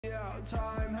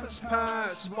time has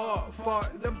passed, but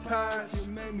fuck the past.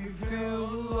 You made me feel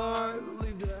alive,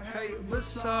 leave the hate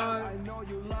beside. I know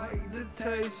you like the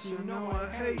taste, you know I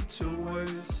hate to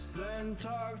waste. Then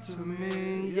talk to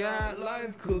me, yeah,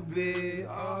 life could be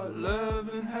our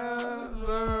love in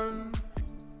heaven.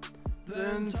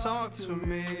 Then talk to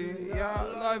me, yeah,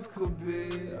 life could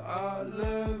be our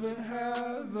love in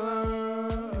heaven.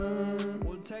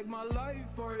 We'll take my life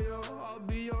for you, I'll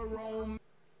be your Roman.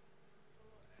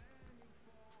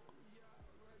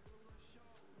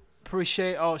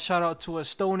 Appreciate, shout out to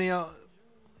Estonia.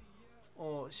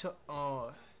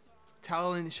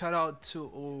 Talent, shout out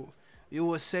to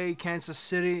USA, Kansas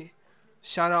City.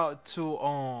 Shout out to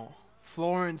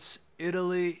Florence,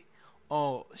 Italy.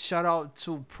 Shout out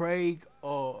to Prague,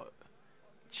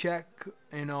 Czech,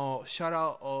 and shout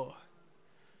out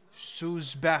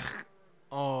Stuttgart,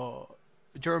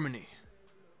 Germany.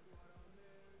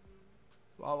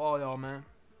 Love all y'all, man.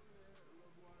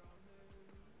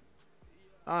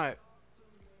 Alright.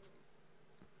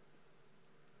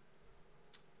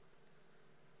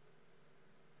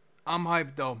 I'm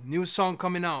hyped though. New song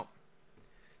coming out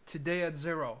today at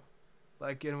 0.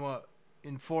 Like in what?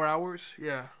 In 4 hours?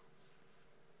 Yeah.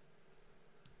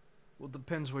 Well,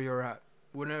 depends where you're at.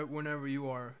 Whenever you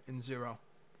are in 0.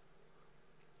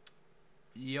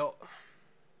 Yo.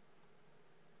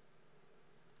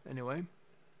 Anyway.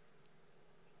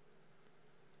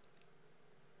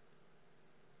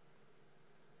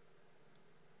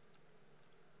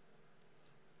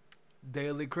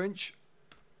 Daily cringe.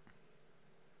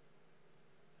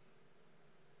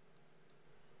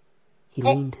 He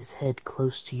leaned his head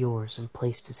close to yours and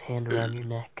placed his hand around your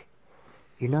neck.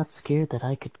 You're not scared that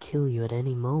I could kill you at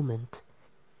any moment.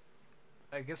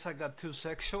 I guess I got too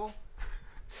sexual.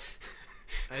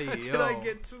 Hey, Did yo. I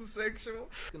get too sexual?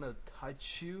 Gonna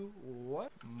touch you?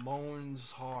 What?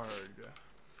 Moans hard.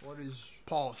 What is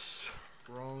pulse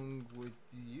wrong with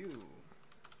you?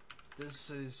 This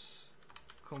is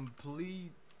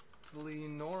completely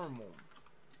normal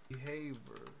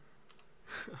behavior.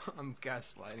 I'm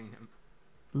gaslighting him.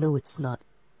 No, it's not.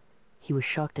 He was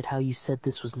shocked at how you said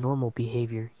this was normal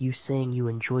behavior. You saying you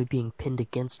enjoy being pinned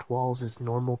against walls is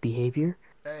normal behavior?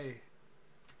 Hey,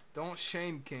 don't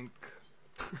shame kink.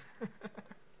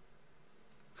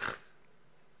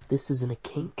 This isn't a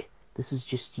kink. This is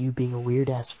just you being a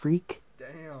weird-ass freak.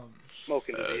 Damn.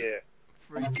 Smoking in the air.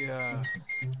 Freak,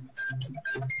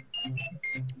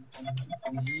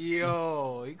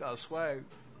 Yo, he got swag.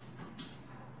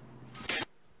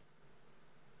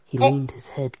 He leaned his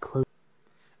head close.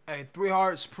 Hey, 3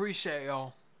 hearts. Appreciate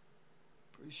y'all.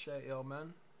 Appreciate y'all,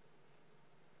 man.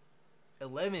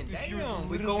 11. If Damn, you're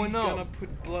we literally going up. gonna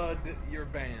put blood, you're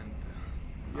banned.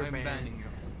 I'm banning you.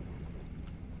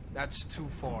 That's too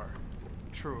far.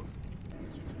 True.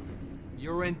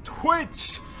 You're in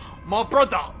Twitch, my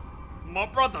brother. My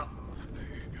brother.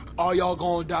 All y'all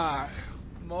gonna die.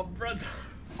 My brother.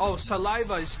 Oh,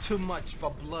 saliva is too much,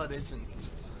 but blood isn't.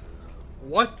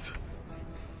 What?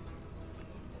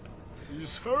 You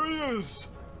serious?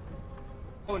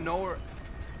 Oh no.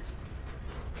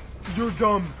 You're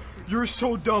dumb. You're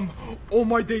so dumb. Oh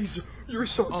my days. You're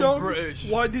so dumb. British.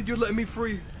 Why did you let me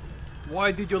free?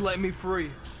 Why did you let me free?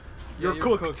 You're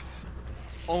cooked.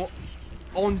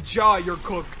 On jaw, you're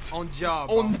cooked. On jaw,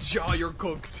 bro. On jaw, you're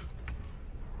cooked.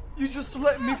 You just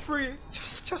let me free.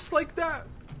 Just like that.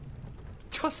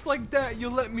 Just like that, you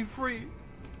let me free.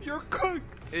 You're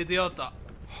cooked. Idiota.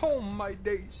 Oh my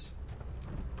days.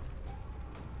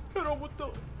 Hit him with the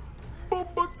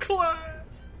bomba clap.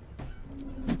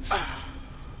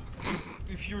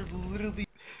 If you're literally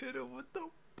Hit him with the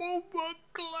bomba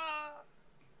clap.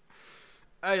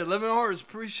 Hey, 11 hearts.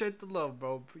 Appreciate the love,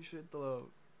 bro. Appreciate the love.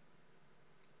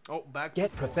 Oh, back to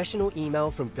Get 4. professional email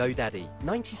from GoDaddy.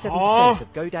 97%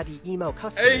 of GoDaddy email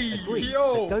customers agree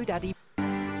yo. that GoDaddy...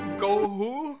 Go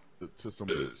who? To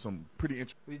some pretty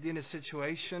interesting. We in a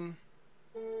situation.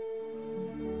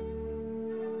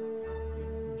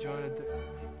 Jonathan.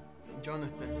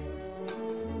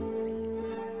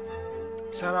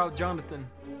 Shout out Jonathan.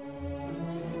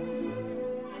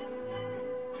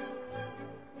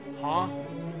 Huh?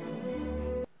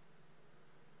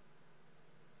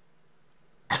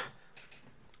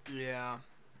 Yeah.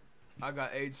 I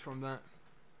got AIDS from that.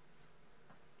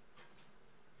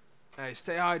 Hey,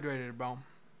 stay hydrated, bro.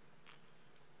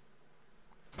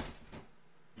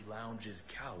 Lounge's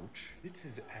couch. This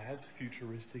is as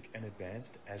futuristic and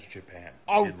advanced as Japan.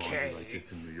 Okay. I did laundry like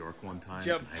this in New York one time.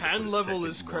 Japan level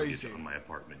is crazy. On my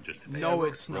apartment just to pay No, for it.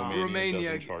 it's not. Romania Romania,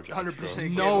 doesn't charge 100%. extra.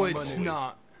 No, it's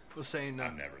not. For saying that.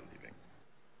 I'm never leaving.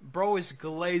 Bro is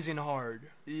glazing hard.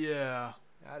 Yeah.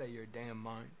 Out of your damn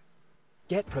mind.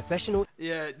 Get professional.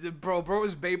 Yeah, bro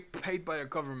is paid by the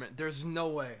government. There's no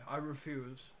way. I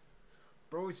refuse.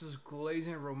 Bro is just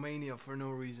glazing Romania for no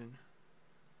reason.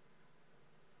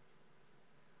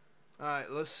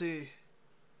 Alright, let's see.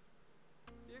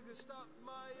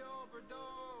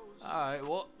 Alright,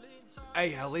 well,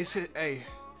 hey, at least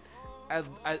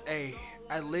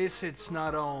at least it's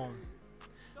not on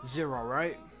 0,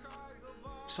 right?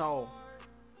 So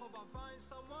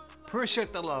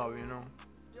appreciate the love, you know.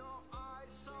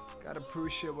 Gotta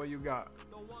appreciate what you got.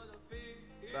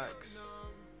 Thanks.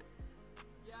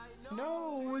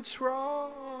 No, it's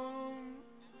wrong.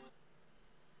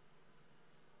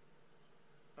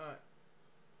 Alright.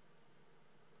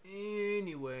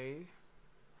 Anyway,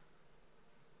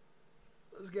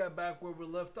 let's get back where we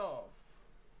left off.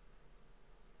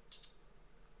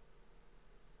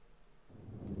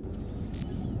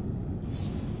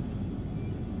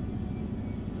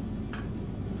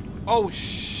 Oh,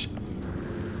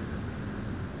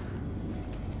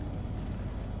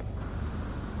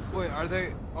 wait, are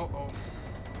they? Oh.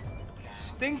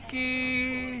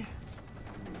 Stinky!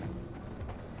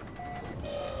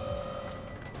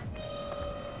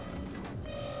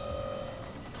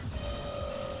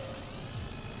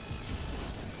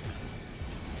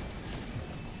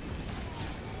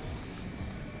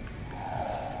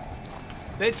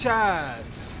 Bitches!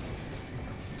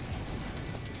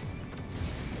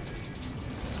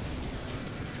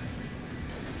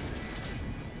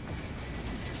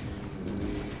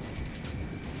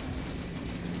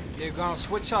 You're gonna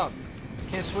switch up.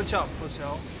 Can't switch up, pussy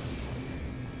hole.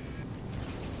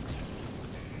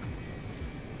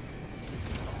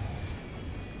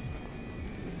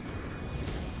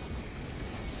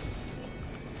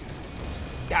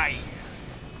 Die.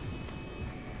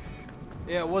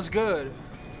 Yeah, what's good?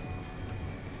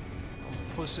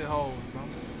 Pussy hole, bro.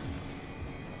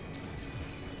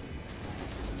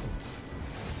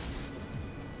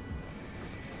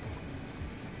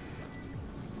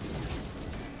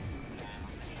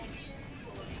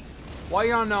 Why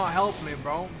y'all not help me,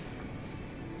 bro?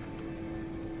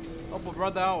 Help a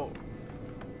brother out.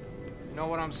 You know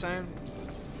what I'm saying?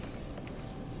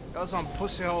 Y'all some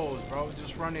pussy holes, bro.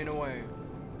 Just running away.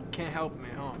 Can't help me,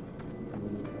 huh?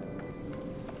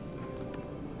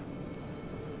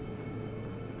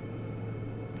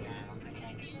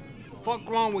 Fuck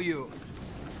wrong with you?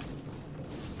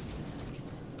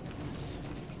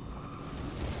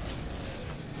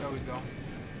 There we go.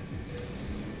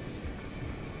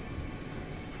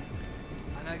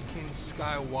 Anakin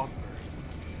Skywalker.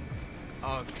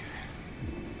 Okay.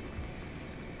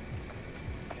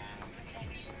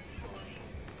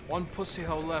 One pussy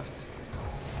hole left.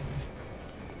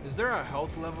 Is there a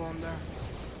health level in there?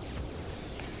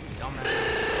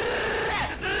 Dumbass.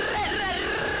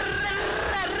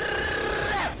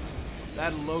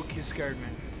 That low-key scared me.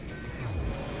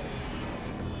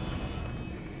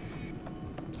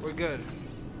 We're good.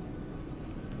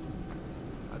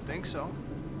 I think so.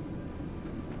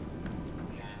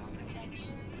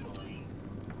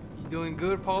 You doing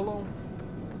good, Paulo?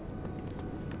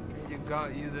 You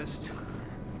got you this time.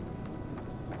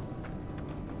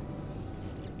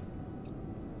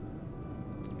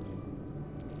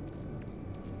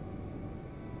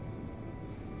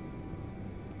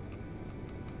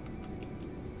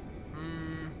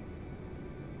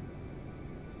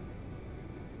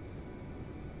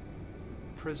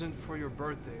 Present for your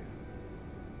birthday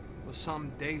was some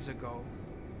days ago.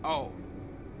 Oh.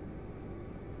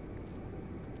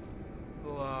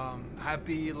 Well,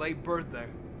 happy late birthday.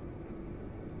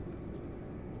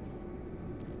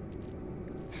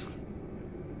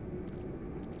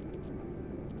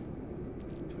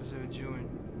 June.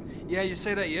 Yeah, you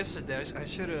said that yesterday. I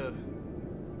should have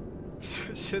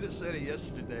said it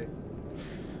yesterday.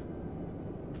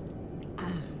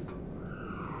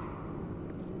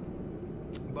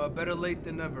 But better late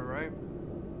than never, right?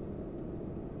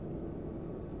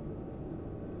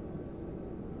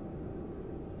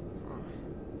 Huh.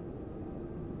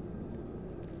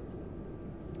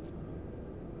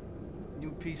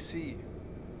 New PC.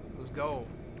 Let's go.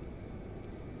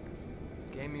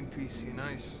 Gaming PC,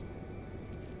 nice.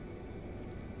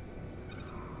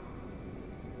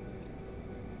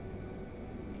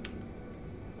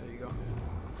 There you go.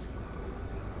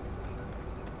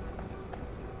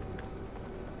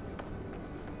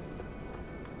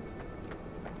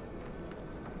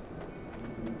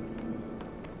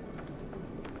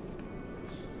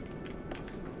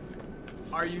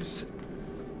 Are you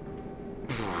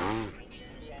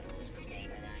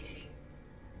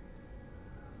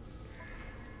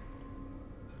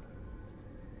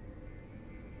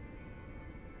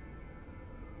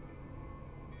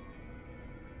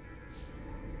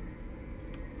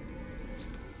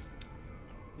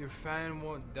Your fan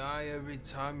won't die every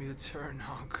time you turn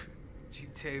on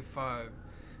GTA 5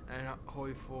 and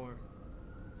Hoi 4.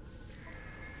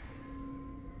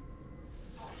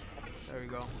 There we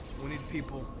go. We need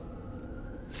people.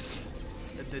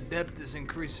 The depth is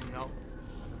increasing now.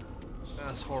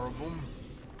 That's horrible.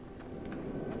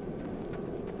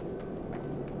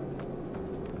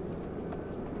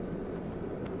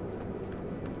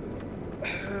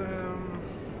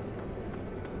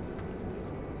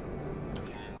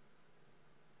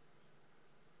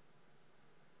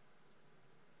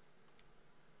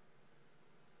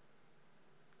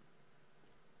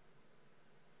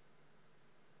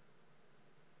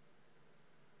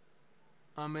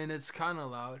 I mean, it's kind of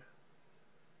loud.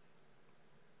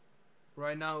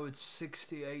 Right now it's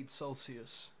 68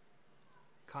 Celsius.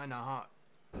 Kind of hot.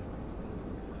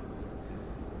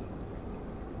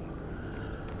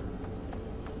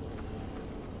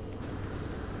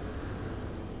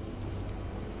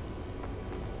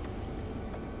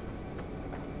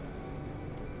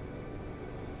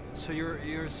 So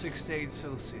you're 68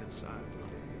 Celsius.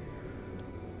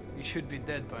 You should be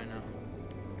dead by now.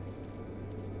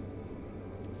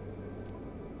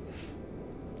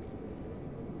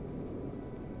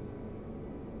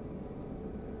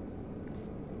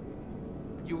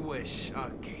 You wish.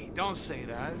 Okay, don't say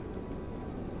that.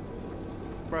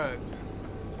 Brug.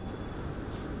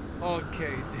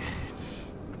 Okay, dude.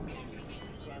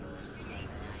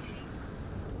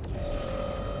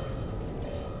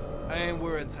 And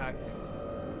we're attacked.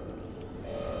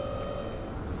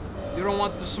 You don't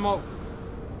want the smoke.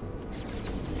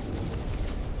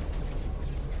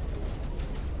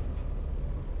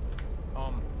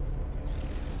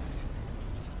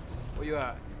 Where you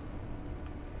at?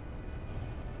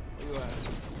 Where you at?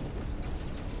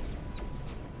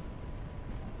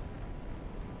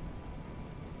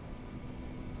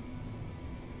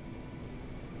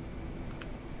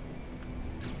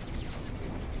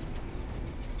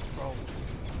 Bro.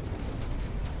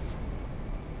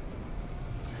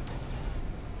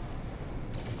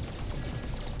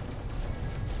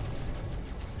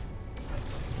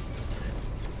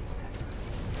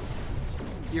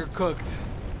 You're cooked.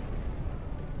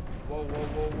 Whoa, whoa,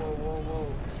 whoa, whoa, whoa, whoa.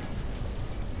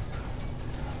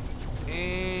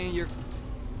 And you're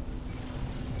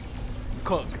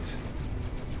cooked.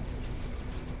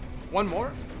 One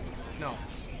more? No.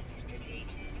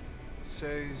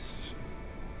 Says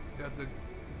you have to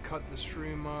cut the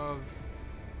stream of.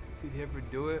 Did he ever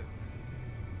do it?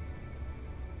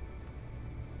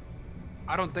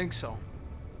 I don't think so.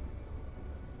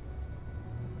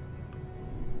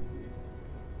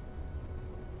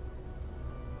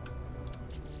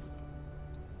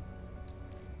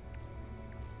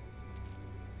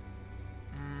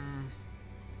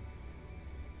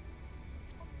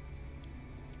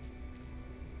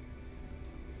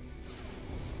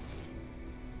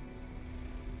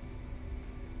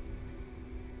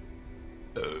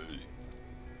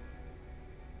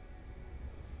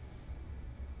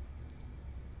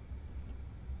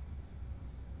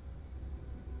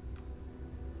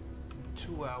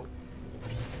 Two out.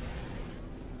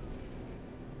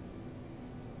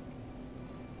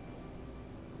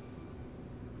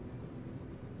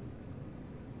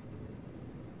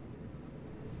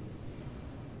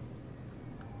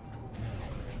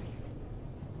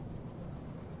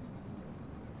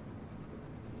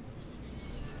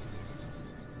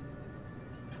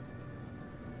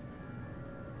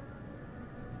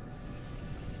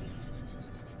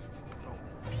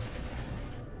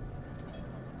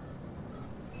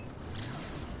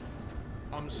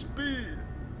 Speed.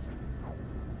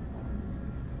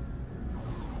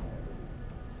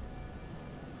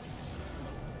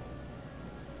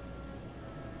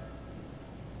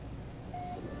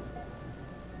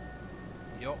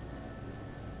 Yup.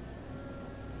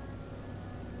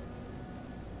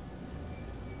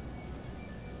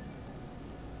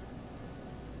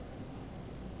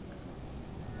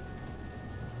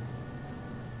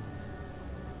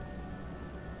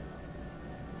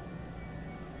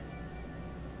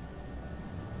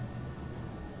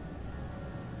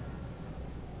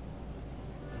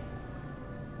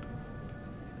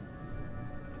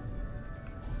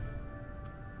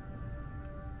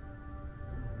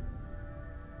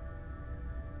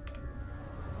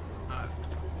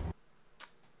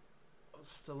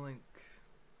 What's the link?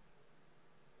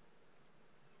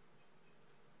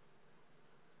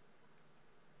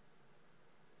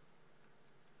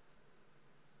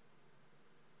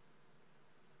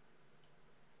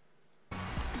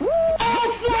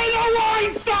 Alfredo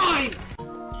Einstein!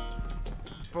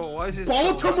 Bro, why is it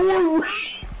Baltimore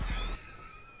Ravens?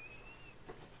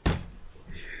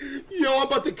 Yo, I'm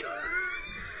about to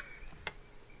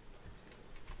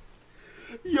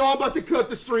know I'm about to cut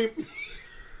the stream.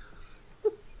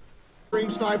 Stream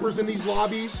snipers in these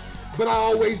lobbies, but I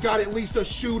always got at least a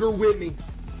shooter with me.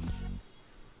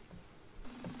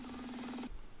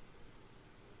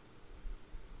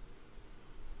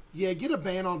 Yeah, get a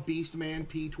ban on Beastman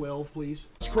P12, please.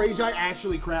 It's crazy, I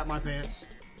actually crap my pants.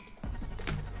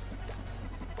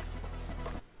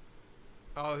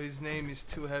 Oh, his name is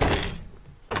too heavy.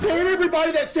 Ban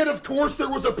everybody that said of course there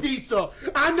was a pizza.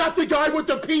 I'm not the guy with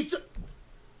the pizza.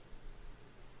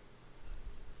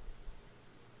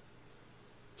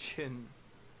 Chin.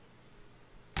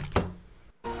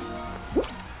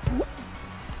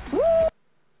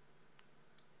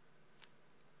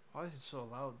 Why is it so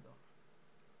loud though?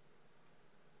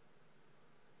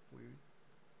 Weird.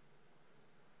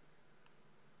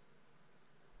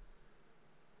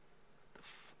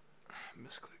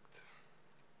 Misclicked.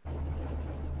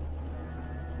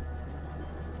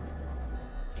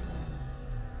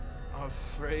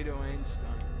 Alfredo Einstein.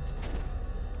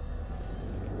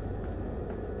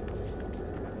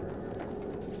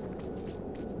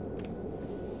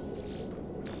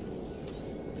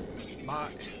 My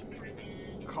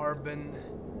carbon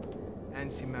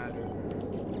antimatter.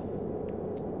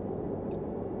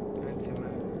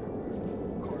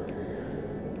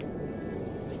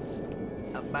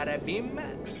 Bada bim,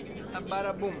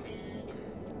 bada boom.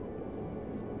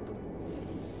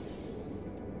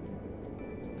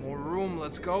 More room,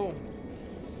 let's go.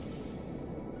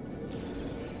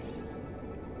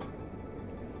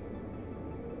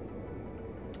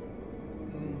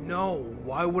 No,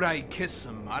 why would I kiss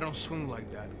him? I don't swing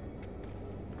like that.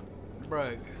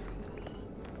 Brug.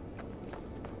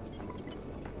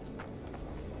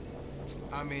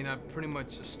 I mean, I pretty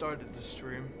much just started the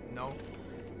stream. No.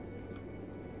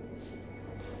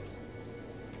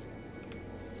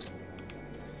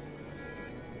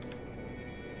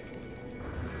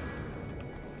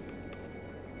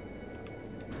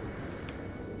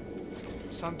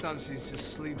 Sometimes he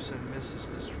just sleeps and misses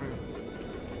the stream.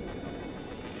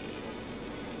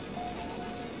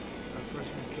 Our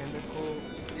first mechanical.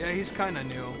 Yeah, he's kind of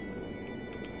new.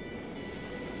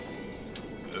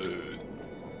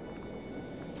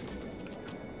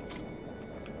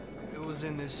 It was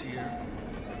in this year,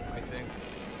 I think.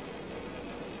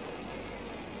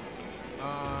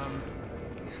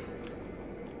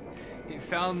 He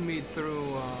found me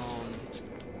through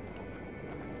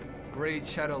Raid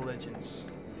Shadow Legends.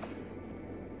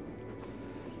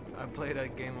 I played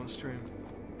that game on stream.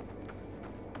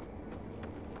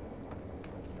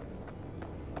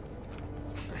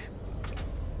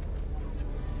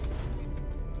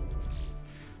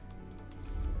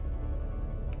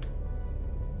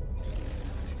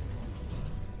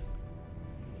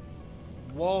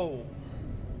 Whoa.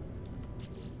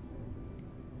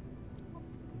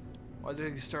 Why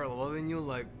did he start loving you?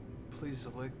 Like, please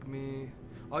lick me.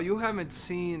 Oh, you haven't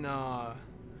seen,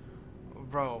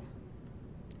 bro.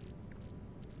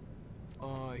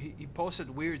 He posted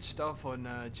weird stuff on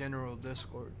general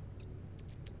Discord.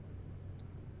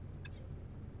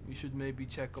 You should maybe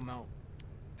check him out.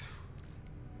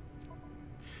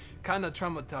 Kind of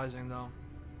traumatizing though.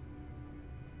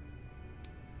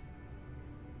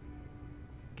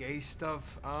 Gay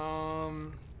stuff,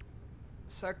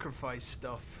 sacrifice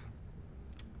stuff.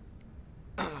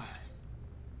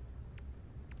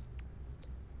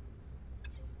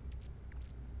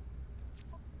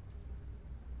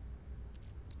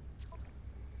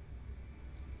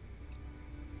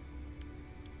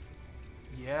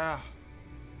 Yeah.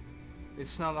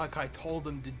 It's not like I told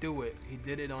him to do it. He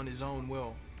did it on his own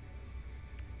will.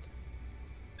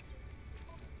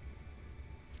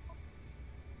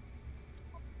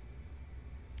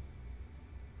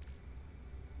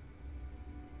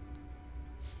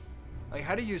 Like,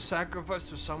 how do you sacrifice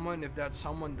to someone if that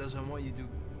someone doesn't want you to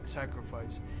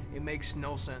sacrifice? It makes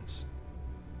no sense.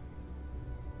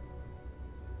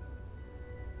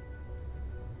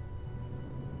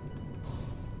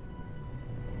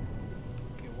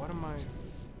 Okay, what am I...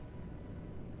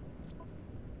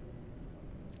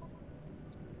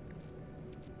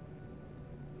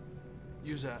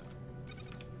 Use that.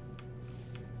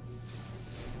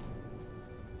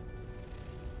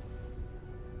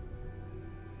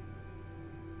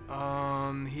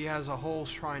 He has a whole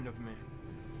shrine of me.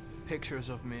 Pictures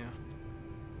of me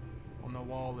on the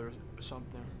wall or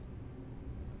something.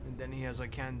 And then he has a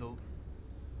candle.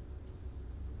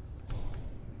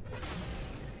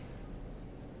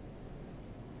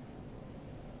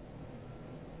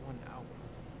 One hour.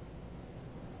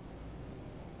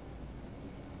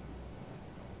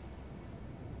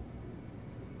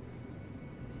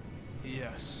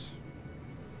 Yes.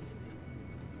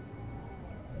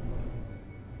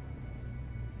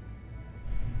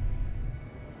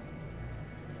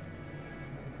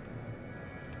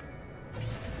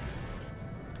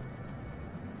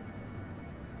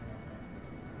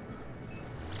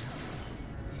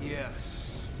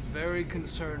 very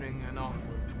concerning and awkward.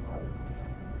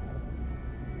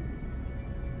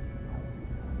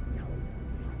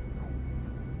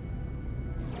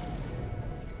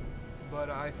 But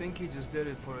I think he just did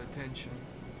it for attention.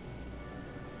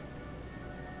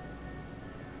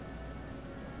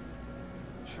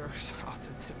 Sure as how to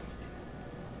do it.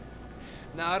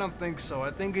 No, I don't think so.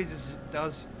 I think he just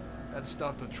does that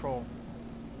stuff to troll.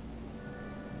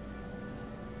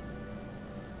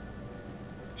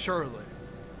 Surely.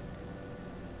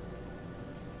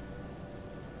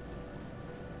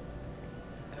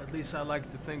 At least I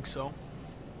like to think so.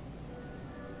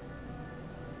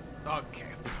 Okay.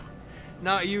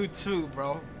 Not you too,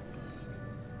 bro.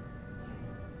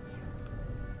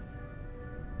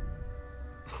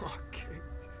 Okay.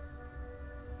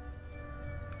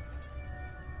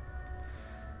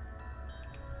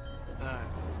 Alright.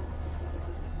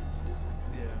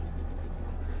 Yeah.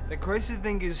 The crazy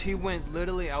thing is he went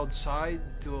literally outside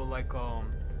to like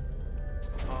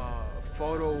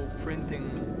photo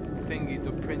printing thingy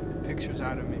to print pictures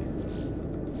out of me.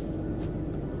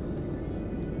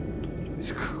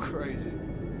 It's crazy.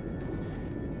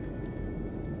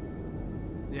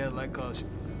 Yeah, like a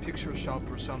picture shop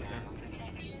or something.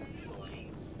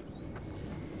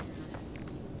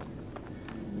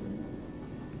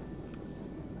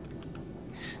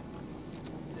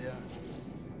 Yeah.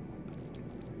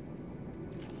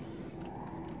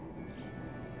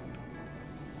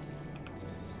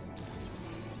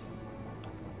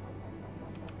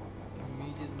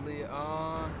 Immediately,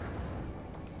 well,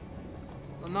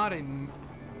 not a.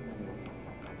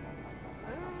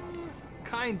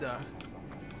 Kinda.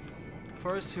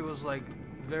 First he was like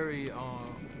very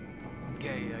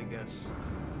gay, I guess.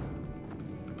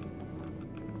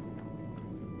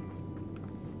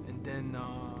 And then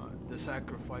the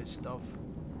sacrifice stuff.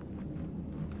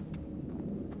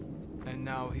 And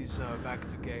now he's back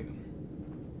to gay.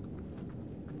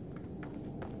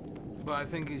 But I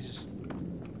think he's just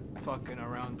fucking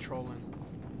around trolling.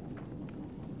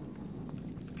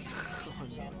 Oh,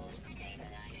 no.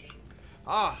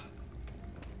 Ah!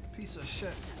 Piece of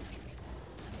shit.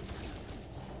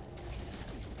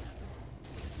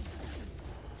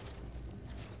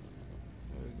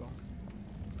 There we go.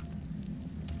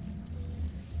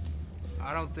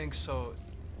 I don't think so.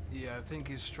 Yeah, I think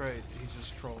he's straight. He's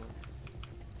just trolling.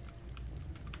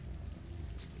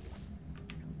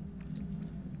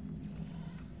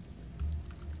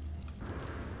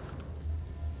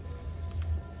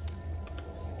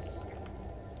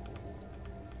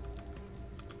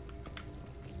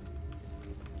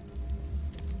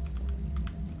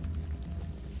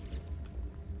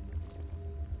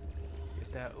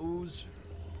 That ooze,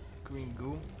 green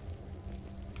goo.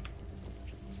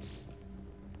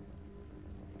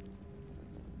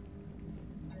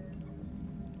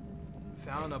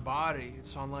 Found a body.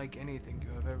 It's unlike anything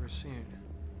you have ever seen.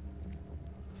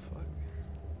 Fuck.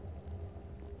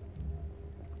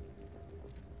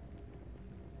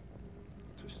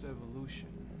 Just evolution.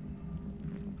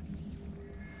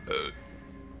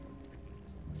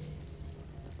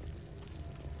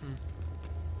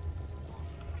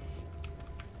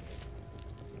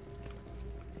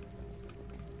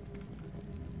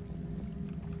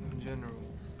 General.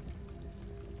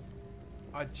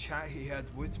 A chat he had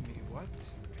with me, what?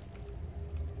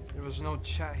 There was no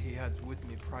chat he had with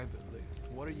me privately.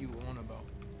 What are you on about?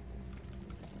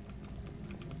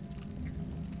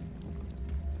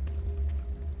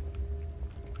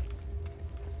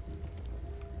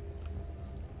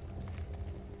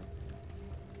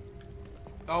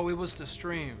 Oh, it was the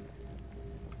stream.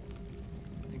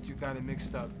 I think you got it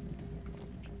mixed up.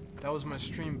 That was my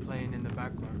stream playing in the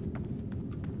background.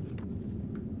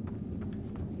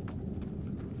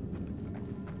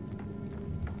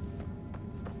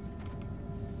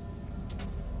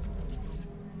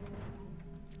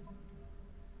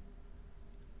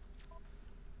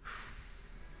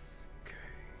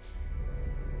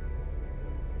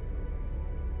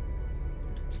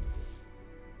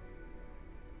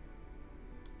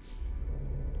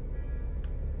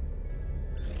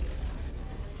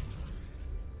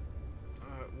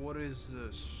 What is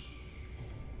this?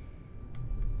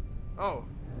 Oh,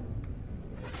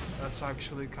 that's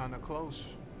actually kind of close.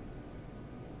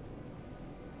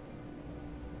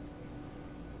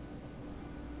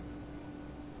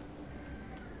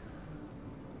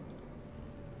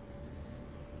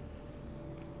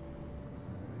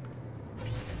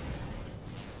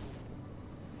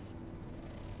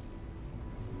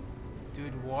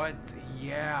 Dude, what?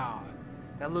 Yeah.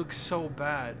 That looks so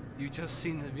bad. You just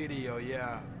seen the video,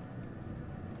 yeah.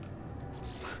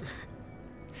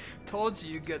 Told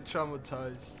you get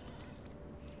traumatized.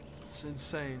 It's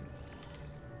insane.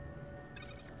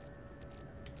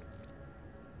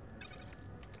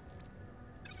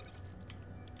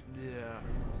 Yeah.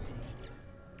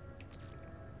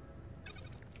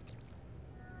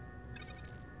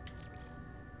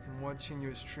 I'm watching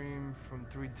your stream from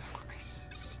 3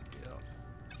 devices. Yeah.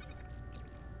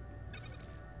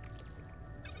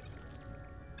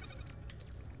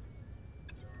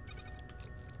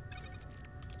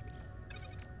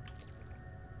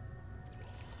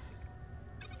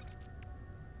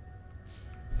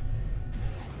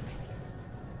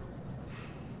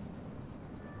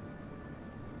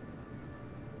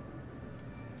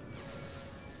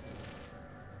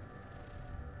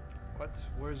 What?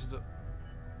 Where's the...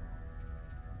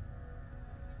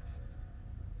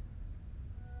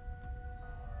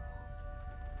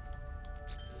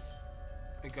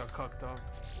 It got cocked up.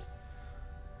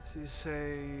 She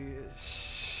say...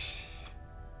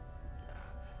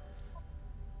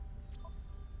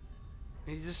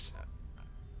 He just...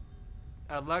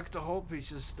 I'd like to hope he's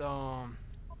just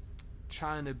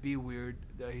trying to be weird,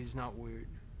 that he's not weird.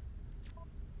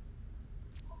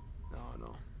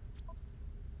 No.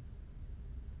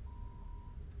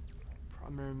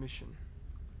 Primary mission.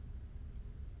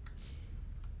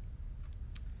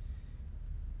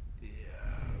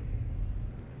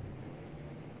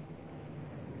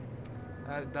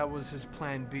 That was his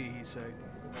plan B, he said.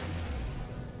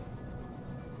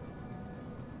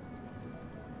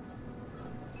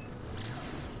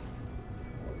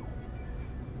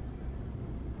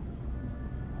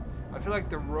 I feel like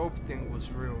the rope thing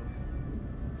was real,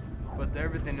 but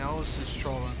everything else is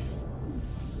trolling.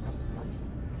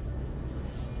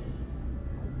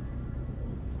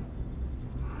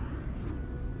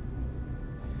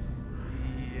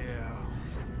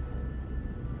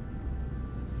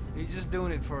 He's just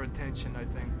doing it for attention, I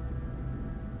think.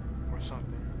 Or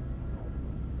something.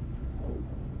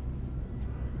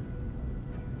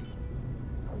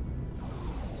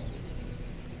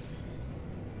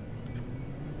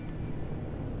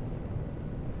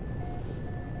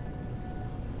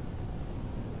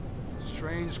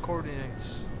 Strange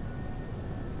coordinates.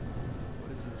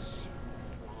 What is this?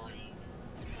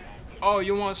 Oh,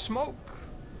 you want smoke?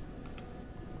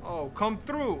 Oh, come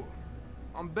through.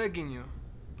 I'm begging you.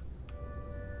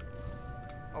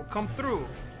 Oh, come through.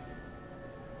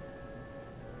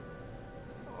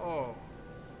 Oh.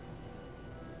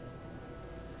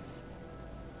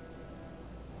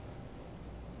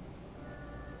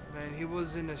 Man, he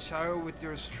was in the shower with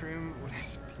your stream with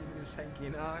his penis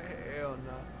hanging out. Hell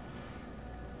no.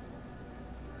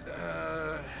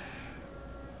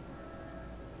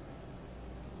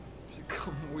 It's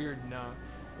become weird now.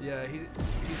 Yeah, he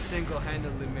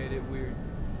single-handedly made it weird.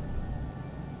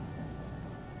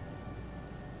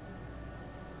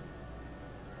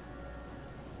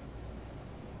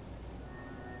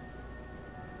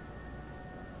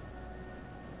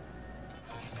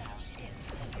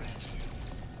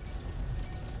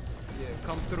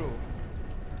 Come through.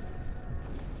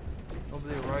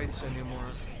 Nobody writes anymore.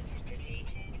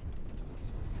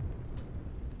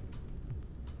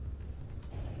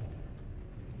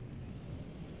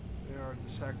 Where are the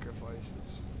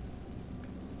sacrifices?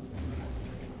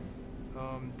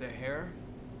 The hair?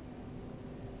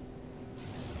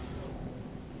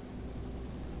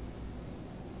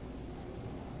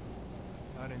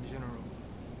 Not in general.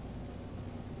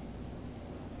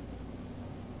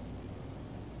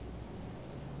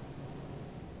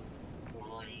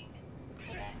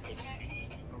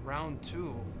 Round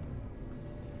 2.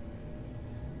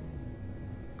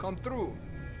 Come through.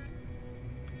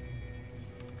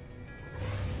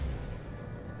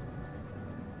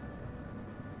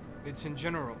 It's in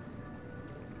general.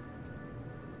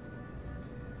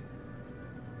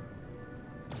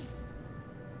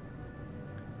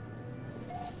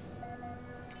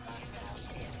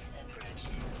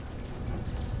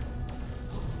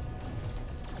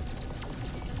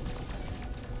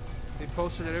 They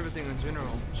posted everything in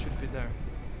general. Should be there.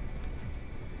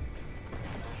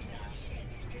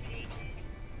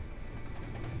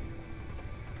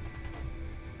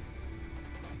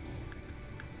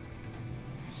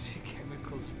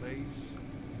 Face.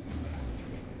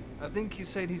 I think he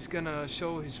said he's gonna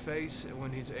show his face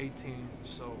when he's 18,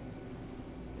 so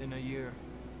in a year.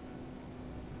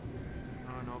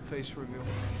 I don't know, face reveal.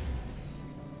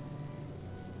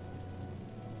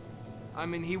 I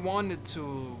mean, he wanted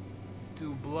to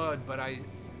do blood, but I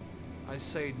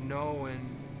said no,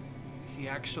 and he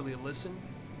actually listened.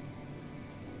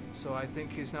 So I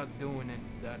think he's not doing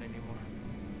that anymore.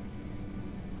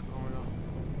 I don't know.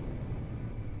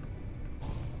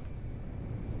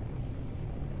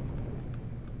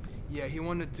 Yeah, he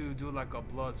wanted to do like a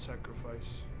blood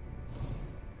sacrifice.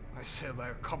 I said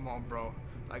like, come on, bro.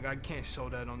 Like I can't show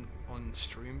that on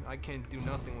stream. I can't do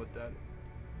nothing with that.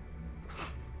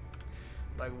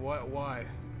 Like what? Why?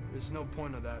 There's no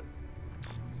point of that.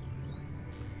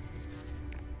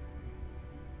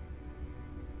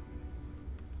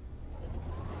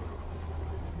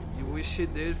 You wish you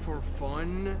did for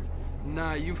fun?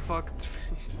 Nah, you fucked.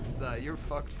 Nah, you're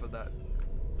fucked for that.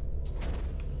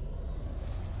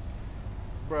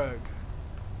 Brug.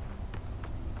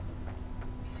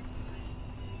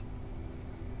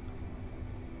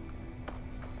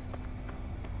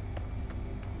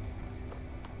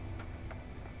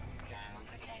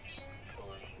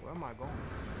 Where am I going?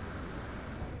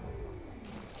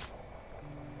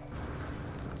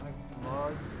 Like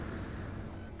blood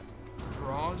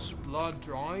draws, blood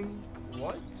drawing?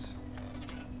 What?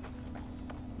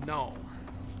 No.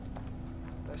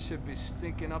 That should be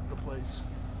stinking up the place.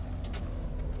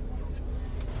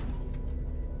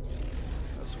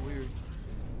 That's weird.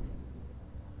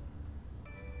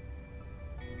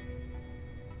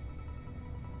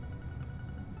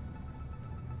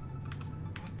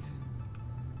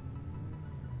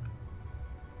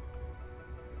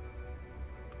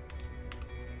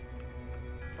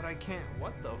 But I can't.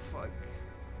 What the fuck?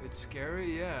 It's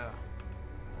scary, yeah.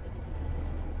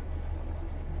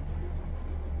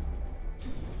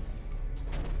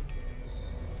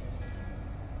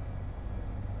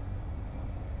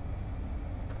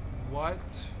 What?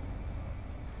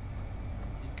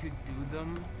 You could do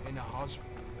them in a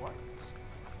hospital. What?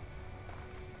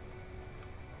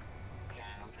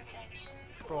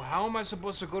 Bro, how am I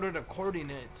supposed to go to the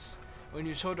coordinates when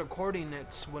you show the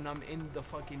coordinates when I'm in the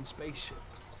fucking spaceship?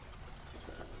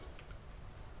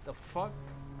 The fuck?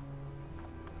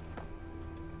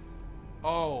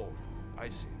 Oh, I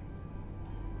see.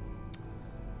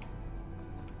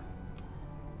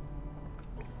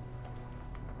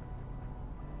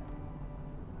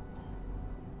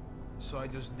 So I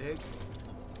just dig.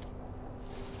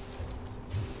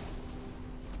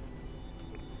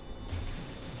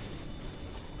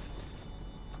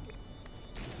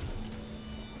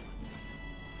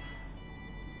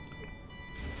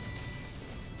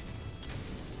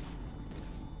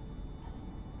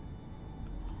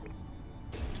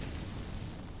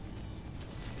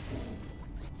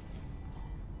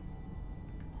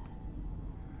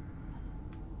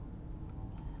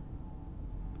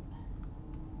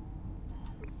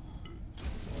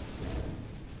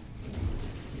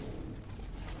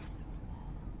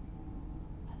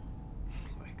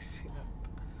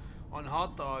 On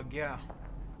hot dog, yeah.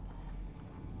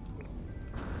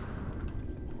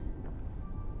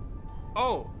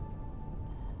 Oh!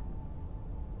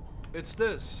 It's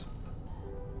this.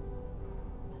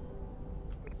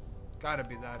 Gotta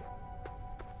be that.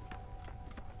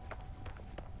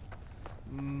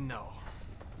 No.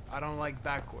 I don't like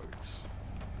backwards.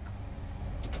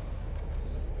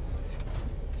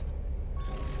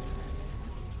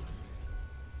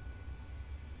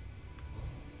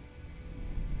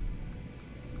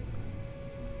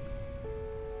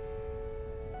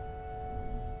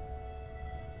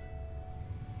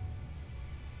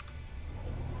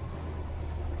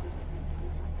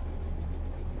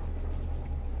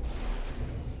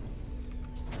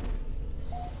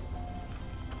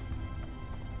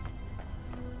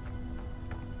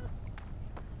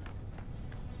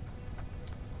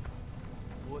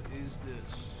 What is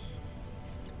this?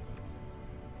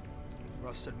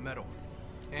 Rusted metal.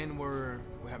 And we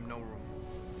have no room.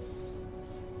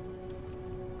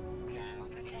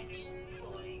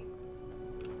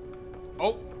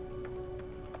 Oh!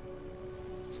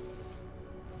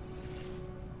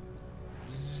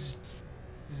 Zzz.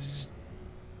 Zzz.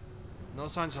 No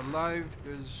signs of life.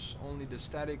 There's only the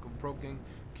static of broken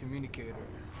communicator.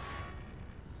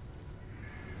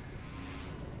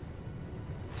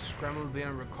 Scrambled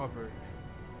being recovered.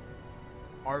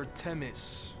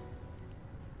 Artemis.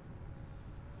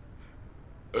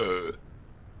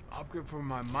 Upgrade for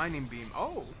my mining beam.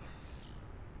 Oh!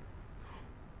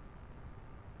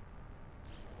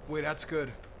 Wait, that's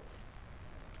good.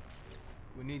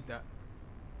 We need that.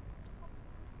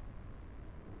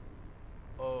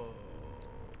 Oh.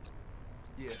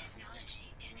 Yeah.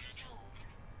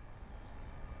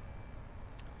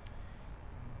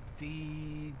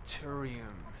 Deuterium.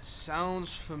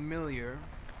 Sounds familiar.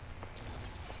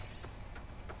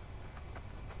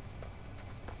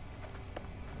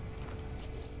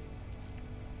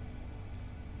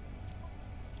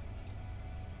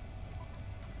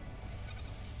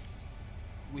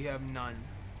 We have none.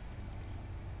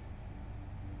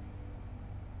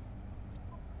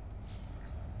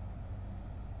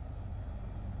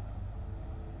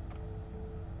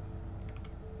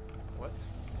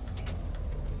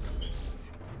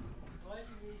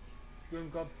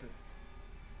 Going up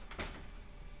it.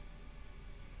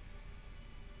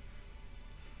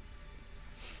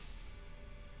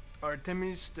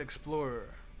 Artemis the Explorer.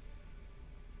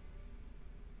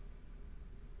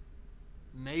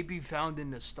 May be found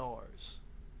in the stars.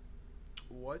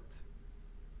 What?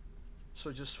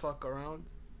 So just fuck around?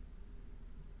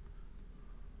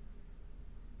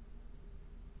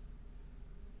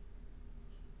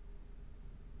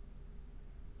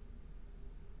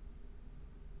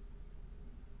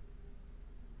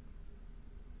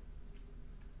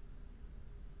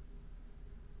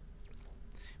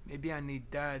 Maybe I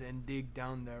need that and dig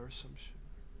down there or some shit.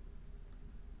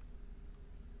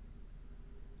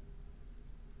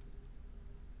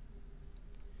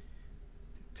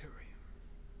 Deuterium.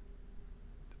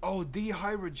 Oh,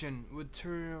 dihydrogen with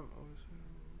deuterium.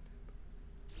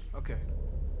 Okay.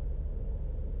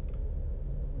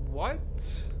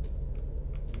 What?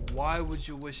 Why would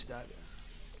you wish that?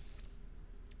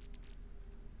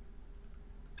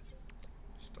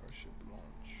 Starship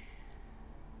launch.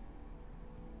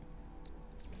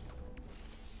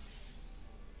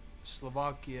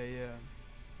 Slovakia, yeah.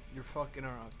 You're fucking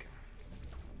around. Okay.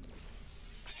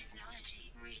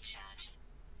 Technology recharge.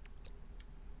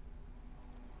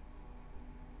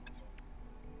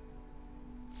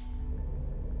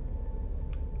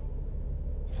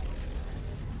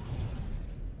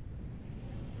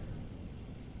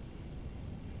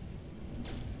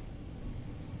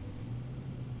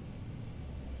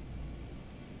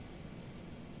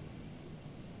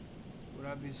 Would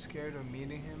I be scared of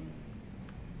meeting him?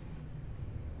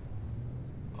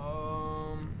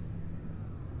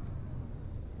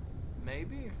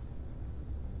 Maybe.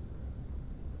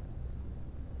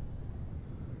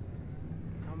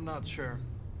 I'm not sure.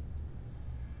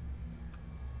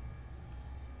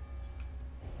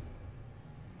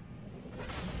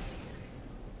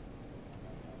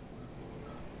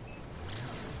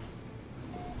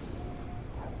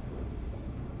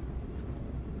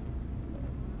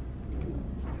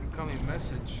 Incoming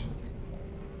message.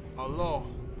 Hello.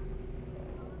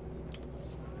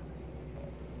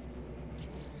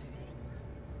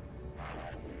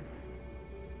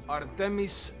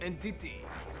 Artemis entity.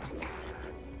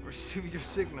 Receive your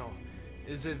signal.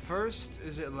 Is it first?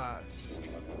 Is it last?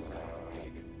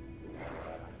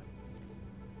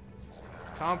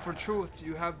 Time for truth.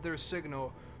 You have their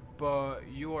signal, but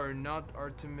you are not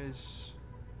Artemis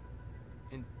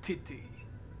entity.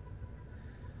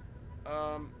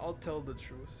 I'll tell the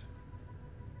truth.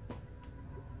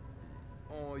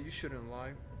 Oh, you shouldn't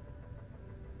lie.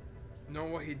 Know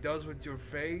what he does with your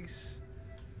face?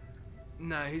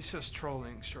 Nah, he's just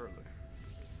trolling, surely.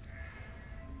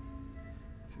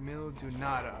 Familio do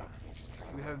nada.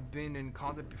 We have been in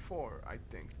contact before, I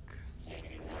think.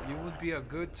 You would be a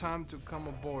good time to come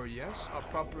aboard, yes? A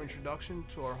proper introduction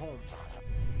to our home.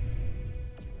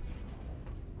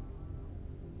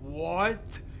 What?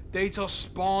 They just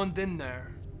spawned in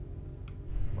there.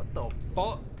 What the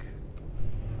fuck?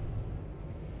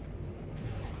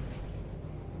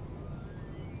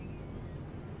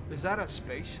 Is that a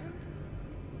spaceship?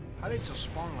 How did it just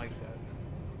spawn like that?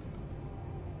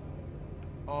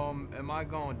 Am I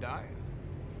gonna die?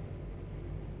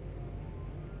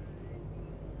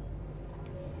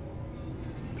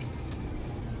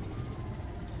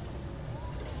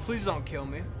 Please don't kill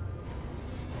me.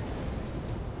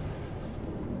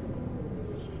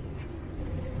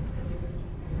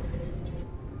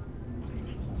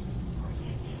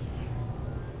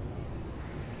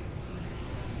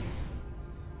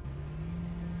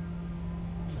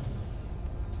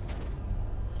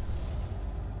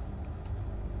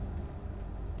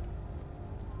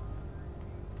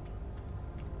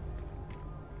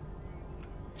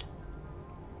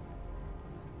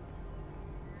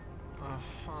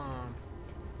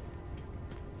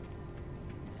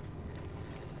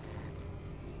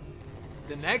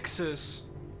 The Nexus.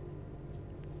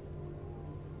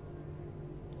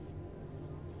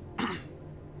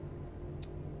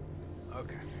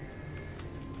 Okay.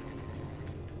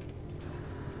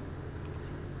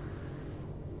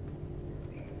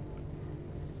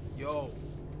 Yo.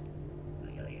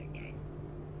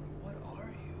 What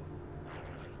are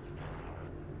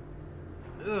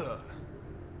you? Ugh.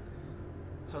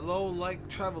 Hello, like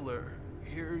traveler.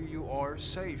 Here you are,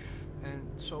 safe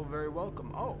and so very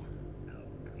welcome. Oh.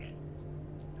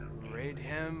 Raid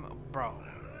him, bro.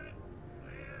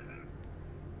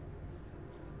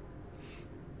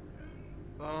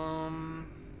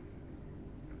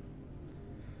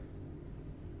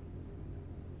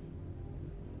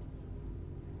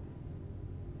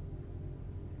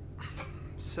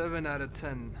 Seven out of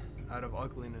 10 out of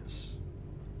ugliness.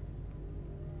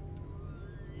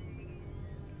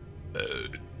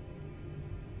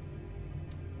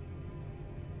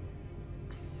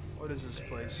 What is this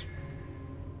place?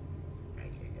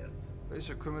 There's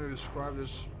a criminal who described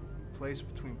this place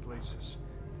between places.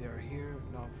 They are here,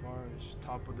 not far, as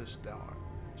top of the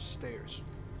stairs.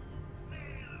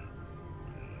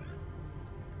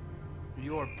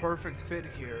 You are perfect fit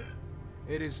here.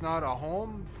 It is not a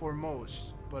home for most,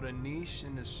 but a niche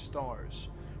in the stars,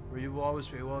 where you will always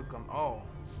be welcome. Oh.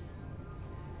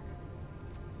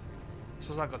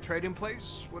 So it's like a trading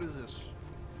place? What is this?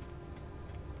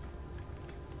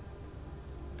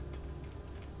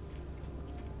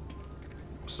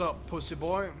 What's up, pussy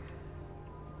boy?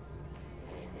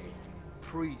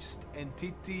 Priest,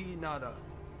 Entity Nada.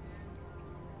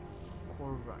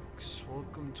 Corvax,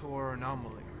 welcome to our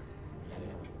anomaly.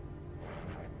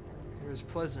 Here is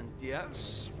pleasant,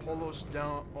 yes. Polo's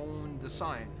down own the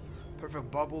sign.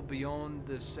 Perfect bubble beyond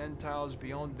the centiles,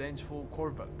 beyond vengeful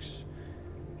Corvax.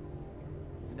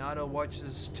 Nada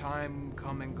watches time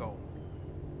come and go.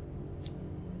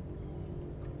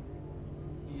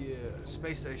 Yeah,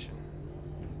 space station.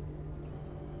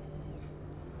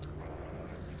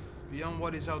 Beyond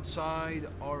what is outside,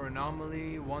 our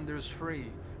anomaly wanders free.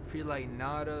 Free like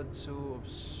Nada to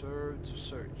observe, to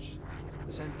search.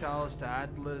 The Centaurs, the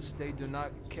Atlas, they do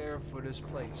not care for this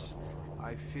place.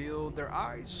 I feel their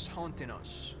eyes haunting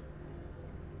us.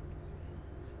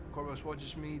 Corvus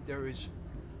watches me. There is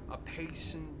a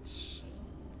patient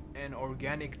and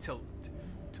organic tilt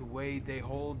to way they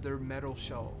hold their metal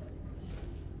shell.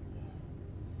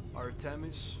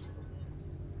 Artemis,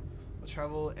 a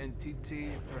travel entity,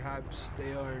 perhaps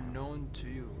they are known to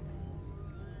you.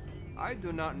 I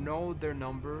do not know their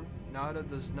number. Nada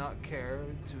does not care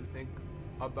to think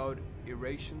about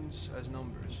irrations as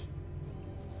numbers.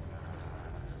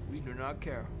 We do not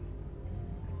care.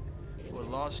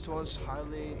 What lost to us,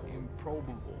 highly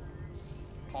improbable.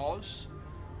 Pause.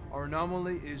 Our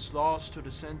anomaly is lost to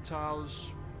the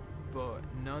Centiles, but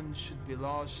none should be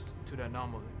lost to the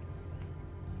anomaly.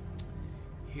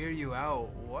 Hear you out.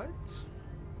 What?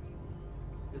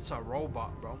 It's a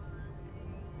robot, bro.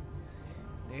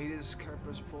 Natus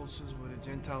Carpus pulses with a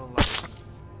Gentile light.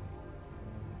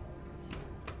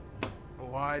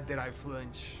 Why did I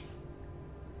flinch?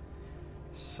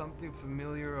 Something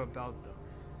familiar about them.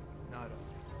 Nada.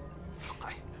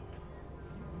 Fine.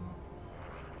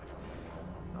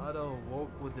 Nada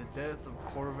awoke with the death of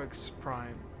Corvax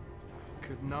Prime.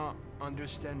 Could not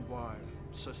understand why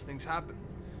such things happen.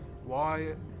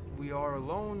 Why we are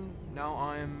alone. Now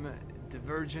I'm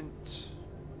divergent.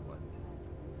 What?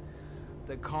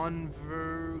 The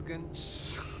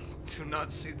convergence do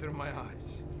not see through my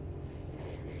eyes.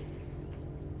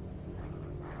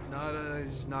 Nada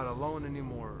is not alone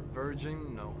anymore.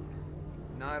 Virgin? No.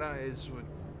 Nada is with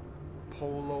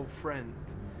Polo friend.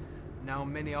 Now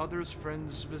many others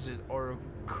friends visit. Our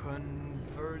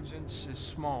convergence is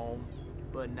small,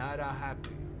 but Nada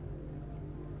happy.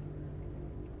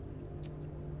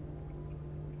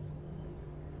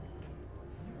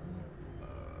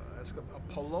 Ask about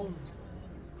Polo.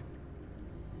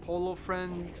 Polo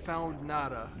friend found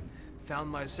Nada.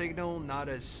 Found my signal.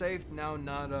 Nada is safe. Now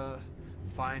Nada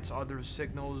finds other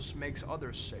signals, makes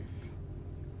others safe.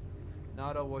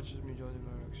 Nada watches me join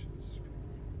my actions.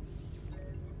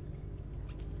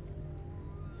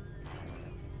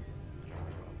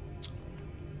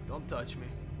 Don't touch me.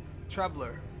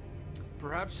 Traveler.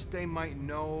 Perhaps they might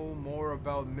know more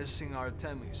about missing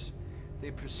Artemis. They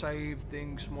perceive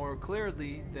things more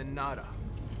clearly than Nada.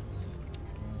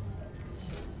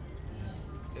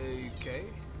 Okay.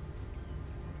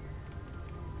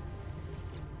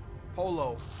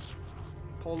 Polo.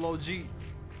 Polo G.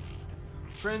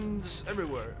 Friends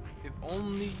everywhere. If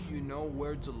only you know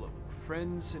where to look.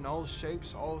 Friends in all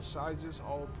shapes, all sizes,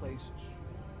 all places.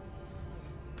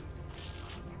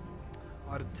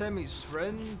 Artemis,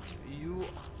 friend, you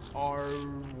are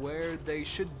where they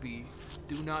should be.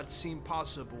 Do not seem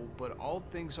possible, but all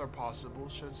things are possible,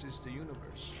 such is the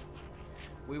universe.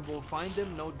 We will find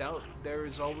them, no doubt. There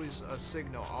is always a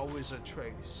signal, always a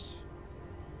trace.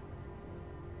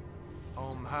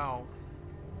 How?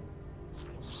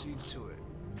 We'll see to it.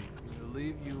 When you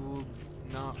leave, you will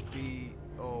not be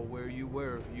where you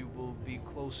were. You will be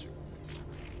closer.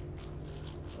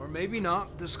 Or maybe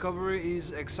not. Discovery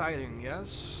is exciting,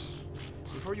 yes?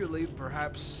 Before you leave,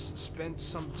 perhaps spend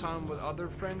some time with other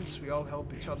friends. We all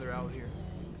help each other out here.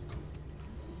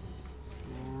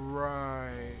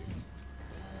 Right.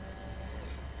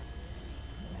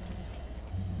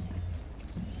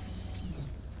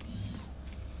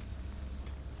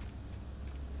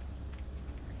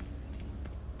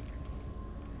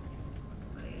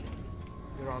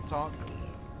 You're on top.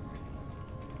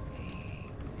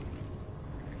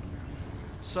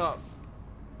 What's up?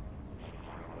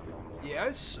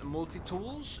 Yes,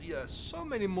 multi-tools. Yes, so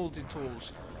many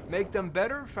multi-tools. Make them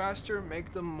better, faster,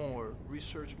 make them more.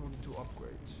 Research multi-tool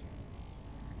upgrades.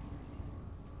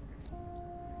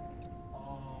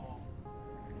 Oh.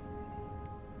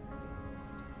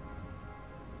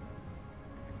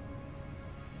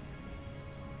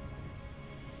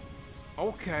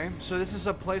 Okay, so this is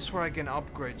a place where I can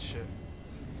upgrade shit.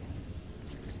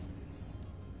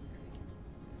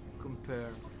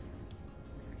 Compare.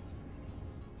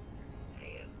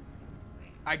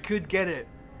 I could get it.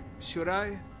 Should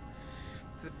I?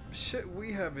 The shit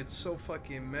we have, it's so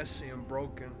fucking messy and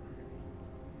broken.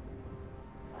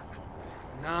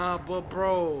 Nah, but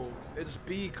bro, it's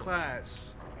B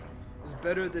class. It's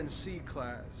better than C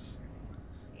class.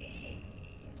 Yeah,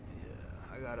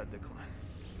 I gotta decline.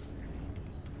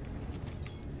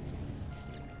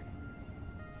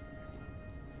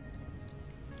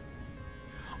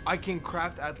 I can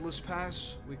craft Atlas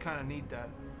Pass. We kind of need that.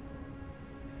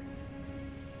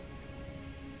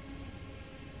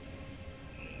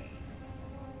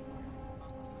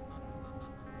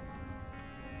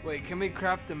 Wait, can we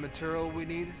craft the material we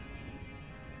need?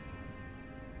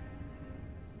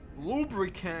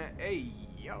 Lubricant. Hey,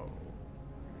 yo.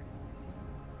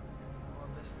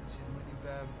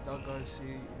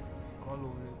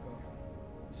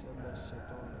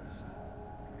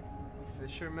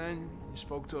 Fisherman? You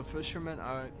spoke to a fisherman?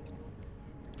 Alright.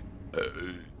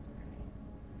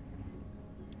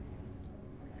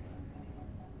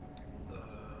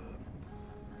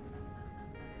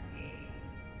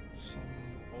 Some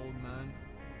old man.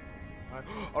 Alright.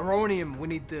 Aronium, we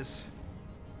need this.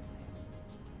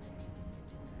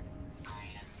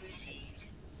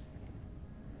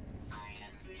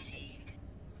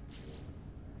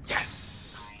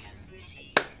 Yes!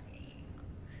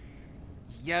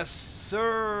 Yes,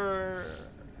 sir!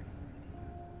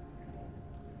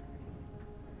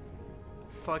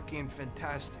 Fucking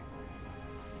fantastic.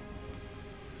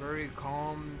 Very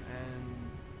calm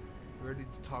and ready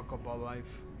to talk about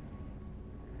life.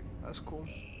 That's cool.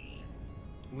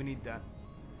 We need that.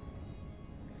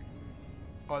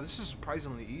 Oh, this is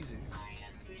surprisingly easy.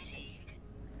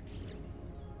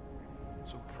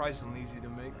 Surprisingly easy to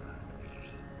make.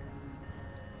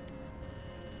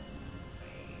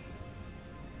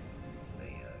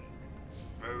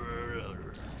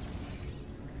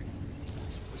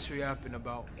 What's you yapping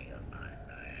about?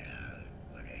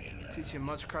 Teaching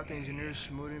much crafting engineers,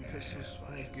 smoothing pistols,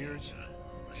 finest gears,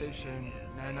 shapes in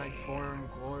nanite form,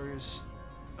 glorious.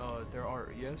 There are,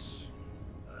 yes.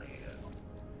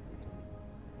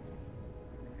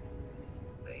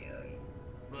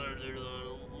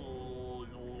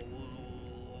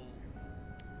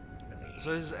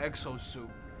 So this is exosuit.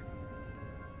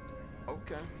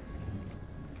 Okay.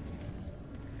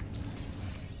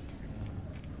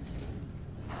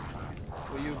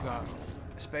 What you got?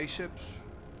 Spaceships?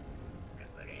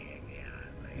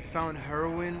 You found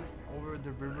heroin over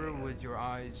the river with your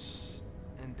eyes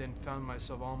and then found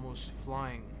myself almost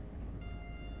flying.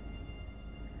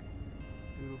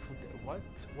 Beautiful day. What?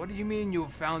 What do you mean you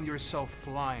found yourself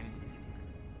flying?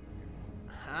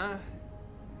 Huh?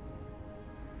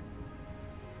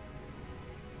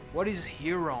 What is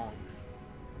heron?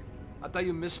 I thought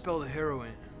you misspelled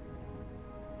heroin.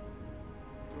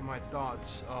 Through my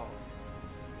thoughts. Oh.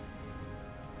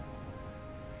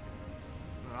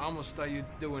 I almost thought you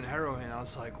doing heroin. I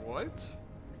was like, what?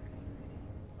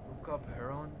 Look up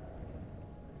heroin.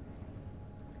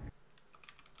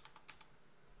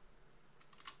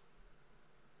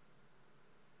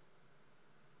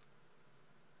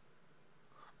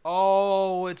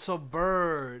 Oh, it's a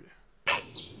bird.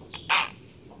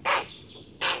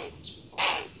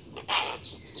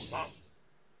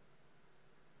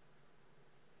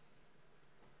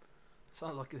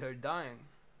 Sounds like they're dying.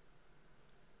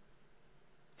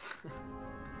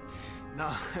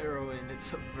 Not heroin,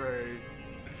 it's a bird.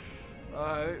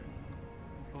 Alright.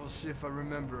 We'll see if I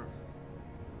remember.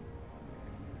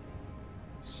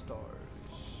 Stars.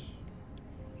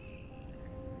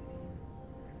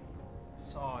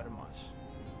 Sarmas.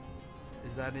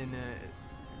 Is that in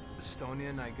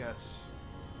Estonian, I guess?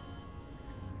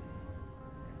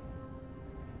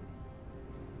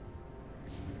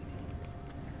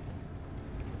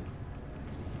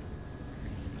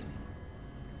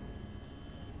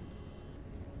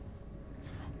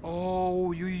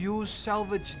 Oh, you use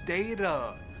salvage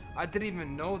data. I didn't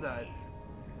even know that.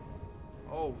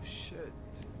 Oh, shit.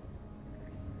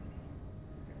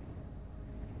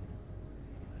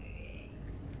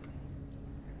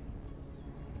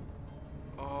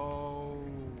 Oh.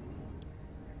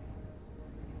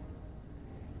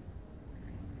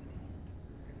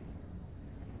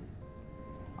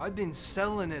 I've been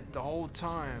selling it the whole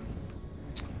time.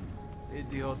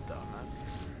 Idiota, man.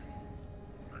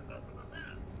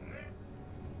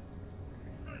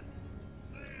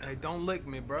 Hey, don't lick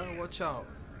me, bro. Watch out.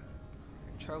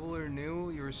 Traveler new,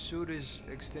 your suit is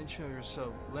extension of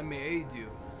yourself. Let me aid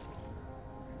you.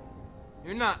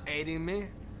 You're not aiding me.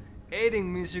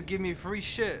 Aiding means you give me free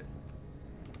shit.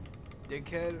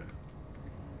 Dickhead.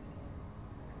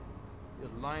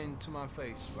 You're lying to my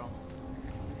face, bro.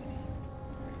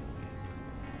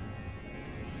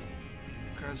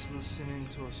 Cause listening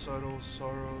to a subtle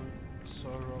sorrow.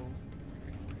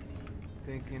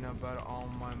 Thinking about all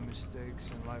my mistakes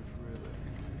in life, really.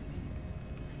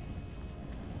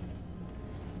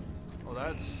 Well,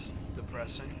 that's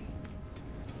depressing.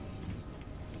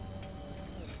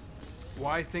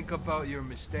 Why think about your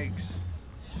mistakes?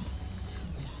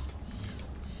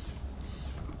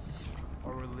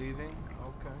 Are we leaving?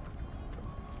 Okay.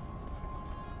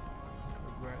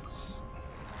 Regrets.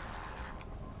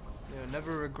 Yeah,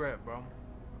 never regret, bro.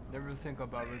 Never think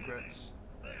about regrets.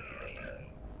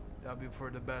 That'll be for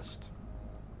the best.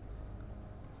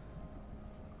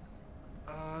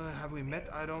 Have we met?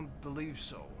 I don't believe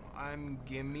so. I'm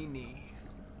Gemini.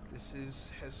 This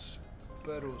is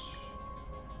Hesperus.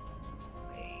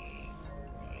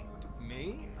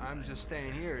 Me? I'm just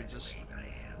staying here just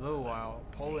a little while.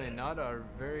 Paula and Nada are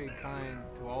very kind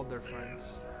to all their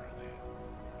friends.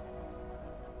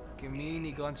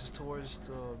 Gemini glances towards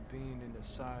the being in the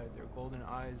side, their golden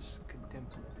eyes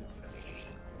contemplative.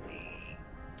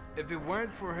 If it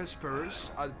weren't for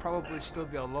Hesperus, I'd probably still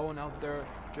be alone out there,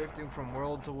 drifting from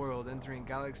world to world, entering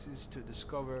galaxies to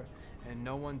discover, and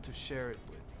no one to share it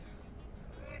with.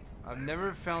 I've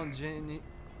never found genuine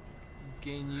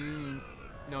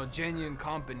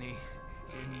company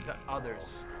in the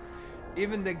others.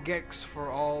 Even the Gex, for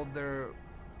all their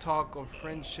talk of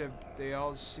friendship, they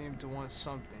all seem to want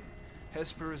something.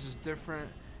 Hesperus is different.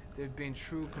 They've been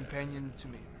true companion to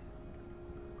me.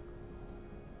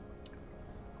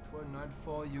 Toward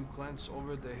nightfall, you glance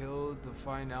over the hill to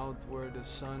find out where the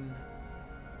sun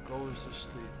goes to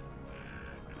sleep.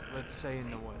 Let's say in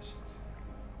the west.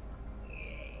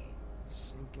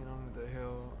 Sinking on the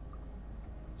hill.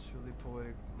 It's a really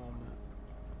poetic moment.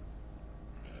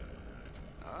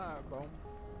 Alright, bro.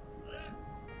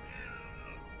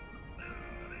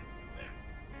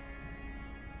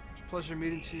 It's a pleasure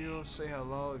meeting to you. Say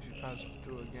hello if you pass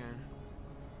through again.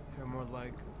 Here more than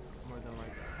like.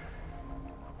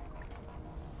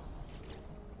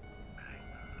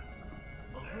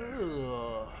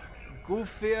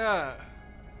 Goofy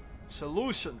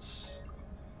solutions.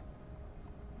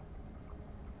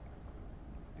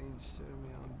 Being stared at me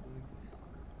unbelievable.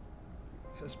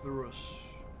 Hesperus.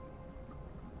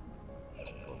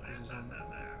 Focuses on.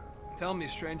 Tell me,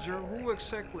 stranger, who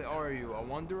exactly are you? A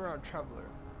wanderer or a traveler?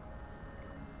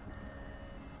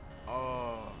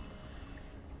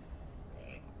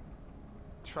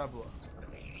 Traveler.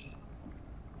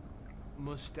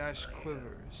 Mustache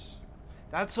quivers.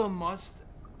 That's a must,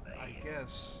 I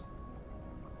guess.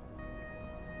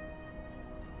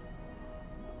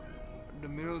 The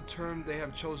middle term they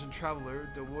have chosen traveler,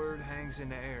 the word hangs in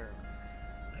the air.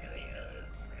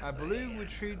 I believe we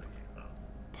treat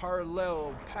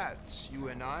parallel paths, you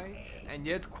and I, and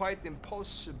yet quite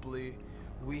impossibly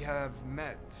we have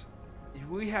met.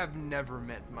 We have never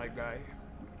met, my guy.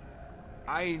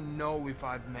 I know if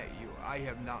I've met you, I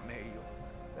have not met you.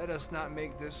 Let us not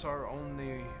make this our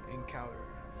only encounter.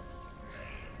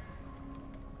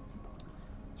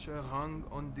 Should I hung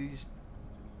on these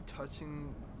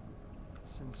touching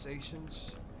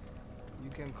sensations? You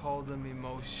can call them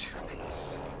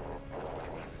emotions.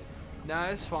 Nah,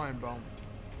 it's fine, bro.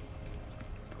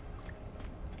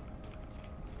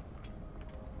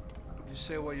 You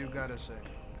say what you gotta say.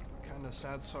 Kinda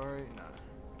sad, sorry? Nah.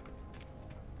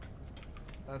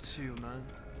 That's you, man.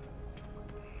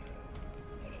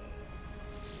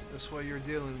 That's what you're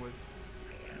dealing with.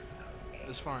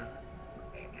 It's fine.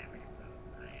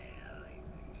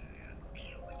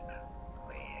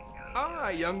 Ah,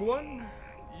 young one.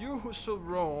 You who still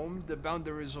roam the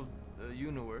boundaries of the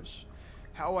universe.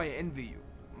 How I envy you.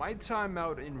 My time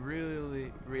out in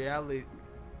reality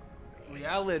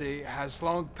has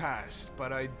long passed,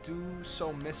 but I do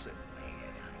so miss it.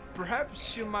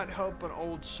 Perhaps you might help an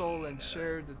old soul and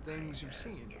share the things you've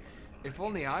seen. If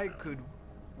only I could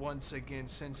once again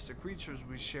sense the creatures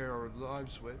we share our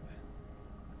lives with.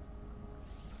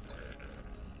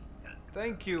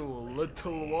 Thank you,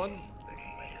 little one.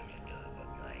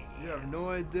 You have no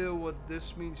idea what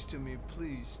this means to me.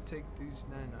 Please take these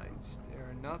nanites. They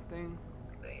are nothing,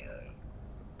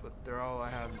 but they're all I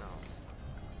have now.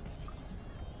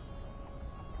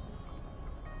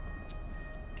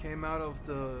 Came out of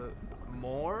the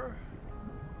moor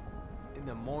in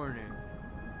the morning.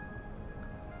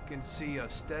 You can see a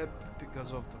step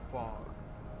because of the fog.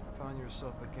 Found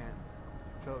yourself again.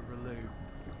 Felt relieved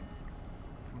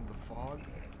from the fog.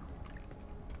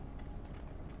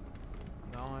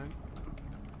 No,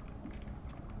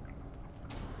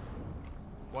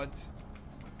 what?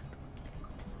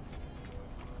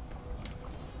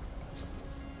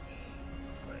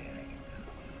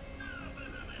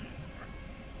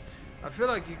 I feel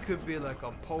like you could be like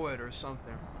a poet or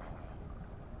something.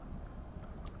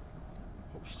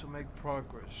 Hopes to make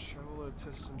progress. Traveler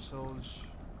test themselves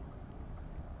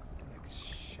in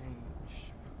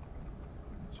exchange.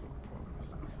 So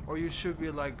progress. Or you should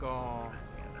be like or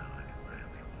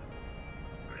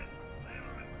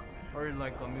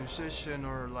like a musician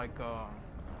or like a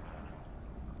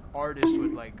artist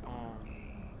with like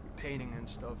painting and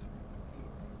stuff.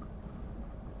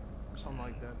 Something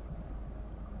like that.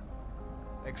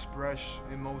 Express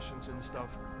emotions and stuff.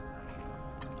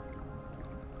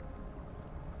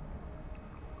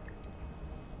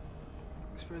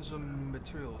 Experience of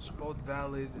materials, both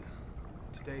valid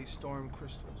today. Storm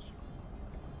crystals.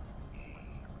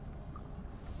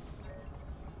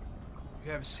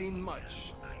 You have seen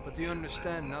much, but do you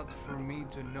understand? Not for me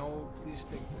to know. Please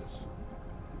take this.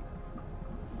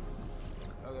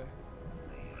 Okay.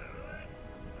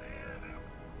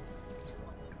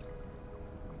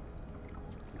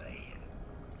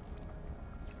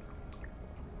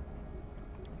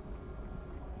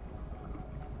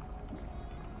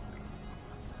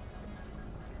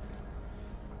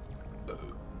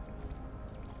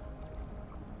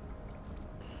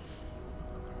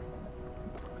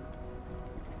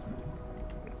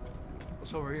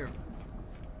 What's over here?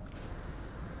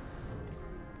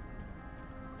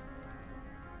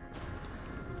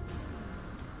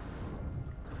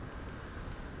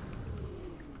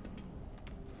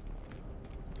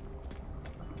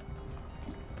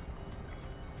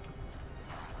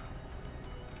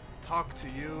 Talk to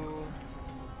you.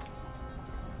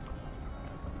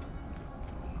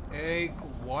 Egg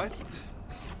what?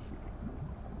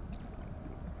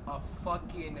 A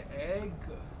fucking egg?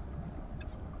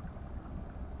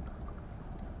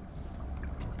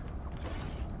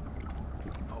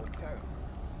 Okay.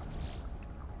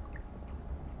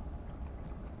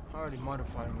 I already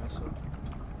modified myself.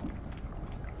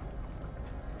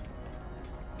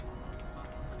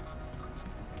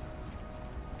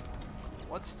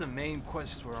 What's the main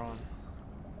quest we're on?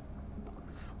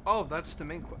 Oh, that's the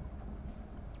main quest.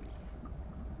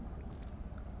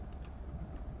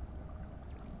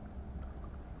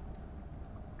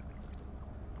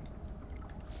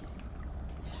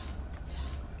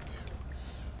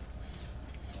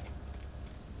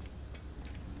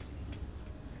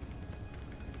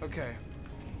 Okay.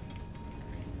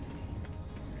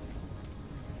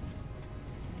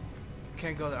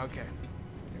 Can't go there. Okay.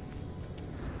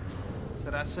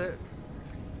 So that's it.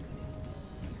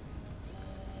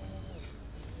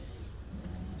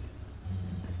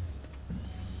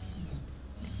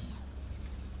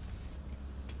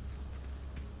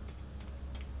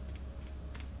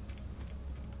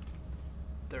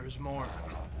 There's more.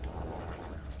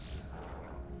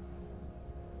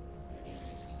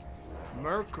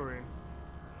 Mercury.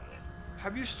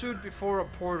 Have you stood before a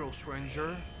portal,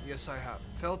 stranger? Yes, I have.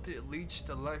 Felt it leach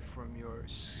the life from your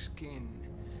skin.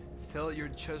 Felt your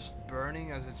chest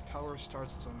burning as its power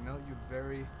starts to melt your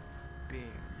very being.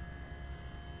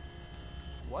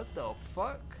 What the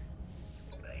fuck?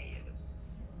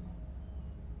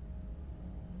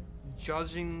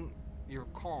 Judging your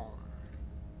calm.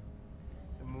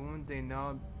 The moment they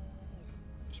nod,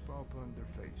 sprout on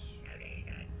their face.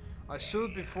 I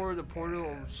stood before the portal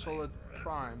of Solid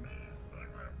Prime,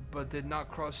 but did not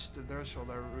cross the threshold.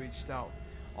 I reached out.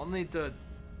 Only the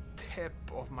tip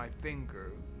of my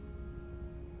finger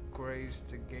grazed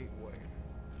the gateway.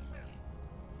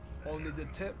 Only the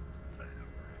tip.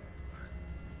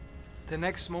 The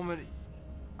next moment,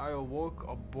 I awoke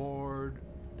aboard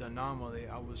the anomaly.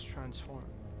 I was transformed.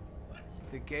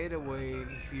 The gateway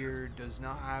here does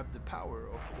not have the power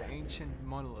of the ancient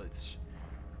monoliths,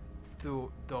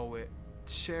 though it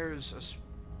shares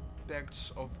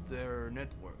aspects of their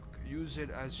network. Use it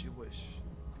as you wish.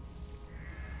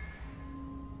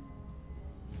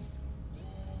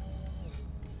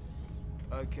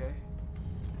 Okay.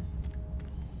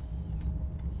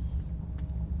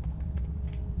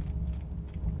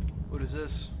 What is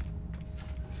this?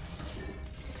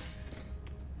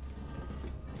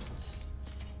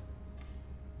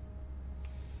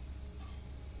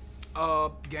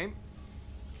 Game.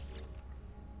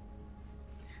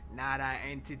 Not an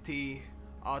entity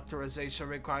Authorization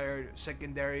required.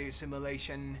 Secondary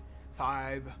simulation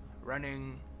 5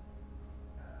 running.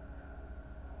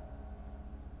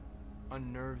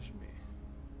 Unnerves me.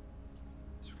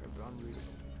 Script unreadable.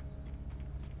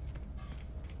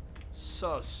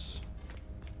 Sus.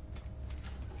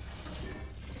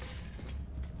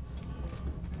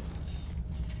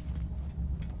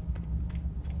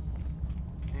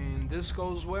 And this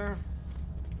goes where?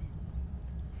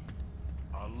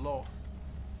 Allah.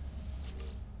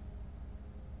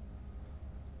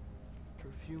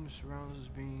 Perfume surrounds us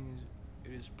being.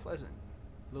 It is pleasant.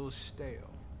 A little stale.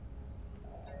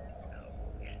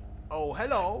 Oh,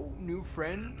 hello, new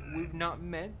friend. We've not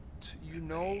met. You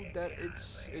know that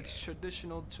it's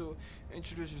traditional to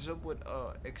introduce yourself with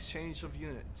exchange of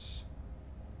units.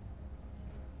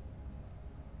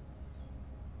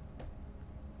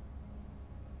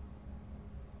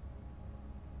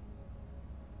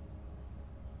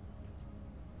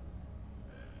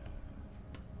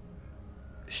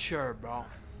 Sure, bro.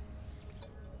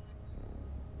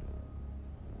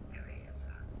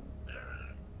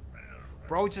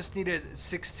 Bro just needed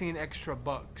 16 extra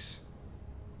bucks.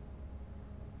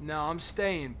 No, I'm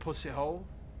staying, pussy hole.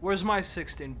 Where's my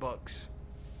 16 bucks?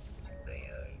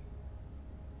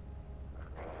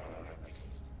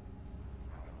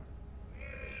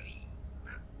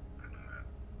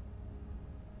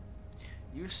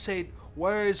 You said,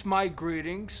 where is my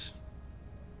greetings?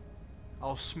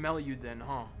 I'll smell you then,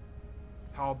 huh?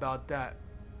 How about that?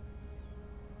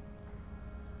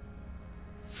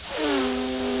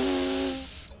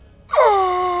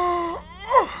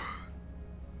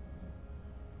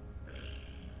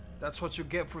 That's what you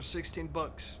get for 16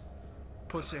 bucks,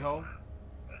 pussy hoe.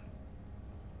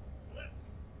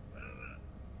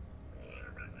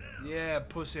 Yeah,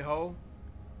 pussy hoe.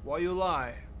 Why you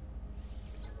lie?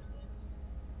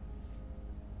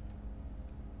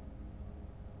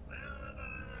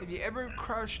 Have you ever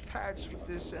crushed paths with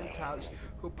the Centaurs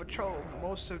who patrol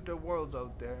most of the worlds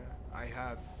out there? I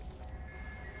have.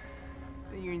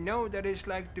 Then you know that it's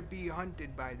like to be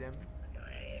hunted by them.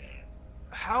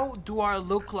 How do I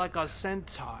look like a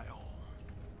Centaur?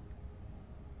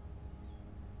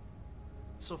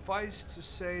 Suffice to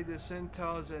say, the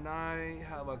Centaurs and I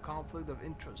have a conflict of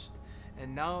interest,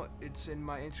 and now it's in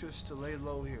my interest to lay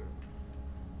low here.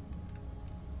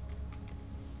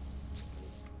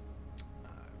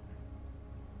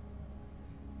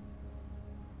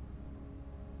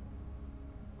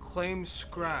 Claim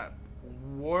scrap.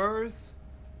 Worth?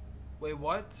 Wait,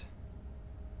 what?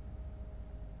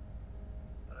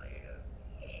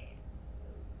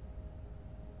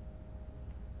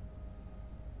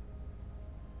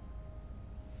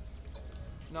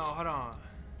 No, hold on.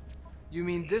 You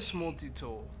mean this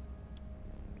multi-tool?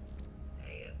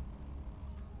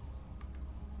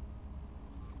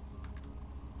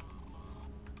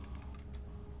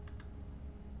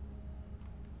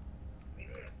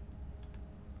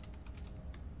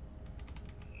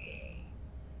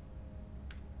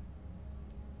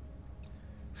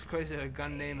 It's crazy that a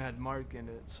gun name had Mark in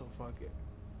it, so fuck it.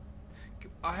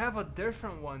 I have a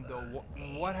different one though.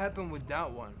 What happened with that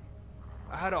one?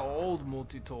 I had an old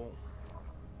multi-tool.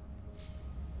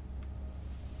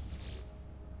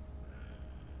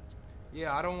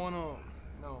 Yeah, I don't wanna,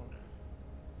 no.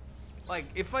 Like,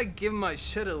 if I give my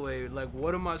shit away, like,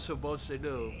 what am I supposed to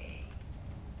do?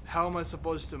 How am I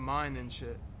supposed to mine and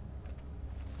shit?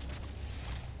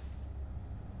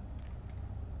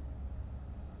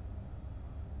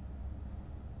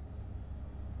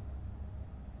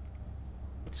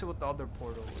 Let's see what the other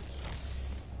portal is.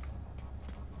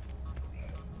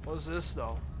 What's this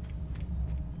though?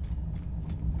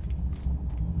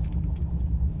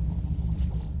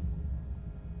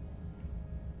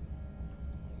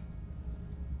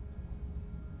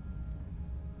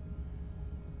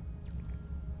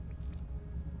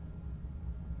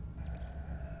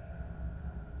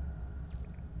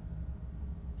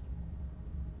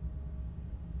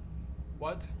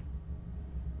 What?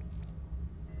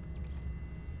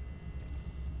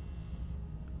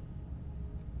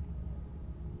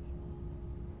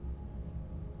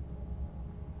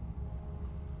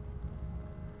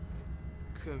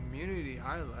 Community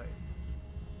highlight.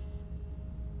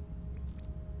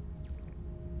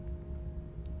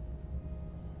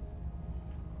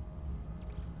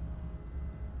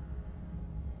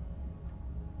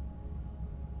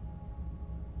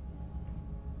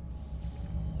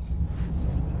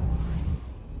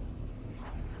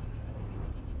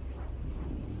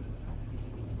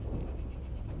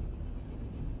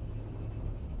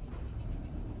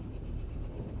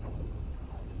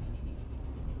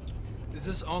 Is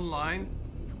this online?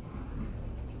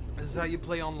 Is this how you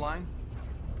play online?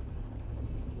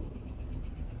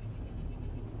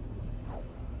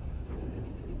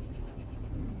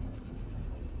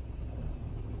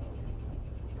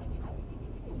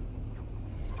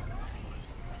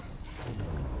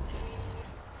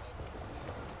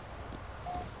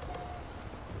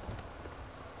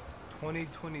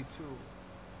 2022.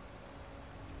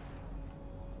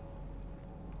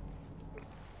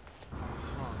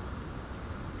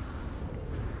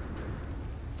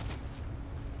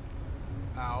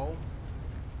 Ow.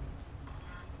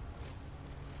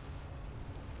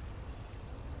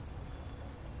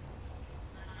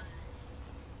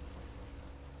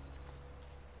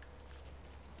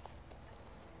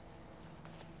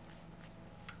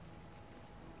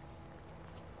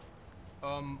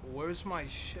 Where's my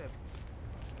ship?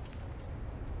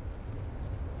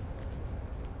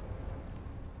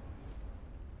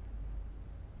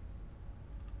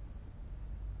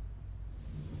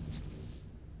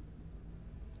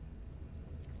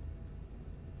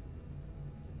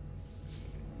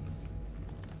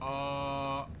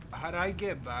 How'd I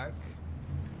get back?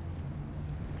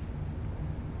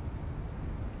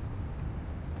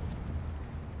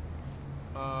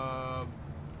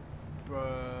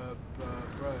 Bruh.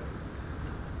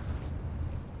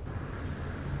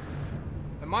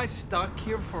 Am I stuck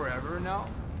here forever now?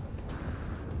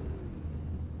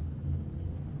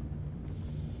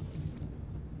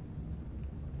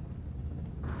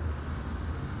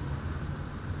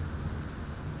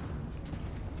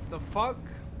 The fuck?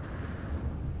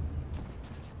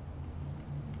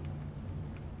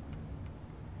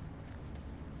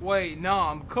 Wait, no,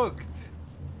 I'm cooked.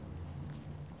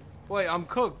 Wait, I'm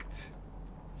cooked.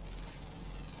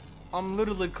 I'm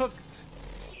literally cooked.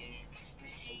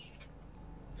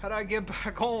 How'd I get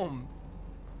back home?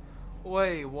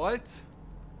 Wait, what?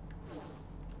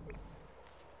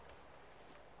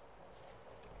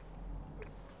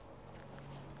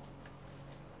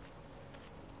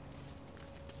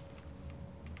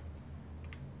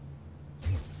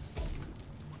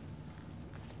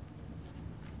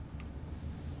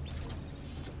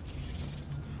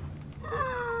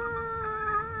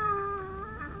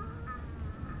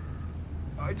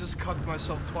 I just cucked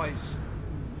myself twice.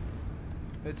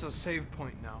 It's a save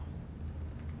point now.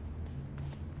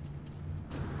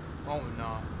 Oh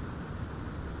no.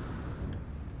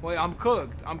 Wait, I'm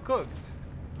cooked. I'm cooked.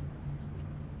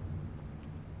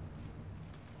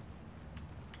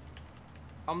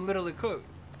 I'm literally cooked.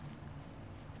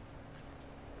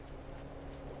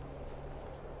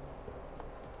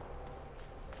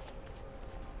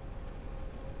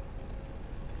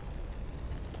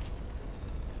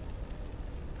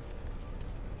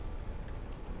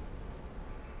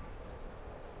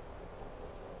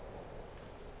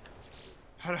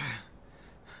 How do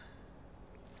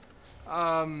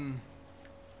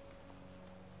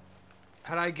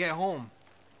how'd I get home?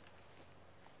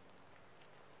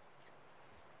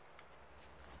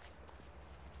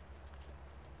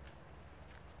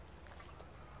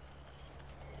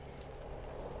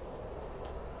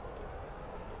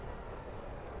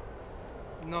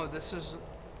 No, this is...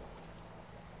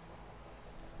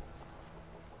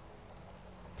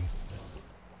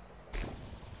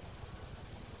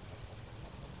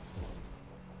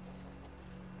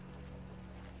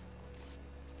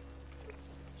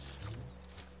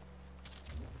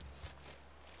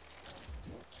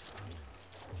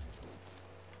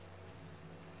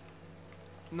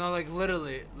 No, like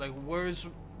literally, like where's...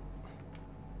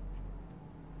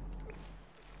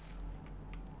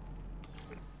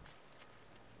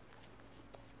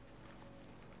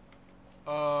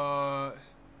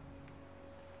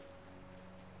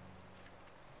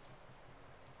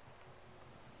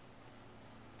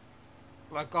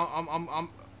 Like I'm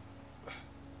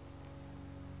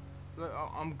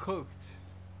cooked.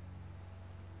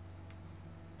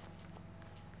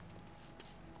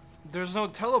 There's no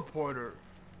teleporter.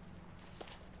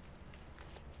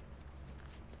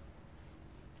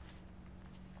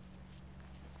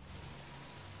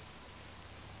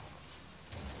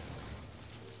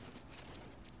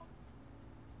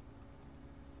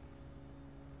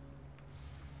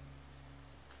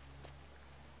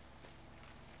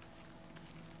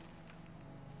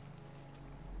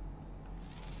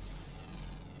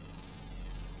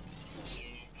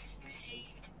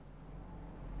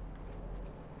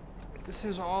 This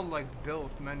is all like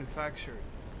built, manufactured.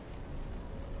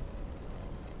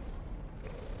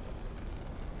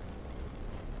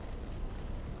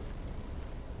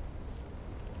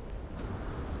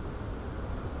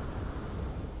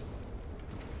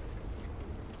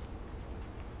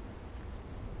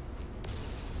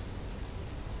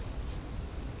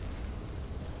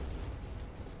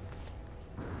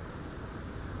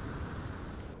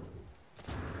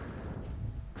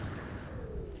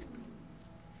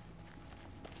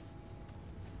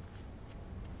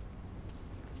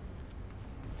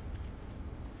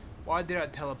 Why did I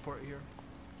teleport here?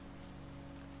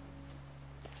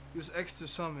 Use X to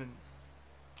summon.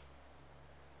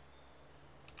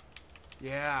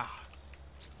 Yeah.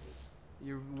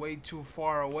 You're way too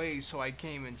far away, so I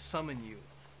came and summoned you.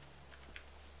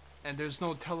 And there's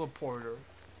no teleporter.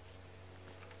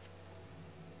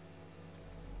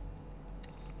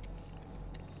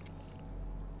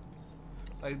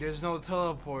 Like, there's no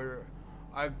teleporter.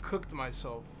 I cooked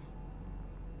myself.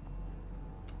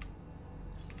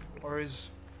 Or is...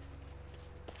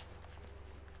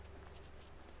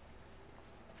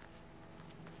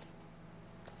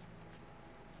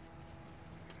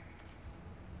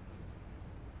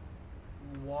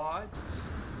 What?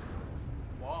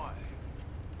 Why?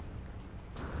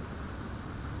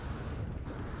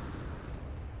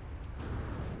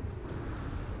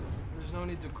 There's no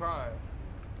need to cry.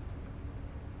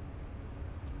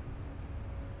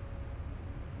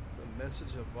 The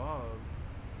message above.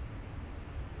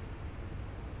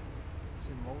 Is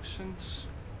emotions?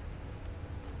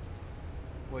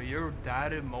 Well, you're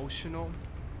that emotional?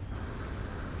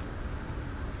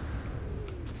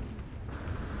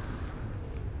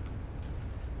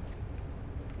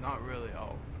 Not really,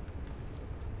 oh.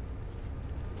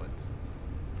 What?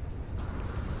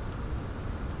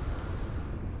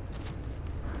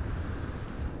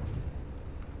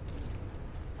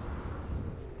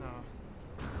 No.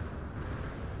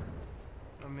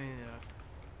 I mean, yeah.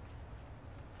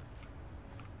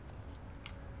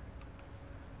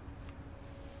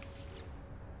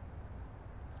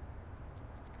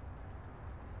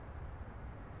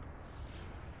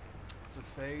 It's a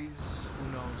phase,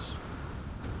 who knows?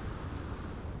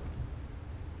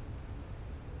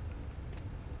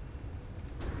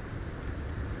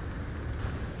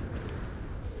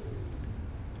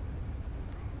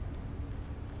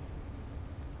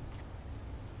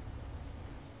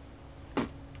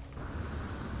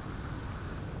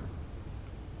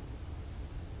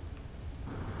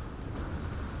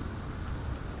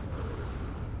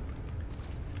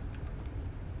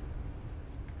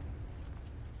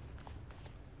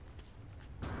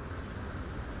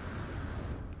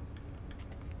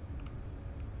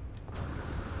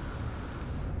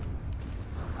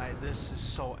 This is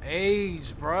so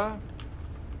AIDS, bruh.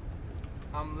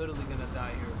 I'm literally gonna die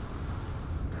here.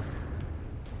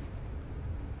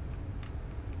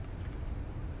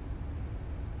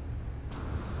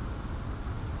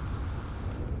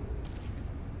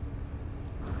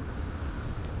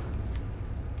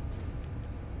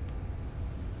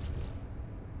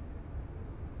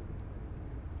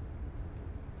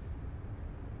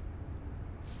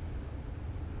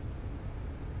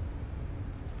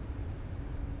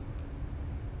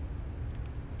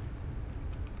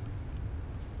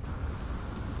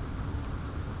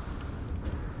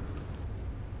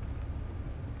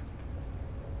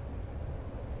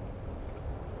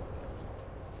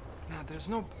 There's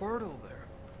no portal there.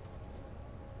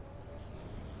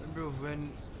 Remember when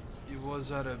it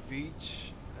was at a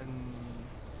beach and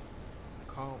a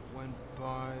car went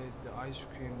by, the ice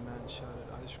cream man shouted,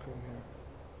 "Ice cream here."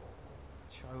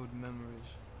 Childhood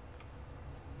memories.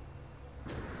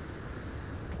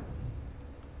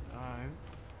 Alright.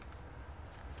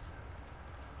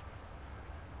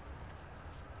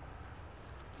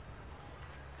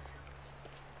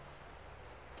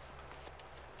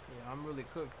 Yeah, I'm really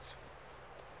cooked.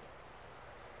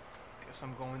 Guess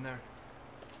I'm going there.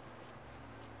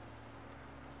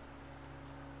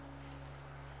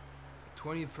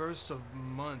 "21st of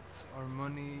month, our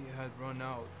money had run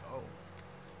out." Oh.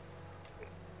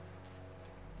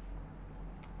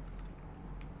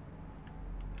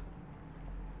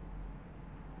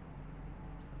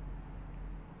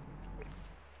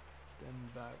 Then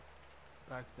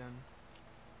back then.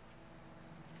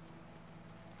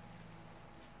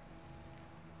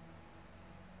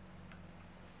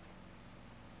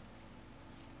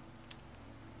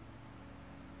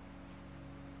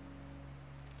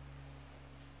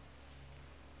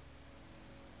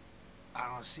 I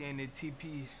don't see any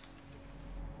TP.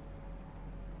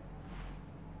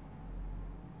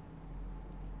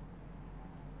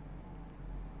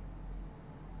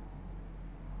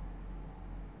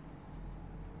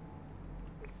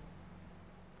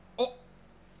 Oh!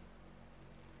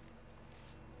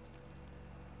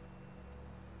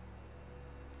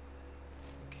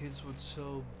 The kids would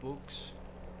sell books.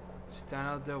 Stand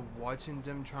out there watching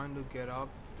them trying to get up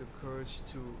the courage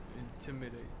to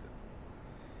intimidate them.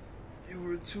 You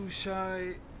were too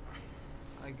shy.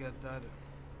 I get that.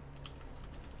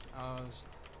 I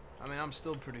mean, I'm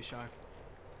still pretty shy.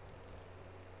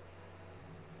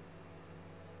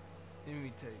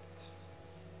 Imitate.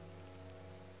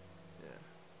 Yeah.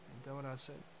 Ain't that what I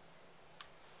said?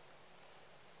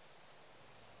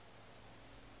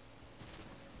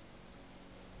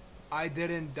 I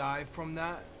didn't die from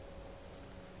that.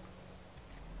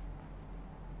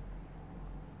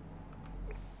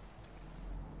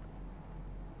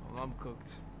 I'm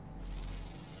cooked.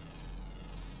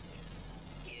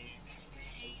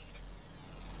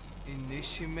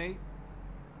 Initiate.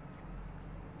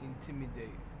 Intimidate.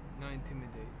 Not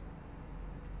intimidate.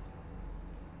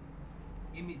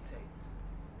 Imitate.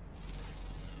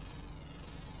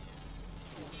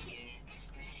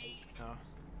 Oh.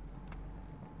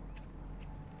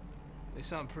 They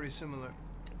sound pretty similar.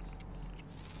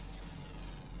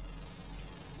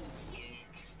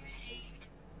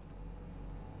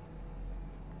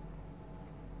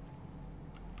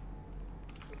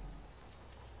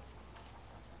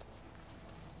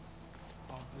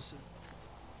 Opposite.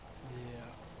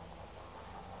 Yeah.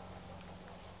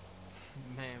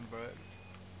 Man, bro.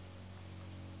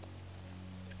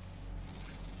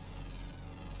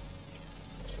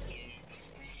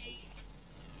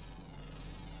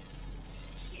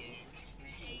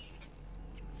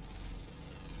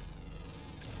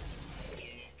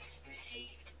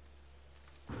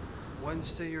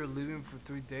 Wednesday, you're leaving for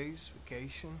 3 days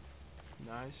vacation.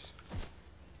 Nice.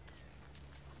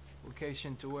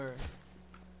 Vacation to where?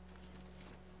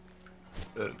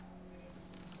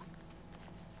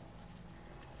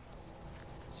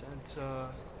 Santa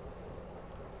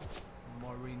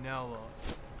Marinella.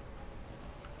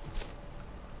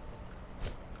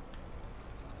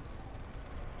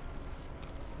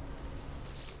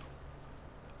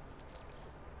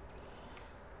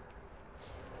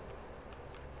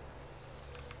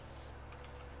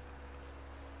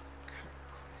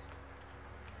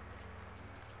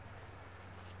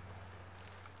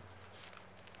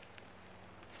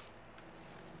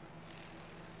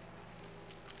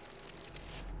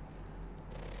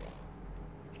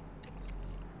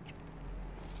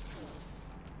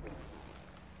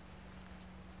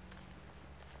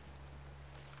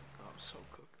 So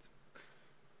cooked.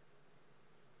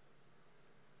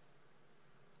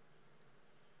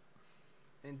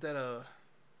 Ain't that a...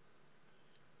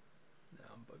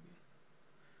 Nah, I'm bugging.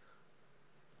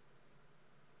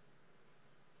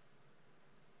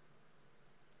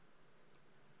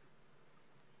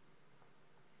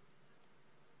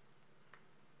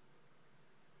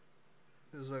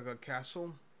 There's like a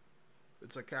castle.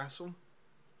 It's a castle.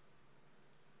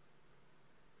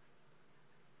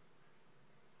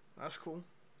 That's cool.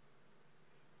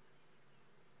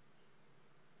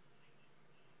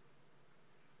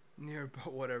 Near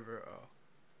about whatever.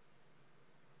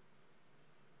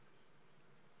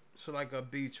 So like a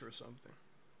beach or something.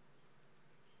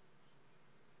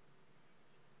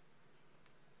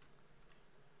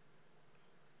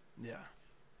 Yeah.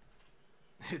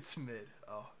 It's mid.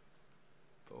 Oh.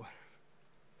 But whatever.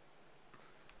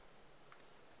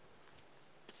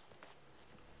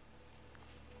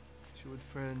 With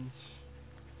friends,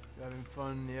 having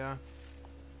fun, yeah.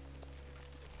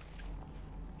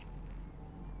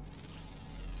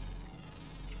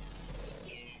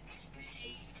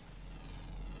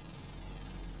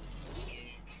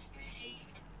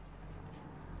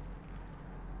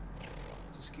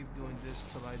 Just keep doing this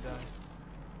till I die.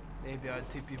 Maybe I'll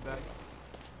tip you back.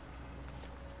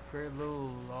 Pray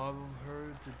little love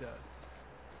her to death.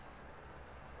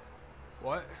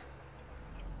 What?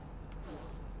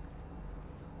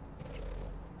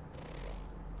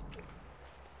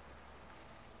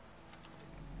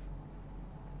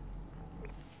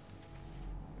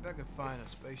 Maybe I could find a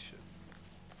spaceship.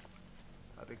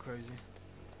 That'd be crazy.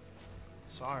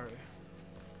 Sorry.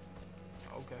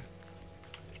 Okay.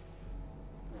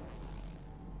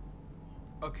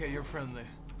 Okay, you're friendly.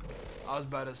 I was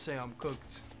about to say I'm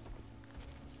cooked.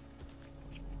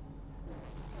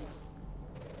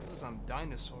 Those are some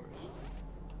dinosaurs.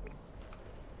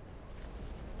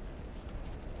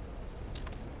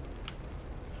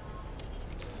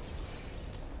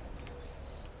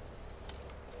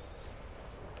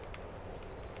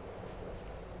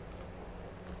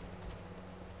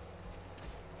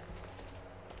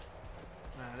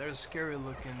 They're scary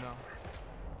looking though.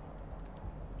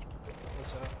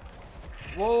 What's up?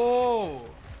 Whoa!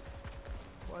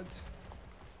 What?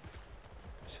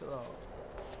 Chill out.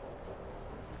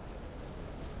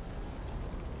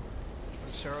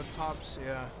 Triceratops,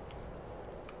 yeah.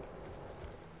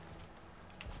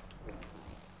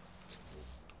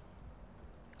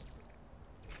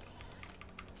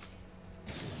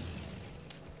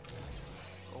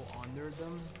 Go under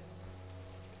them.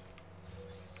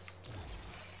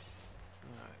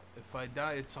 If I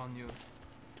die, it's on you.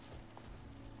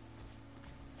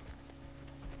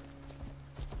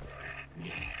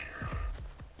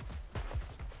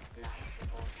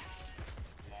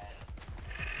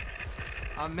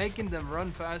 I'm making them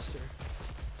run faster.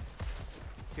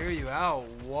 Hear you out.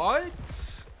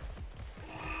 What?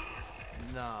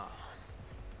 Nah.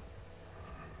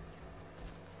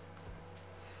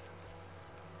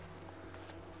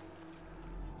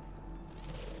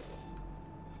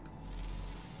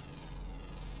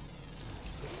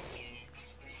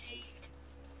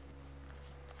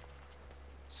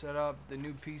 Set up the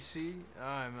new PC.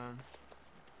 Alright, man.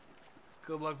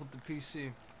 Good luck with the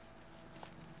PC.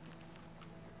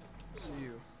 See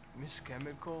you. Miss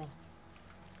Chemical?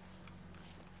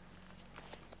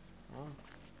 Well,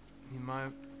 he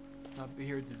might not be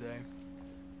here today.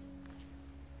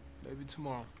 Maybe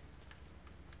tomorrow.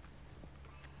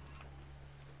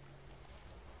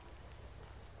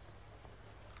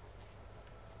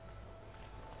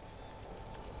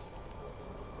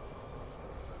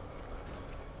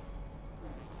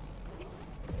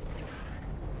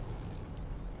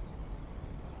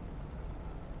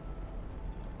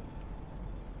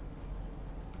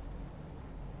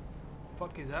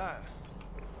 Fuck is that?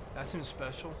 That seems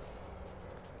special.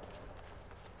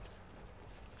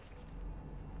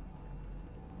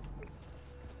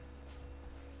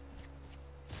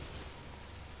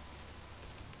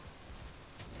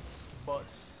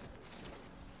 Bus.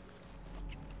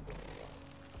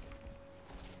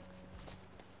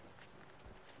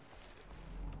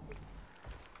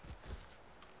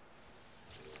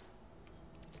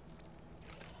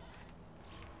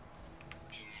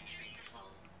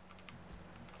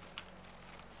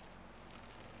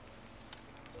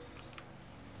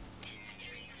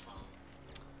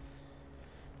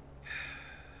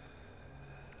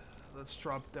 Let's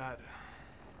drop that.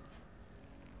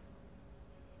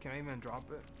 Can I even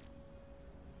drop it?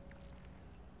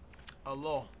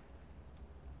 Hello.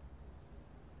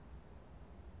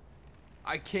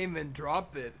 I can't even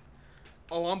drop it.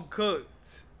 Oh, I'm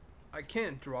cooked. I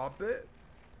can't drop it.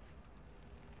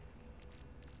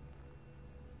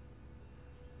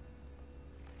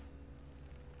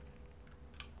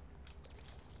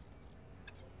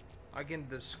 I can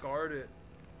discard it.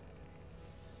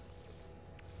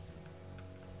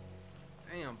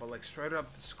 Damn, but like straight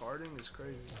up discarding is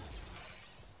crazy.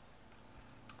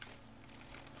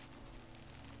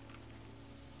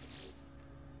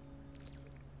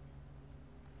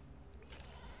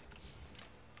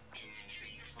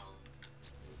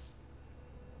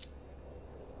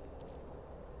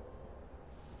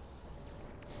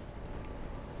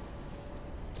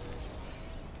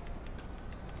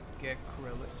 Get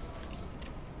acrylic.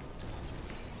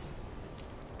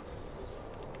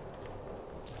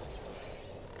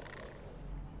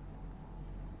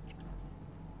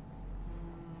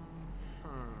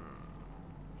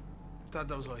 Thought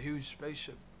that was a huge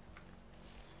spaceship.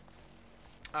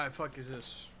 Alright, fuck is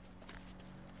this?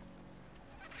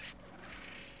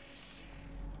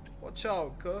 Watch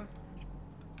out, cuh.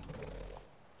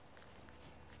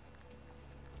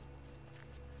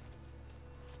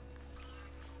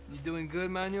 You doing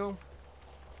good, Manuel?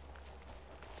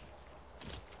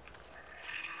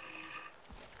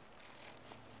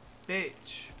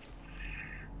 Bitch.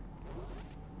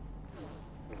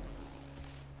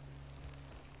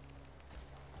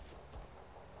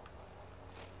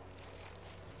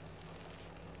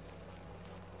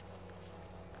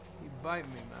 Bite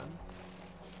me, man.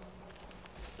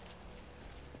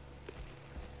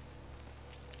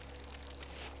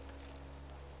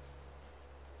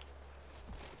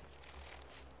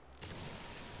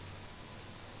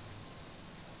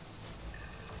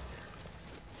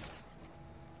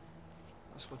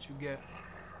 That's what you get.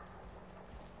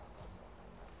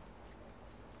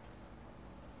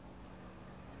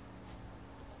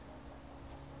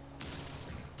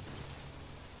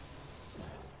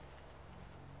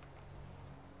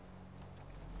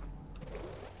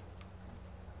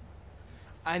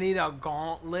 I need a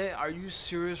gauntlet. Are you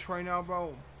serious right now,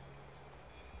 bro?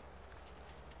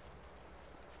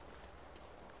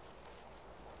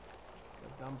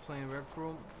 I'm playing Rec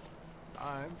Room.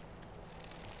 Alright.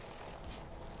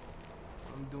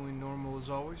 I'm doing normal as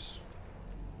always.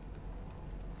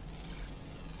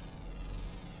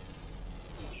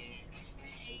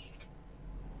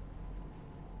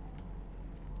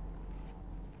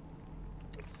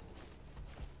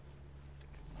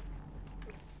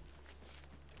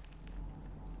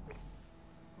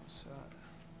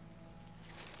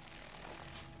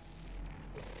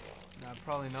 Nah,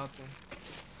 probably nothing.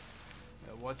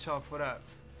 Yeah, watch out for that.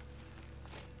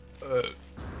 I don't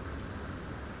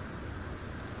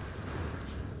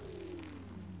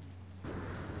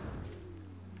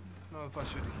know if I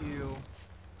should heal.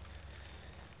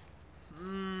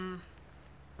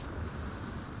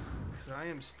 Because I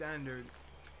am standard.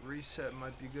 Reset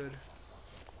might be good.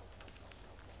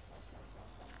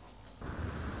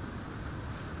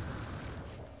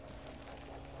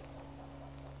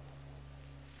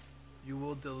 You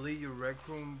will delete your Rec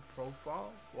Room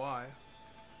profile? Why?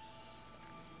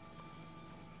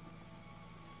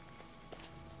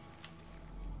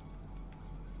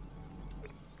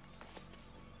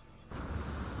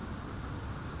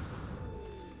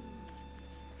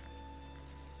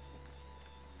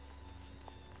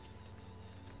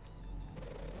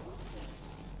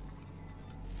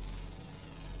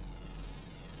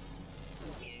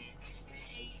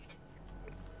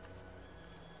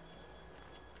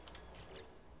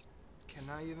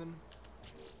 I even?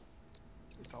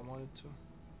 If I wanted to.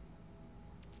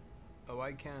 Oh,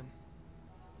 I can.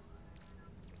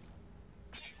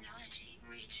 Technology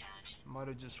recharge. Might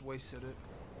have just wasted it.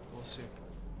 We'll see.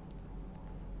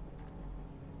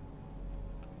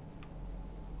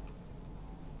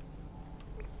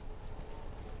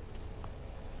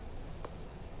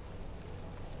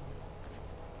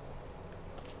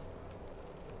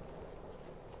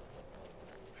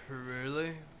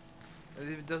 Really?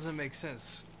 It doesn't make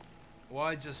sense.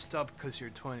 Why just stop because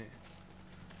you're 20?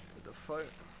 What the fuck?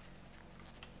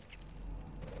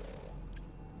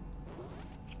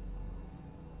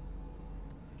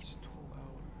 It's 12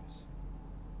 hours.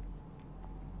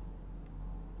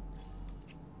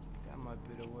 That might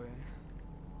be the way.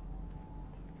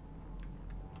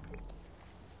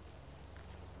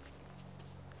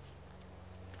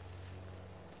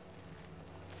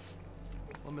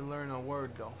 Let me learn a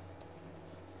word though.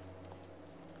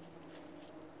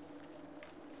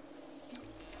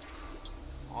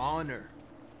 Honor.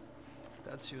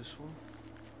 That's useful.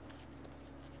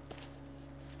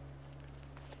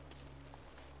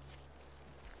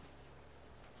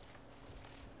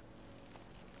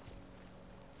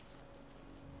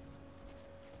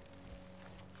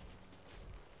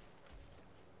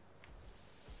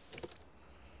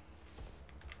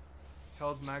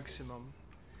 Health maximum.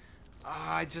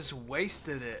 Ah, I just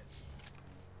wasted it.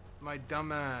 My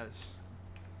dumbass.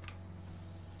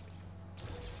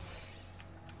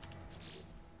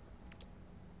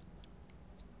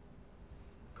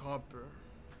 Copper.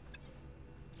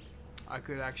 I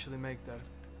could actually make that.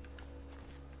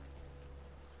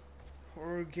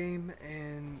 Horror game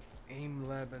and aim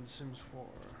lab and Sims 4.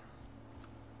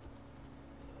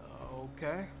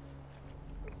 Okay.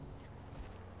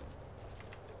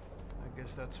 I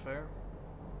guess that's fair.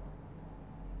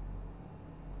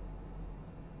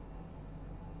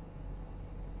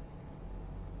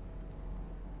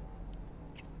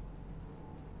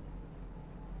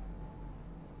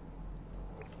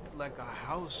 Like a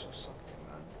house or something,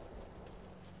 man.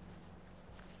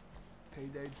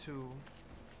 Payday 2.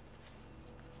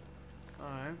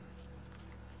 Alright.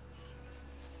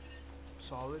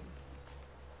 Solid.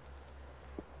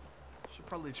 Should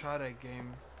probably try that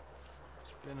game.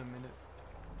 It's been a minute.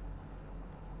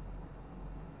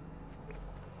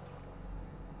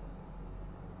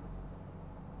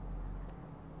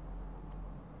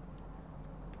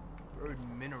 Bird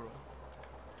mineral.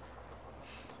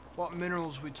 What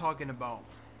minerals we talking about?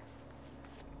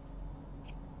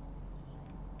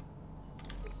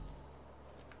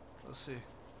 Let's see.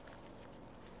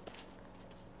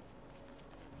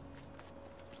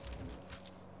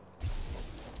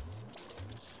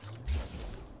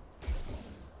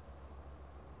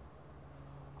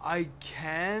 I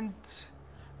can't?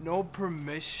 No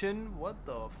permission? What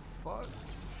the fuck?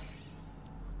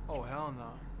 Oh, hell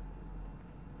no.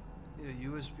 Need a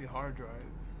USB hard drive.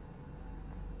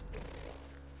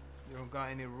 You don't got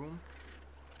any room?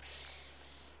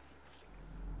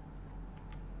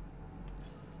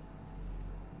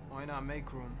 Why not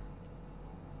make room?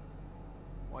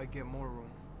 Why get more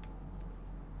room?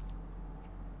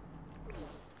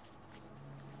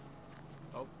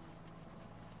 Oh.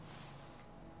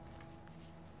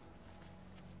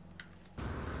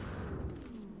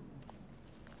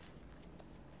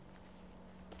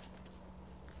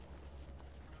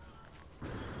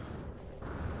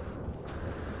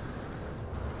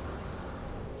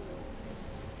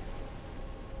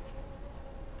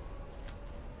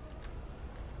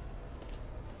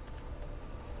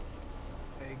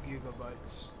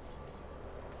 Gigabytes.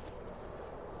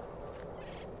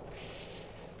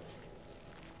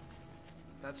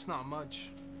 That's not much,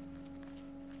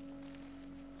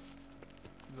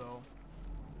 though.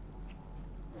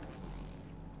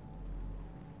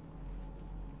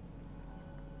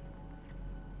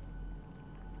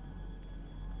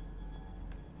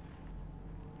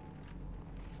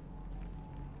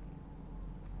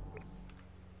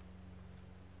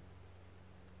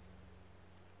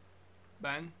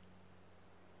 Bang.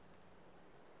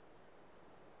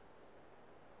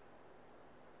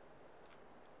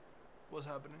 What's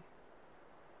happening?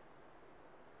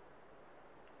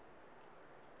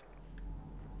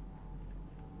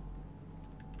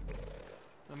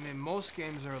 I mean, most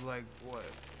games are like, what?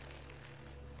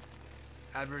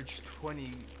 Average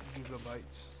 20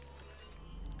 gigabytes.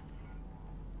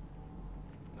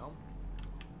 No?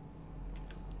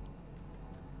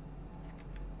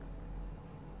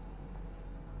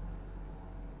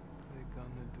 They're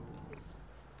gonna do.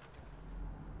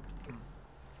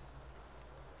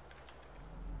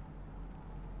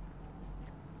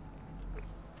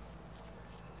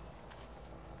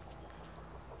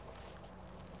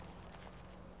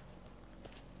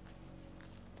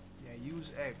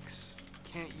 use X.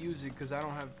 Can't use it because I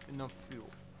don't have enough fuel.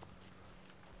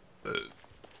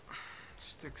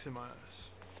 Sticks in my ass.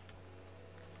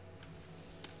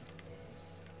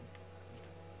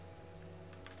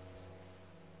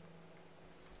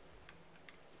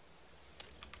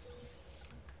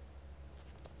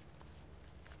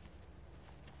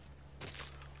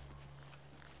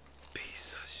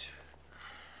 Piece of shit.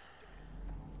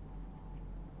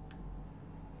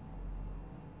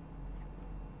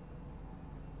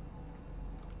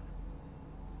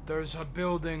 There's a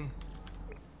building.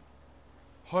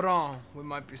 Hold on, we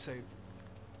might be saved.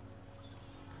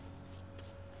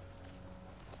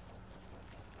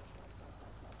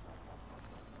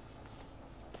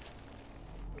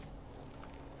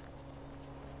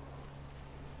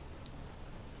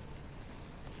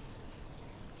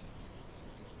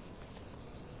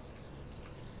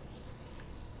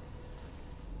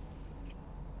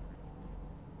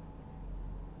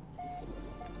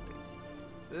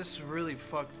 This really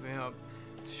fucked me up.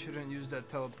 Shouldn't use that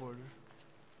teleporter.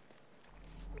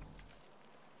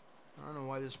 I don't know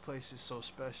why this place is so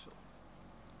special.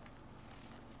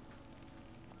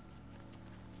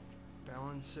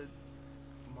 Balance it.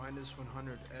 Minus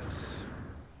 100S.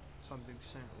 Something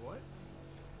saying what?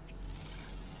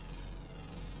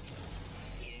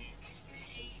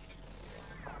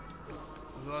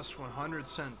 We lost 100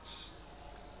 cents.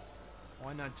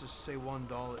 Why not just say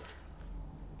 $1?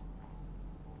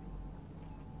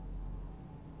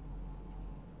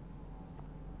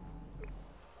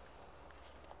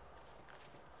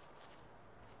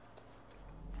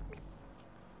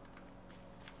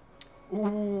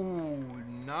 Ooh,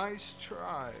 nice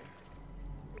try.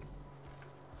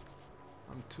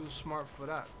 I'm too smart for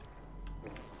that.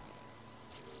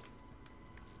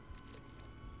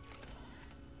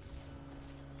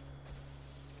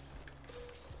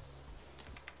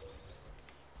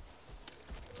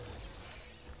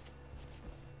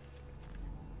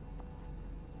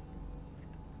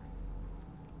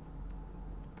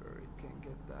 Buried, can't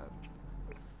get that.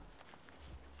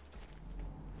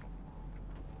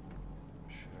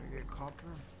 Should I get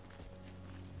copper?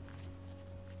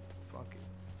 Fuck it.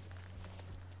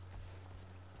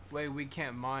 Wait, we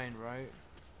can't mine, right?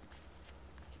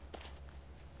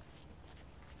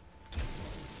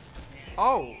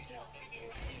 Oh!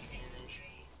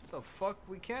 The fuck,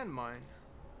 we can mine.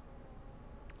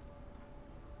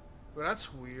 Well,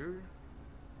 that's weird.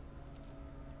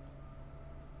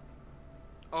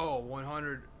 Oh,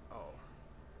 100. Oh.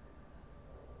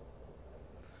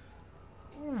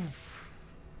 Oof.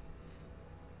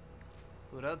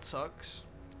 Well, that sucks.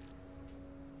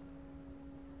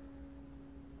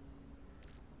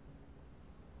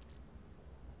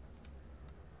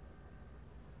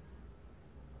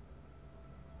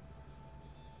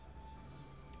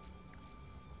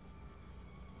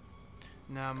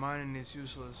 Nah, mining is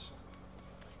useless.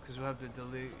 Because we'll have to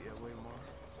delete, yeah, way more.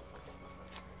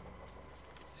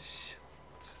 Shit.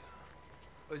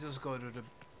 Let's just go to the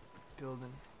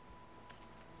building.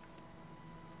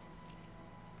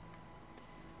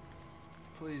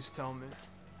 Please tell me.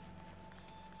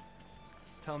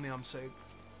 Tell me I'm safe.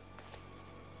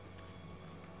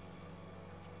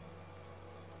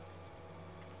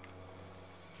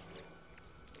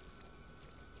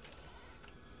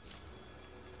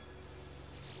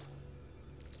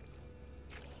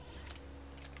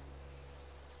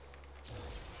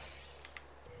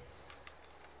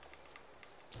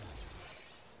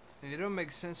 It don't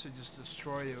make sense to just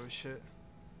destroy your shit.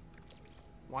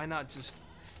 Why not just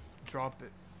drop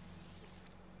it?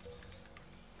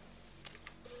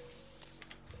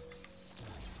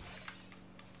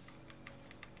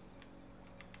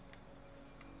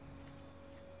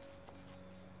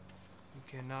 You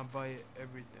cannot buy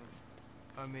everything.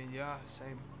 I mean, yeah,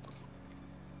 same.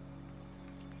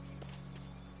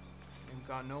 Ain't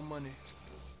got no money.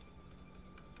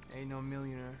 Ain't no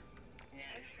millionaire.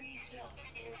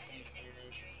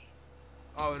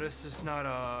 Oh, this is not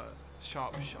a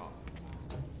shop.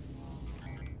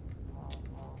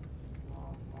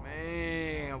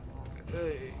 Man,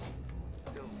 hey,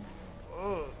 the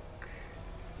fuck.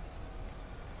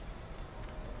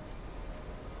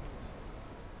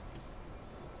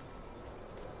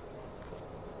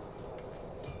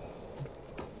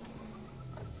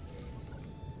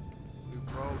 We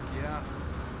broke, yeah.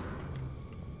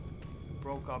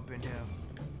 Broke up in here.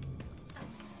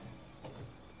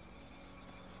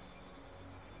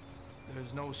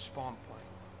 There's no spawn point.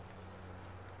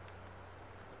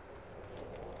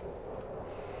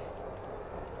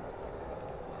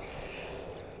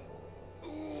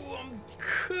 Ooh, I'm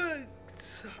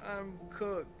cooked. I'm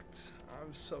cooked.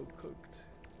 I'm so cooked.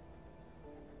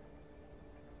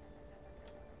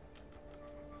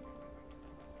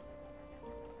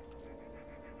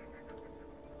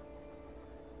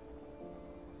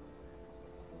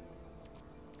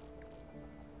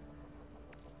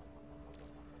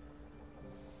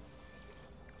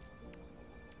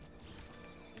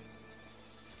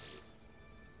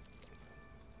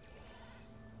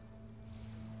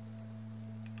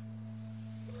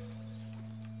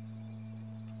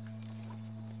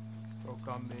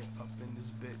 got me up in this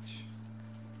bitch.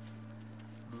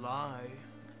 Lie.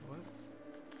 What?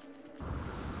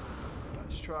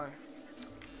 Let's try.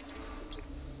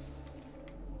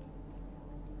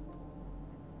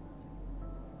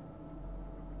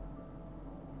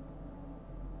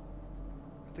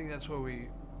 I think that's where we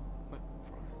went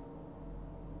from.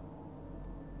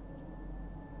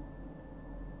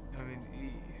 I mean, E.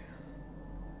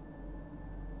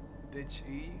 Bitch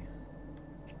E.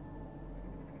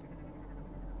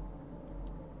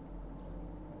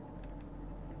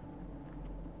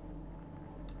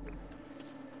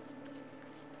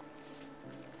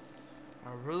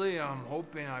 I really am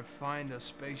hoping I find a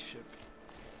spaceship.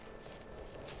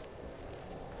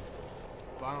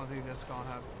 But I don't think that's gonna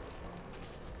happen.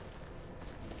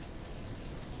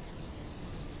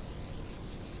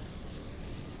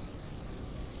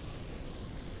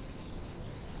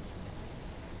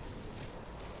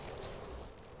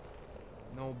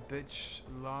 No bitch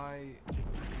lie. E.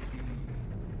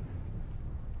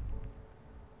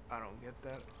 I don't get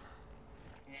that.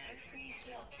 No free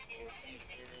slots in suit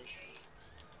inventory.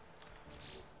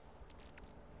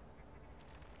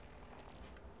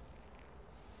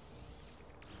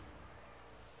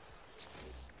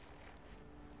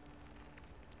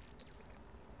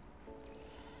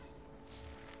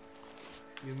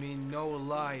 You mean no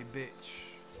lie, bitch?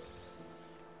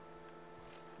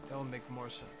 That would make more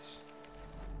sense.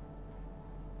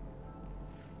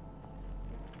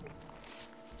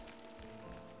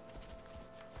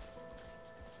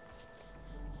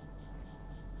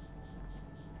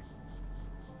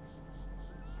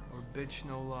 Or bitch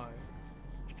no lie.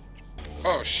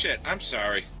 Oh shit, I'm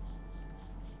sorry.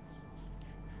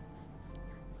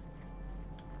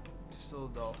 Still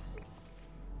though.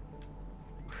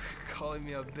 Calling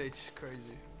me a bitch,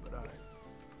 crazy, but alright.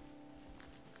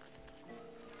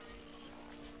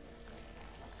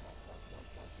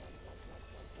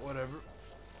 Whatever.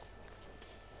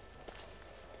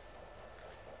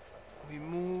 We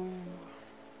move.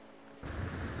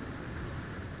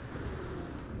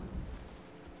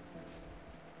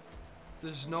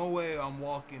 There's no way I'm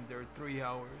walking there 3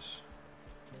 hours.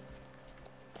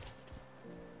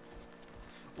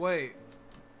 Wait.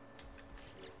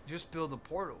 Just build a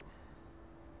portal.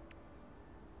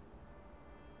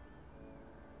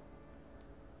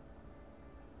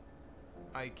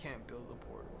 I can't build a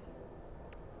portal.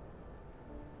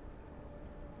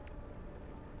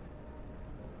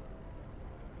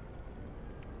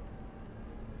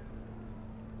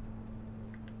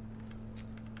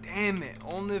 Damn it,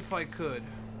 only if I could.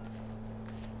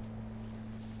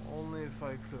 Only if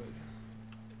I could.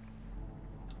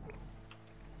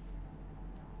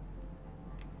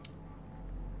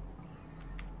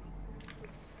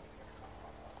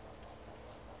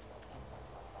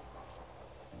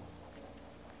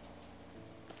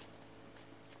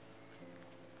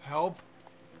 Help.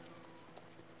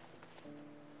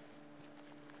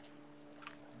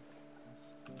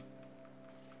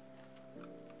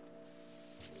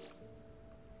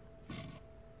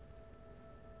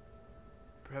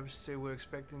 Perhaps they were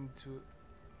expecting to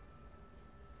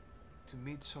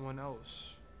meet someone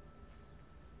else.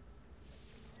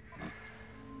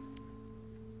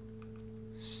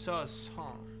 Sus,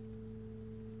 huh?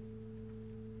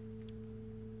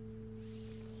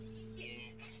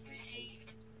 Units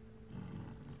received.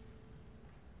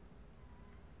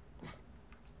 I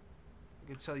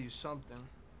can tell you something.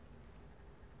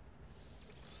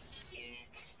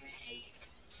 Units received.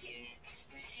 Units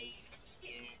received.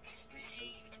 Units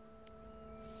received.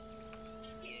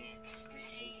 Units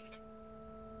received.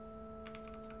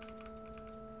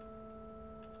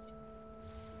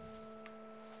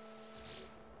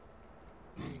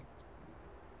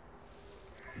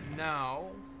 Now,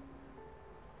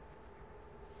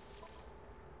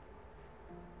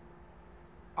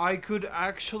 I could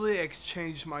actually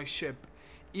exchange my ship,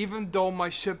 even though my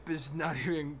ship is not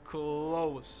even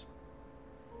close.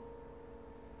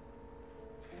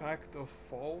 Fact or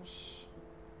false?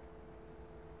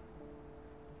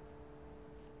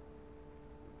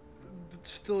 But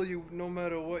still, you, no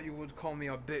matter what, you would call me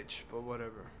a bitch, but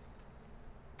whatever.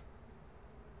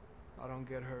 I don't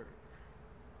get hurt.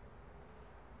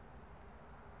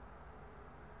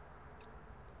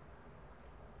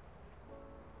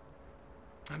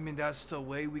 I mean, that's the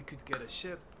way we could get a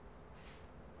ship.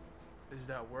 Is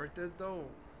that worth it though?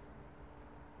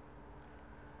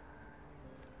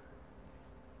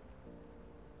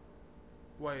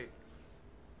 Wait.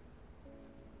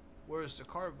 Where's the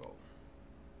cargo?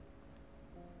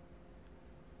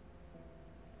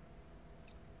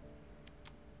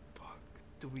 Fuck.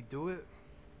 Do we do it?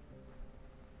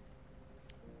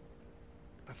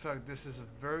 I fact, this is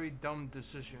a very dumb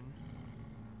decision.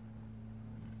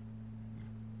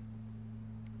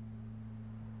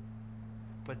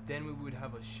 But then we would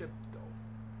have a ship, though.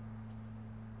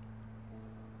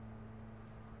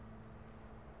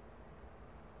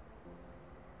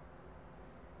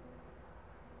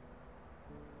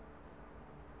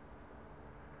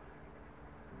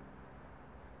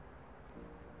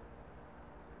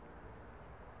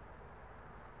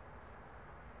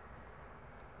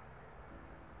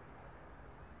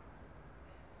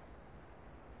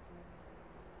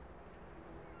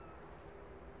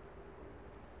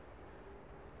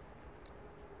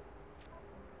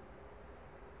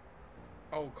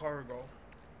 Oh, cargo.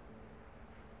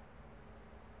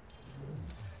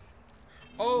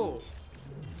 Oh!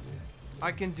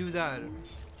 I can do that.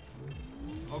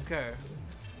 Okay.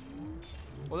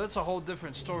 Well, that's a whole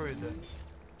different story then.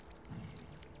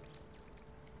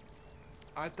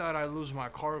 I thought I'd lose my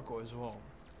cargo as well.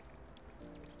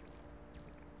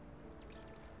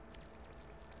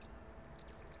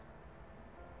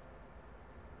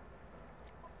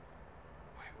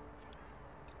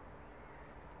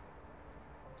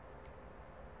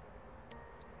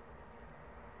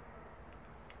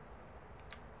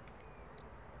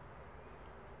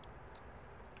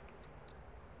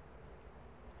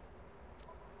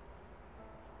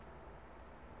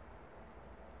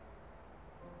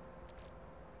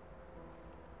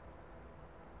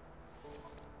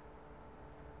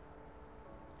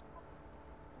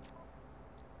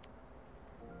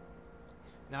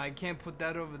 Now I can't put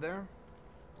that over there.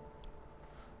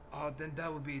 Oh, then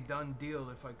that would be a done deal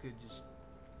if I could just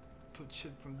put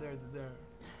shit from there to there.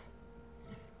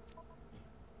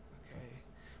 Okay,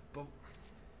 but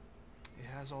it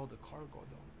has all the cargo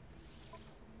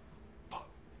though.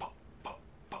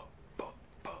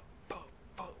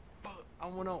 I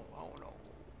don't know.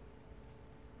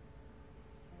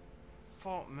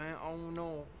 Fuck, man, I don't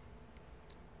know.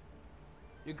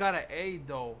 You got an A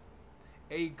though.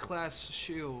 A-class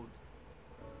shield.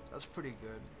 That's pretty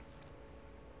good.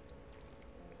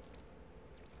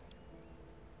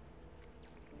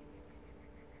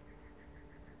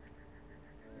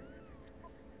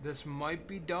 This might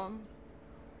be dumb,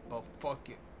 but fuck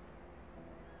it.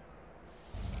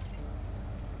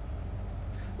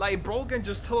 Like, bro can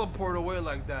just teleport away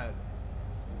like that.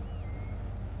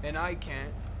 And I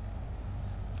can't.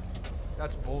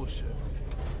 That's bullshit.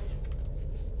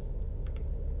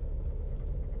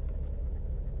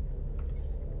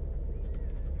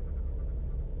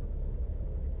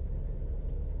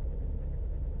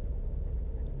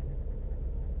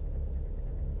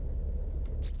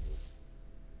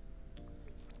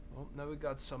 Now we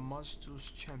got some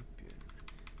Monsters Champion.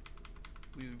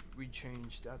 We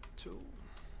changed that too.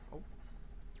 Oh,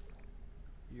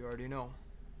 you already know.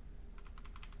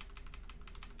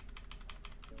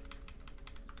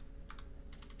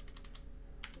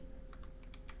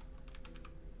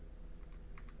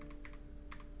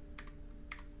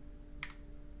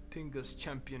 Pingus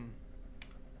Champion.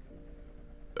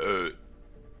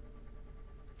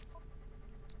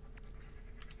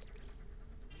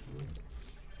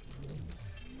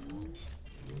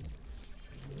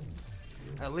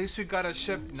 At least we got a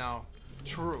ship now.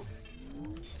 True.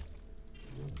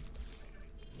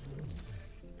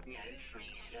 No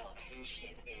free slots in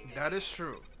ship inventory. That is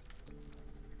true.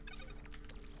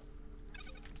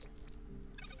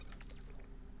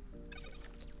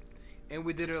 And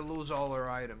we didn't lose all our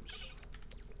items.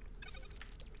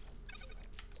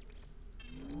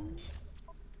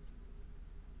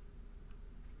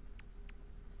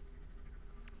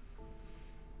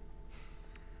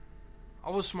 I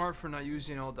was smart for not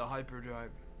using all the hyperdrive.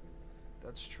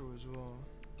 That's true as well.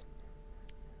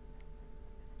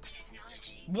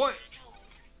 Technology What? installed.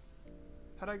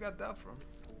 How'd I got that from?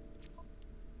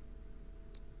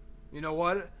 You know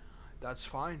what? That's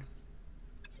fine.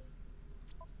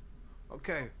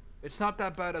 Okay. It's not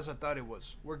that bad as I thought it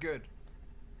was. We're good.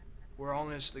 We're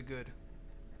honestly good.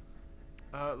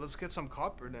 Let's get some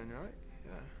copper then, right?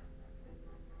 Yeah.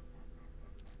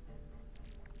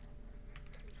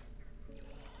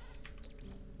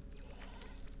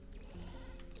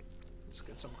 Let's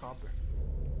get some copper.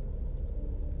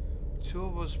 Two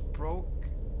of us broke.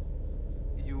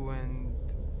 You and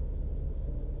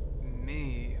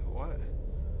me. What?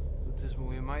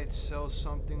 We might sell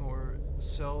something or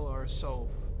sell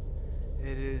ourselves.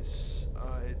 It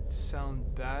sounds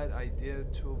bad idea.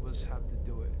 Two of us have to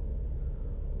do it.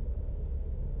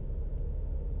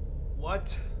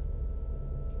 What?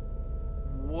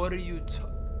 What are you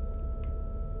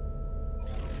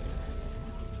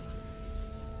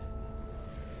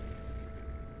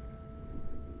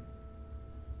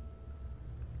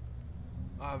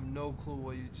I have no clue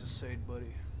what you just said,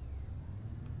 buddy.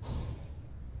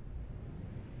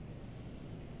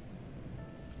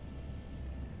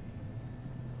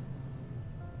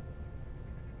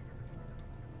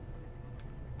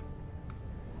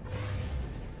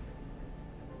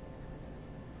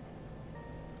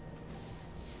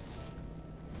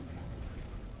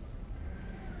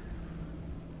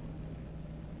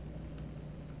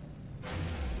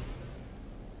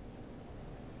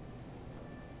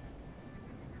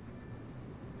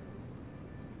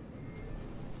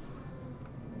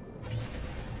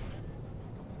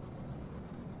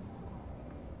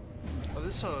 Oh,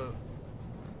 this is a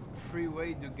free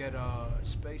way to get a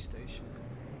space station.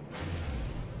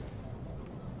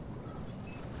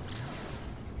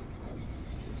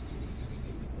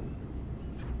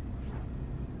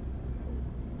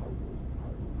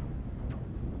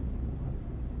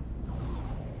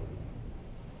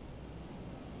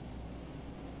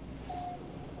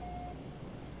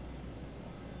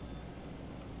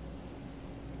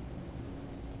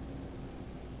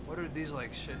 What are these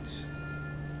like shits?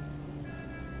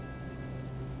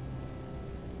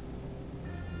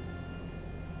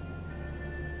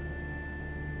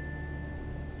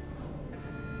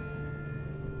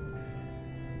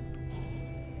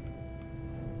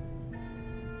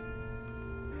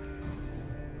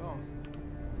 Oh,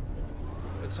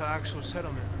 it's an actual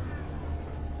settlement.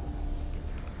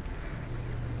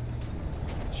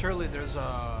 Surely there's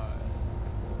a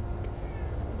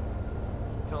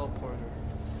teleporter.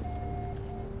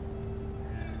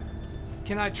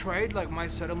 Can I trade, like my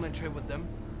settlement trade with them?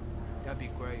 That'd be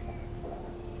great.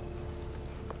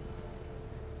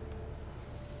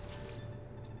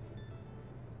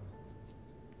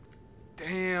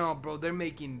 Damn, bro, they're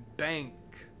making bank.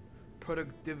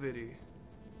 Productivity.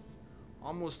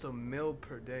 Almost $1 mil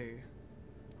per day.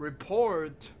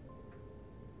 Report.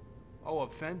 Oh,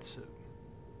 offensive.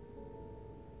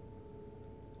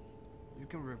 You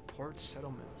can report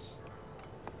settlements.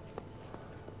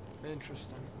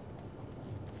 Interesting.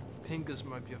 Pingus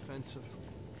might be offensive.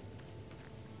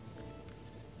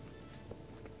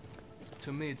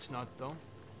 To me, it's not, though.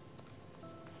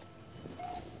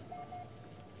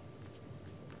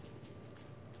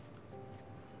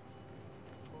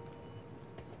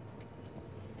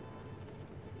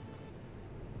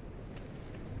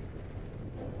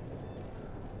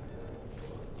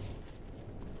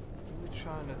 I'm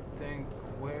trying to think,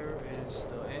 where is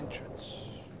the entrance?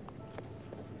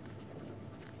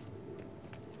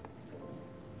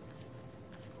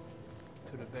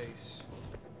 To the base.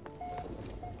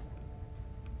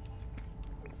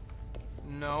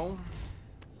 No.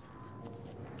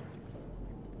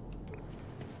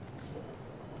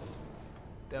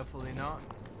 Definitely not.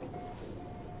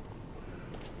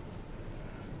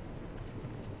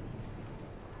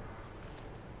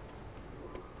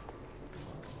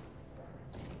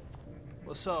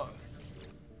 What's up?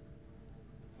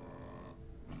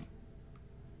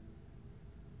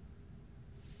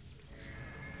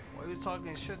 Why are you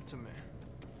talking shit to me?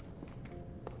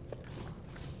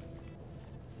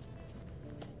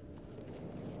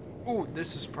 Ooh,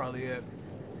 this is probably it.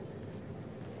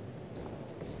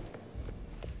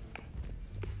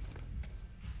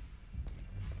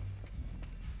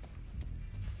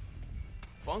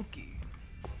 Funky.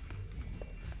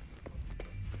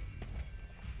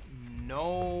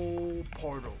 No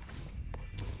portal.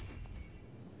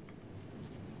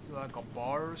 Is it like a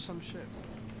bar or some shit?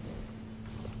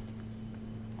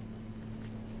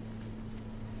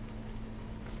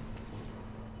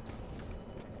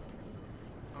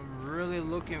 I'm really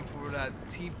looking for that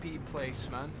TP place,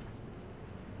 man.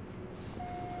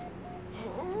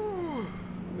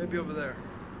 Maybe over there.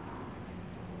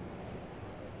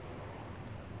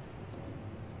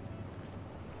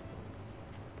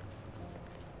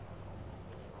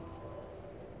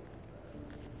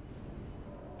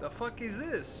 The fuck is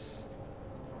this?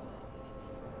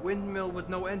 Windmill with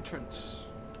no entrance.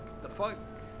 The fuck?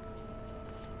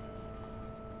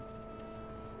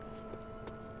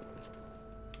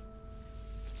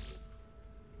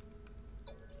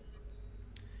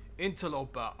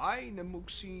 Interloper. Eine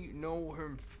Muxi know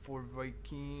him for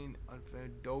Viking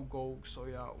and Dogo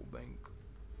Soya Ubank.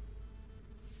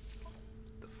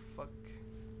 The fuck?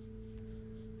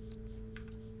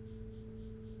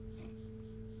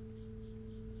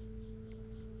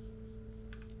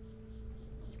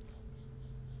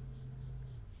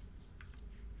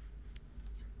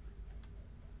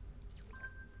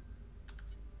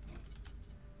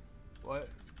 What?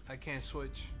 I can't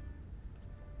switch.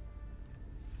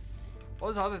 What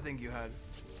was the other thing you had?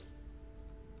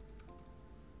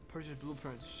 Purchase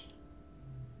blueprints.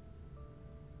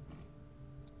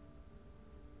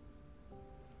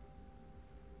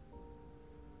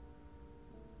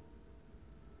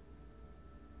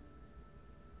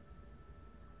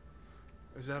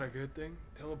 Is that a good thing?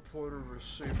 Teleporter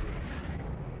receiver.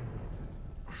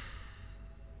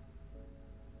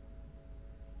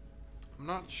 I'm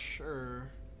not sure.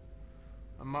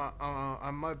 I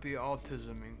might be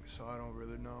autisming, so I don't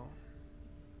really know.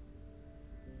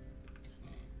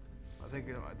 I think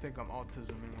I'm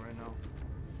autisming right now.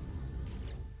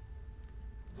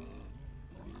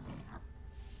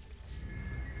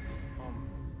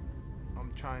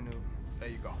 I'm trying to. There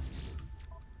you go.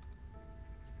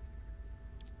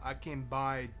 I can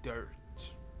buy dirt.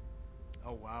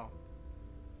 Oh wow.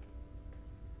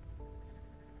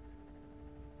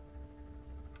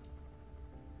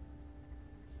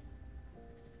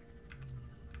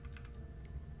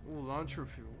 Ooh, launcher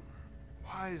fuel.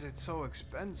 Why is it so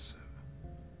expensive?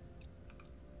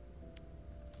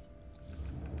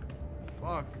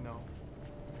 Fuck no.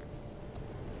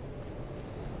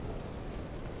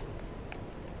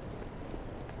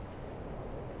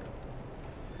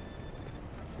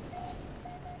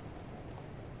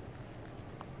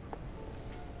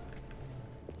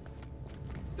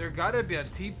 There gotta be a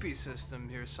TP system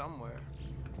here somewhere.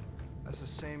 That's the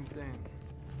same thing.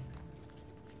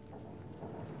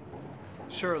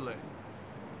 Surely.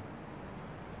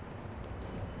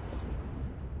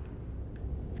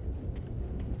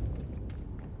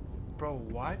 Bro,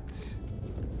 what?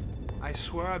 I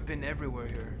swear I've been everywhere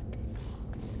here.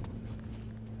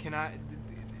 Can I...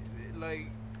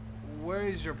 like... where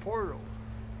is your portal?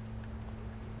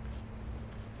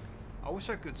 I wish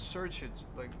I could search it,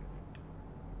 like...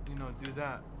 you know, do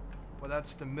that. But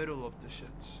that's the middle of the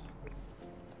shits.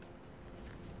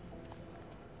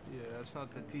 Yeah, that's not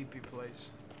the TP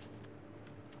place.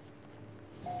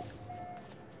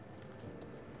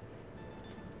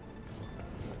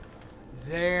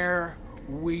 There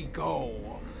we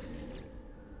go.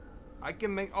 I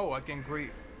can make... oh, I can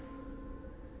greet...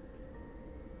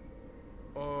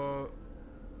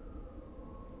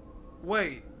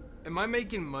 wait. Am I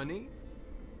making money?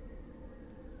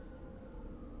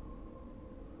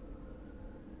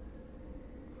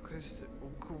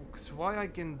 Cause why I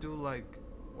can do like...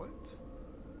 what?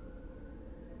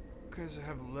 Cause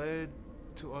have led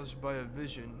to us by a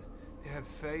vision. They have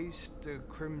faced the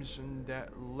crimson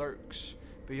that lurks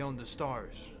beyond the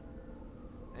stars.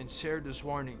 And shared this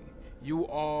warning. You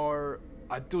are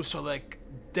Adusalek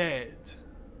dead.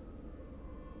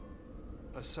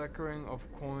 A suckering of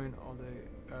coin, all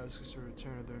they ask is to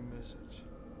return their message.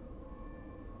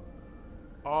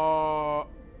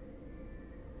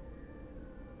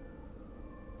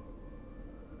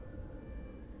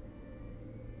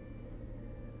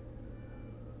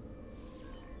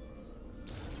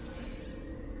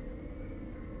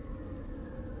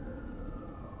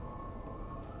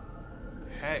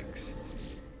 Hexed.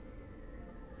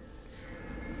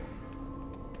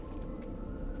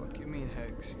 Fuck you mean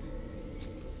hexed?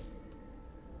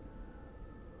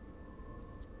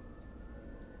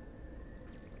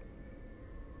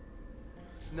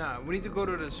 Nah, we need to go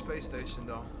to the space station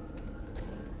though.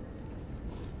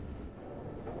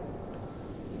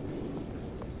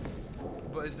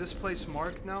 But is this place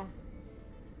marked now?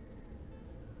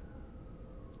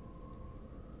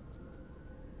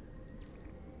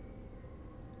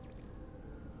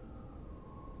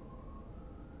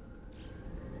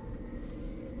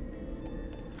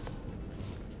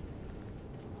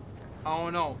 I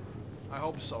don't know. I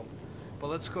hope so.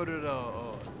 But let's go to the,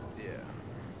 yeah.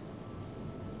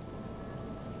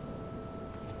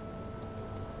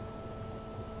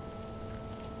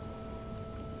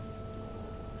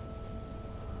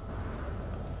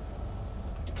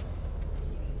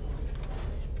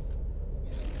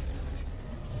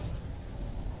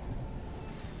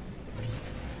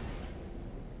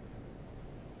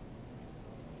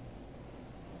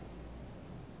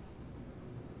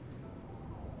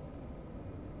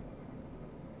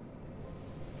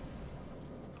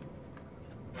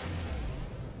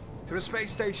 To the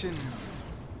space station.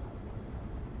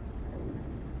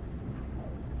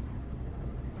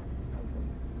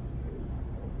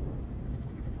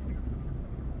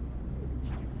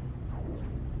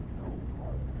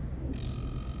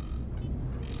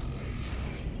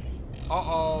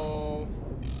 Uh-oh.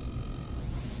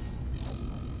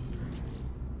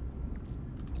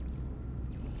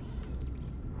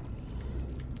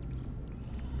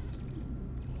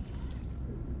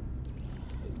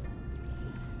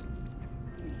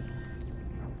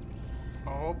 I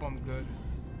hope I'm good.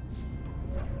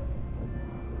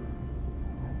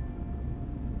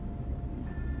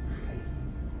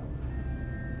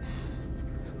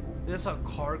 There's a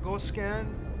cargo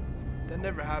scan? That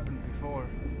never happened before.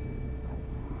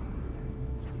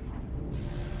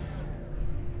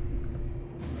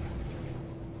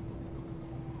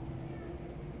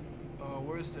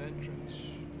 where's the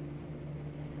entrance?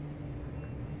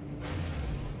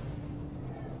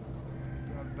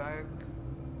 You're back.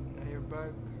 Now you're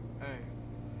back.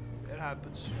 Hey, it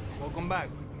happens. Welcome back.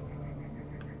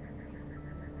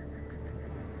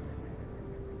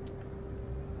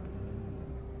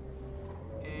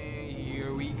 And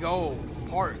here we go.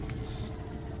 Parked.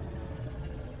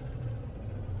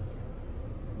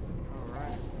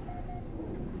 Alright.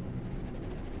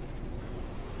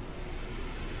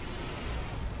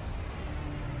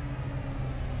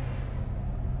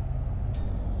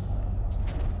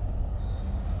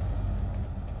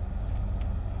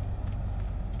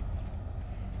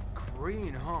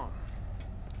 Green, huh?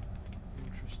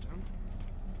 Interesting.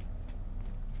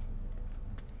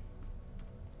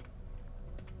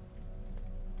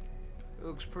 It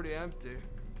looks pretty empty.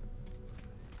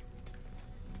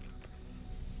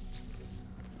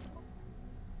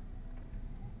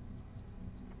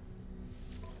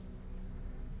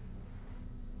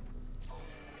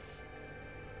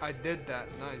 I did that.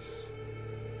 Nice.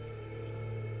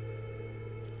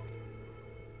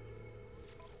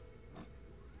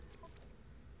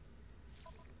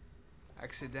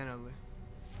 Accidentally.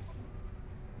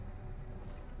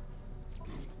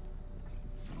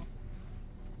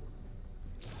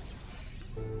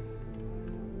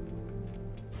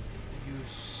 You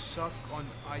suck on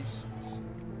ices.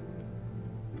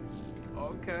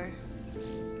 Okay.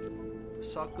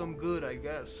 Suck them good, I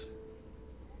guess.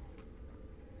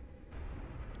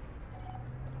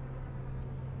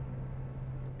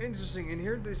 Interesting. In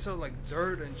here they sell like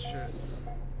dirt and shit.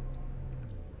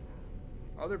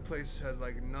 Other places had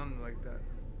like none like that.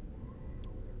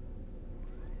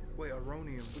 Wait,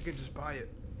 Aronium. We can just buy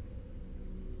it.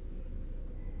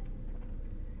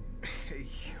 Hey.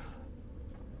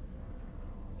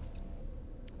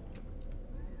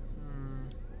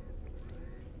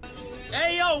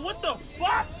 Hey yo, what the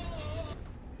fuck?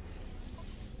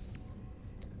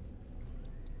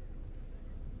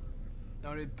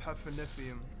 I need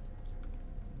Paphinifium.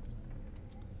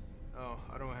 Oh,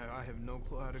 I have no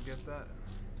clue how to get that.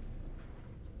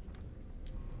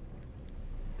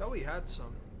 Thought we had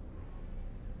some.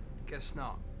 Guess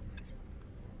not.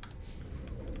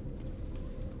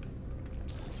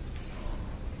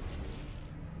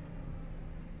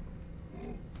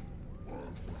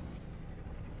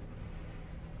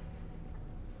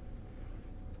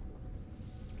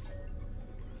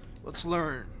 Let's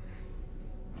learn.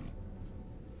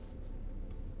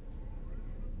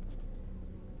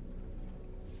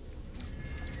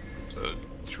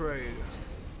 Trade.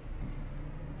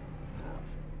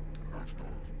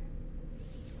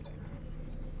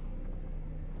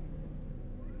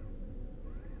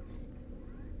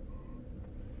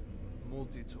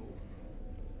 Multi-tool.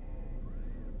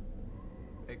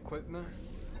 Equipment.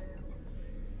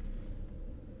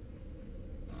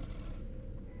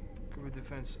 Cover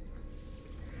defense.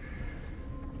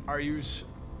 Are you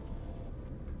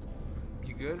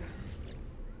good?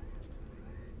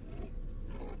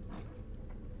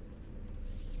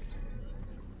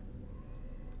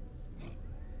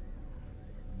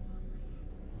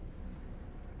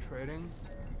 Trading.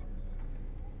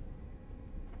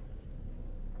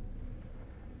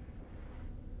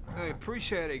 I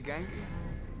appreciate it, Gangi.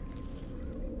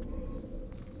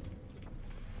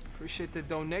 Appreciate the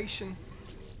donation.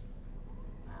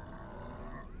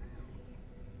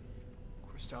 Of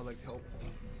course, I like help.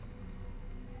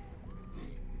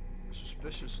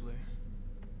 Suspiciously.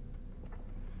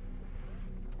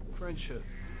 Friendship.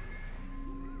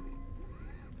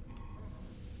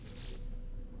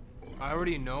 I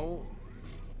already know.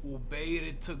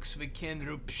 Obey took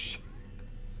Svikenrup.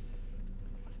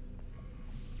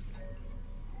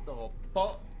 The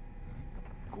fuck?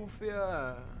 Goofy.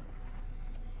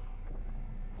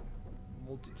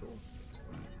 Multi-tool.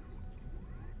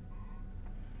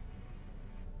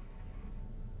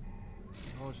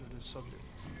 Knowledge of this subject.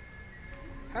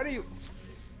 How do you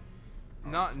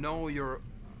not know your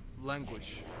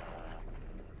language?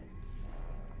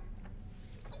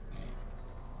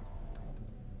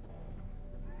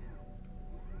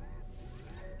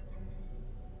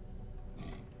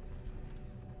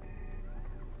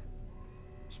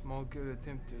 Small good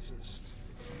attempt to assist.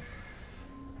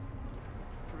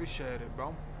 Appreciate it,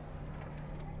 bro.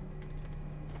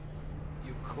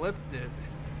 You clipped it.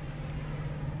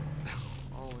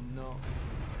 Oh no.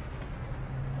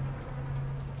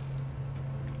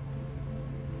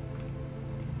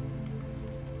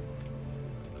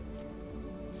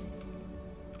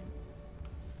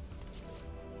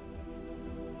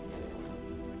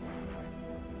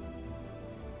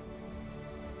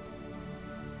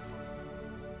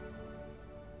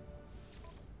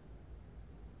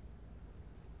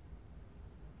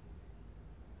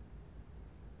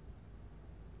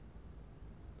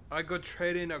 I go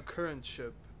trade in a current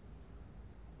ship.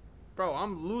 Bro,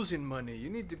 I'm losing money. You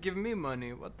need to give me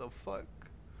money. What the fuck?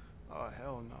 Oh,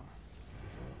 hell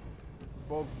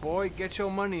no. Boy, get your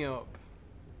money up.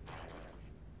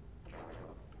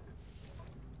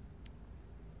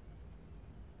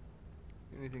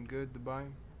 Anything good to buy?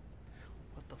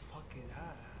 What the fuck is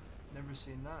that? Never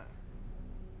seen that.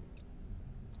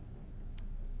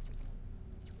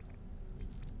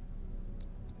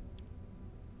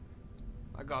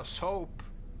 I got soap.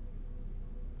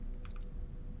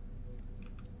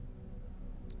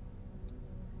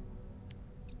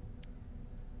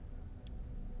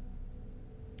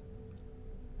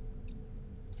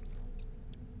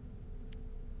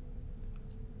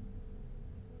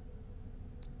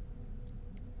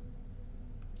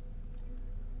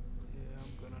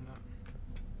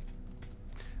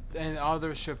 And the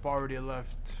other ship already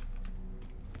left.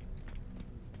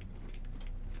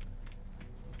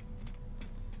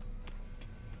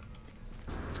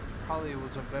 Probably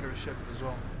was a better ship as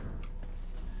well.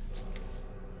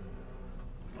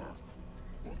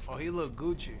 Oh, he looked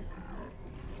Gucci.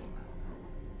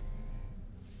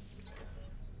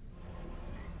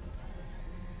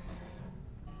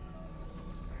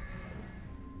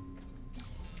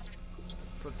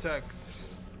 Protect.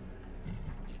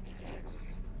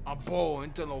 A bow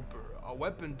interloper, a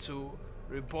weapon to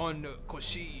repon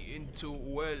koshi into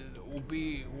well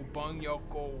ubi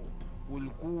ubanyako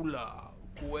ulgula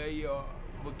kueya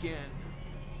again.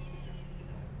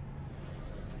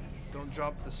 Don't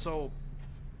drop the soap.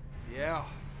 Yeah,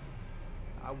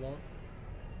 I won't.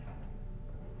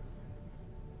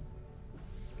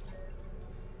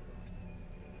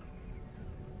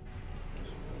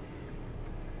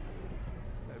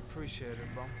 I appreciate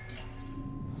it, bro.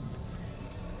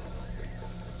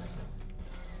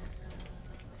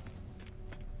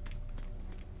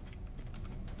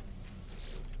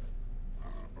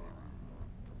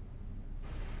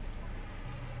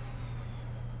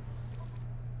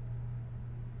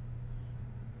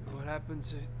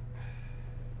 Happens if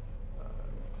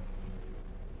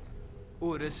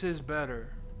oh, this is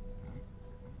better.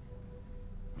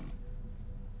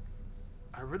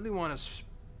 I really want a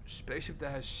spaceship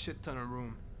that has shit ton of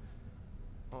room.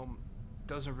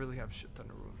 Doesn't really have shit ton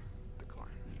of room. Decline.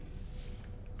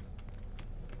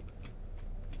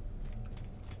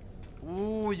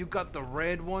 Ooh, you got the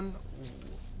red one. Ooh.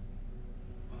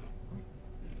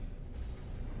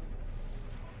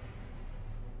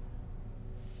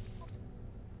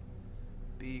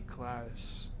 B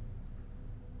class.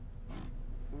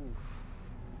 Oof.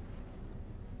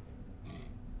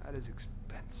 That is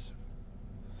expensive.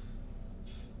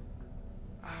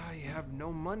 I have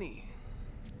no money.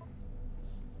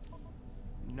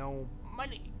 No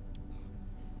money.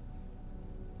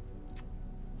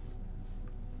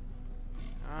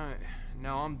 Alright,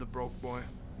 now I'm the broke boy.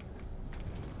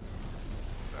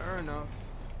 Fair enough.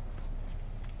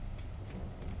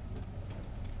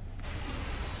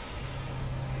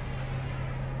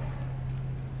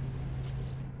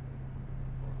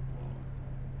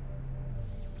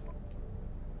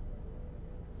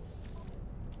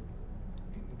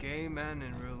 Game and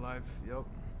in real life, yep.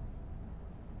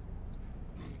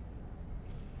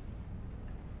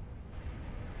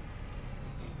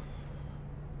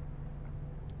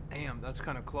 Damn, that's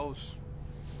kind of close.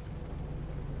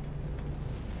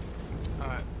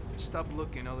 Alright, stop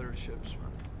looking other ships,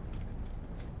 man.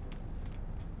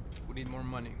 We need more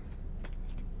money.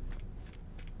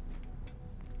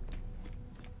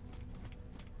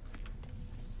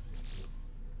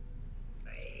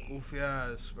 Goofy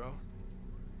ass, bro.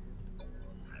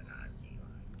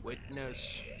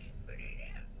 Witness.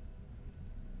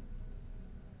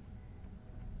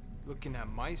 Looking at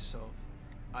myself.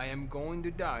 I am going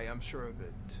to die, I'm sure of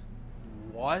it.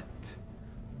 What?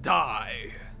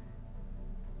 Die.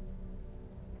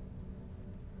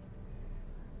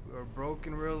 We are broke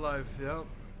in real life, yep.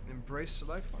 Embrace the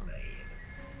life form.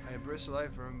 I embrace the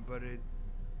life form, but it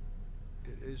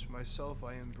is myself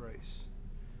I embrace.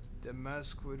 The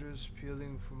mask withers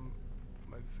peeling from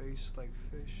my face like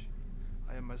fish.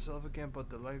 I am myself again, but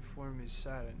the life form is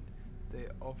saddened. They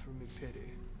offer me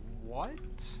pity. What?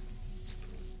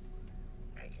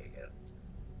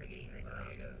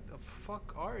 The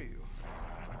fuck are you?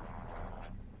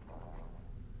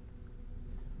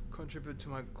 Contribute to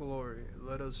my glory.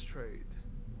 Let us trade.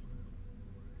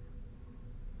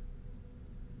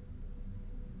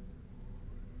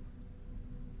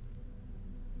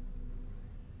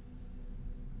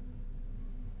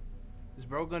 Is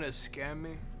bro gonna scam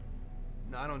me?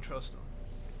 No, I don't trust him.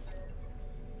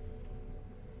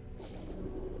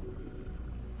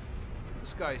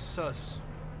 This guy is sus.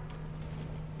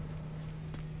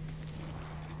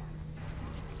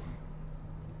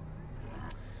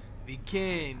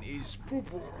 Bikin is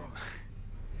purple.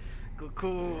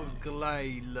 Kukul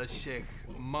Galai Lashek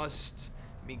must.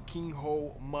 Miking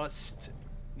Ho must.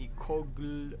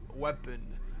 Nikogl weapon.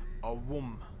 A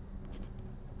womb.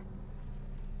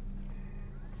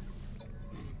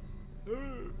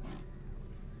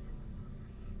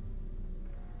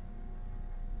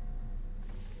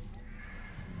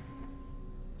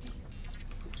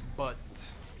 But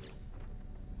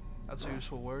that's a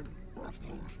useful word.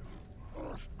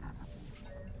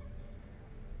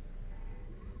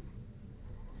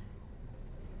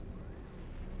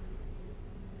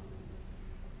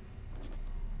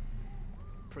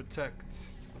 Protect.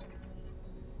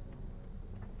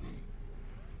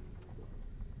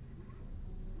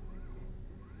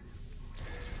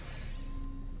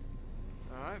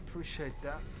 Alright, appreciate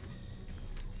that.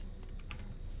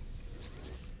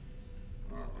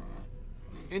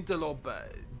 Interlope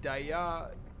Daya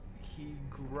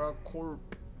Higra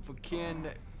Corp Fakin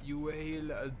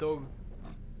Uehil Dog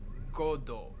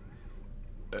Godo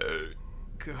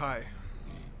Kahai.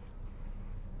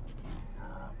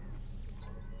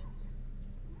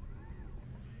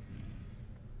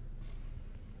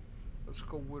 Let's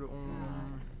go with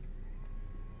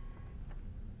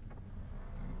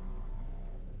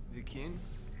Vikin.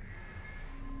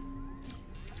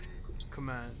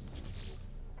 Command.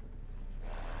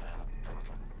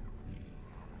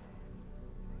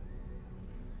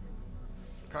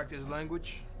 Practice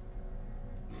language.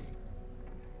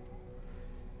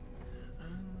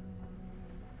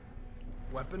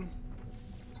 Weapon.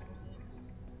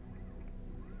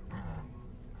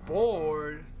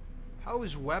 Bored. How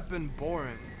is weapon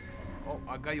boring? Oh,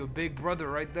 I got your big brother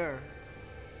right there.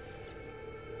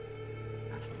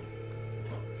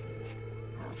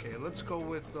 Okay, let's go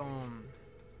with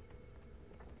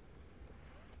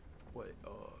what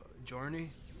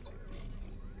Journey?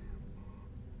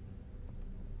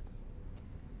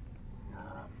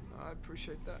 I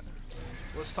appreciate that.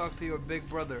 Let's talk to your big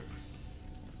brother.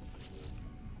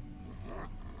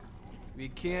 We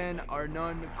can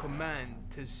Arnon command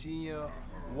to see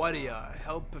Waria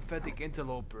help pathetic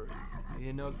interloper.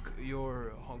 You know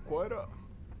your Honquera.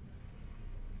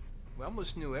 We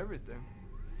almost knew everything.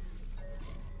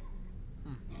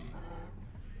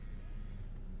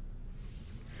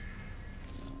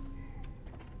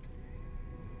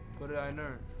 What did I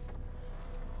learn?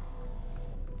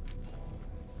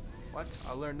 What?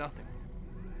 I learned nothing.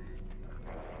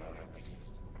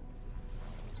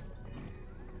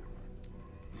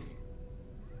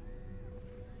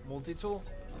 Multi-tool?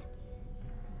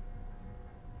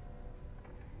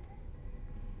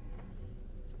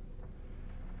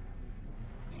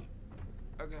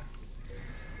 Okay.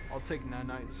 I'll take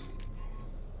nanites.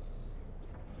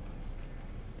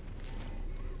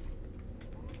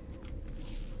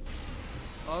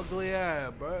 Ugly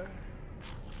ass, bruh.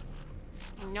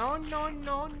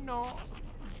 No.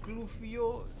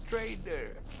 Glufio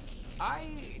trader.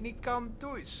 I nikam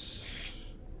tuis.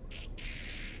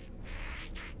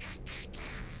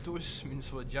 Tuis means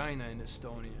vagina in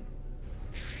Estonian.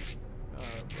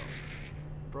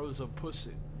 Bro's a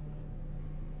pussy.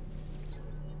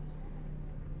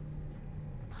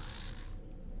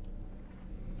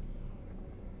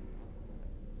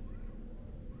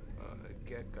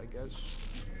 Gek, I guess.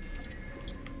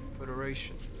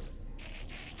 Federation.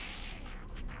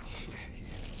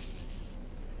 Yes.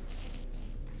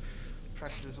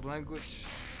 Practice language.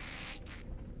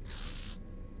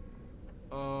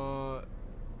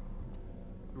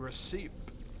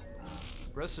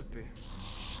 Recipe.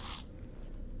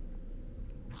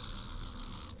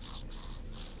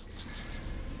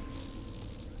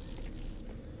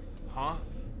 Huh?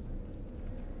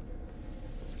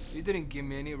 You didn't give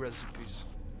me any recipes.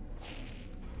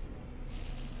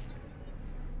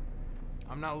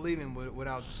 I'm not leaving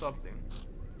without something.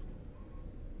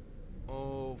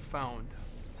 Oh, found.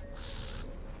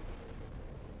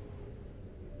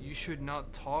 You should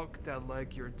not talk that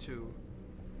like you're two.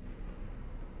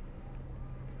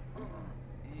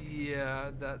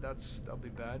 Yeah, that'll be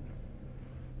bad.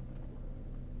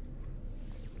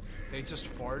 They just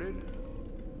farted?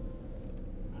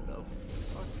 The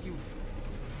fuck you?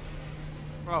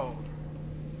 Bro.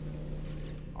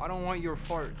 I don't want your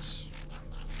farts.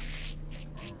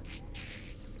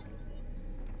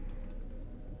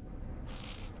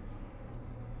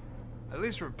 At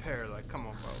least repair, like, come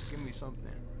on, bro. Give me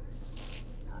something.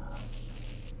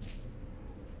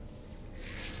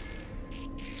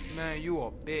 Man, you a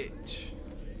bitch.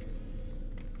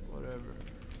 Whatever.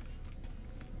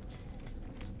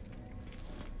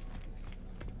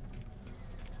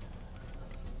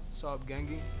 What's up,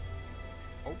 Gengi?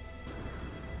 Oh.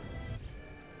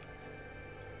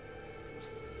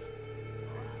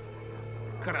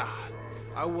 Gra.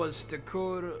 I was the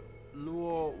kur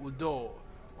luo udo.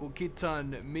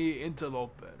 Kukitan mi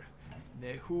interloper.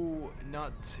 Nehu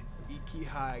not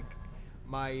ikihag.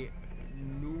 My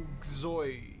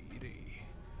nugzoiri.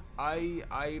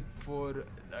 I for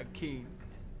the king.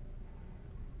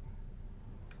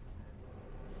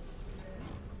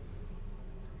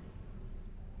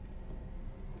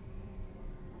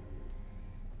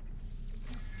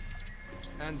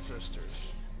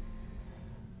 Ancestors.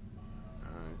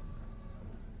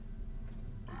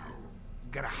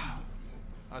 Grah.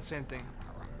 Same thing.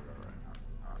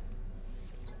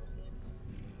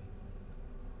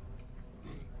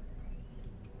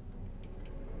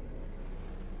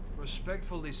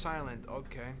 Respectfully silent.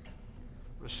 Okay.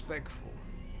 Respectful.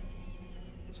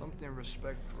 Something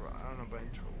respectful. I don't know about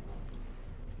intro.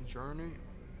 Journey.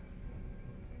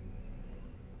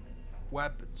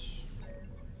 Weapons.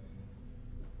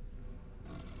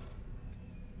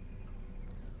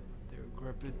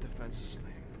 Grip it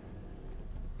defensively.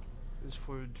 This is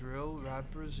for drill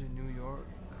rappers in New York.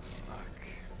 Fuck.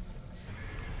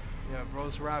 Yeah,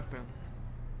 bro's rapping.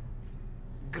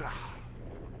 Grah.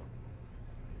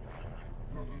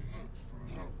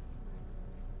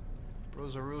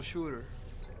 Bro's a real shooter.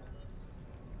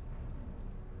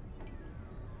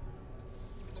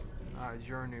 Alright,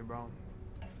 journey, bro.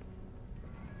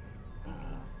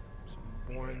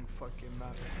 Some boring fucking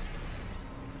map.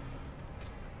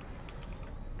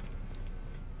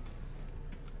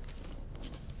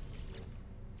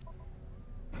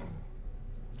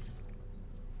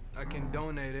 I can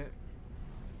donate it.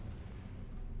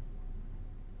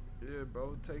 Yeah,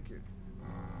 bro, take it.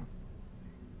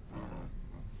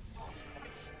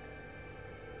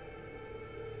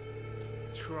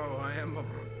 Tro,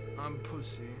 I'm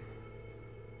pussy.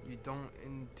 You don't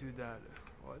into that.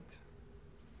 What?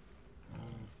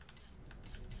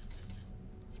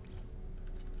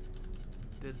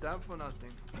 Did that for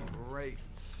nothing. Great.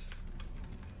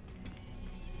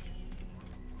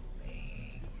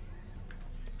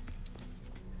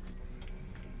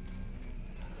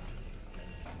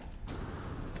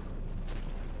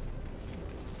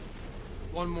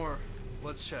 One more.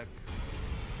 Let's check.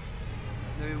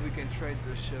 Maybe we can trade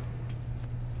this ship.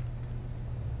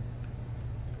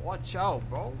 Watch out,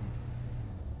 bro.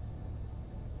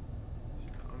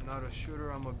 I'm not a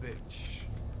shooter, I'm a bitch.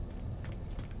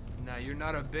 Nah, you're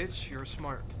not a bitch, you're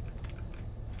smart.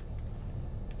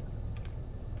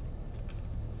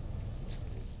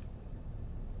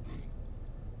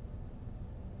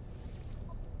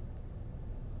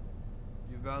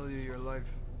 You value your life.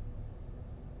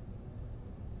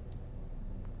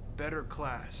 Better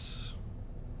class.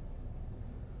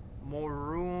 More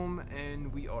room,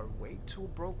 and we are way too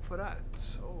broke for that.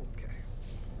 Okay.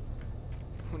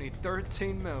 We need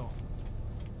 13 mil.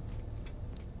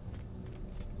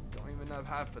 Don't even have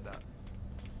half of that.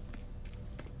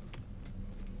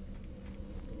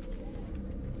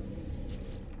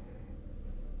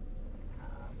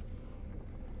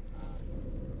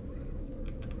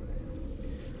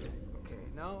 Okay,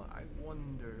 now I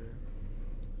wonder.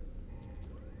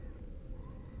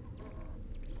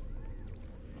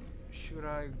 Should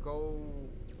I go?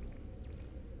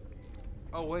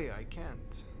 Oh wait, I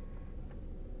can't.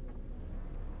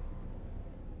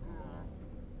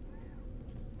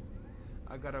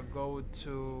 I gotta go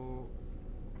to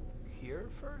here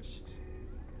first.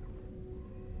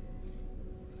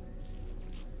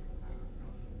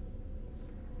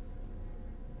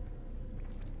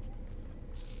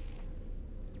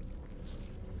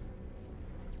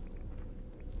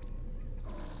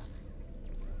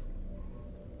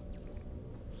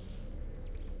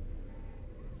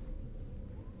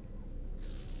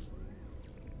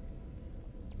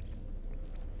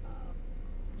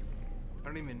 I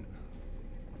don't even.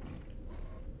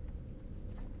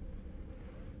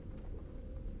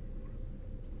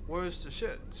 Where's the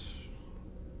shit?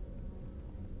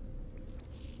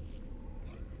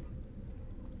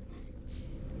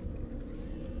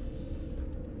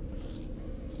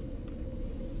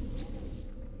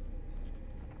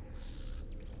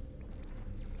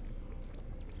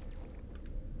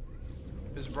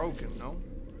 It's broken, no?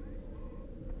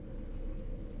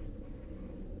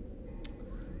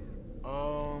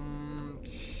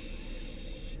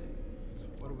 Shit.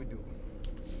 What do we do?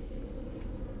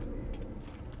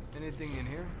 Anything in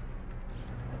here?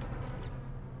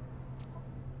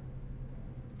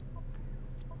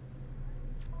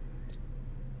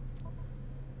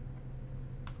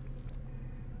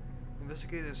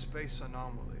 Investigate the space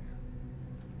anomaly.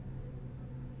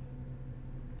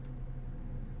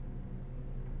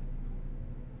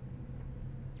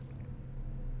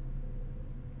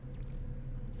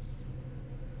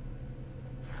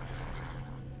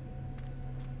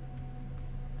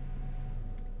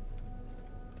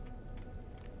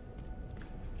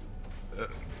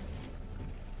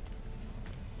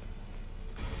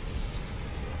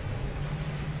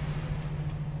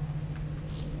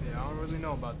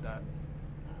 know about that.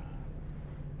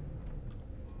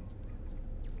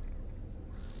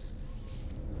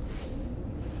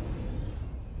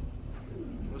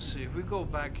 Let's see, if we go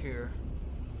back here.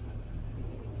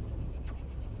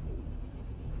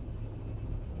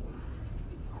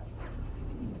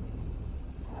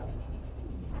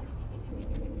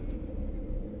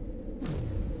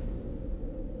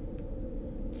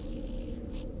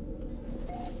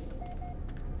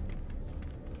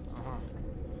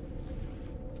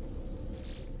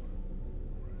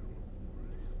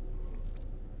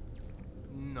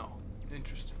 No.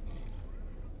 Interesting.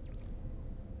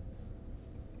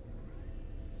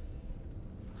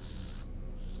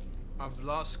 I've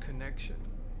lost connection.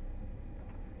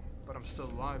 But I'm still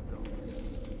alive though.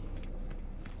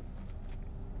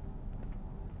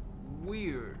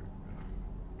 Weird.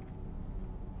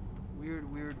 Weird.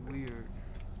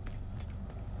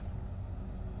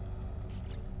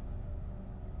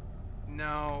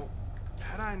 Now,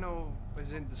 how do I know?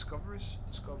 Is it Discoveries?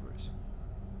 Discoveries.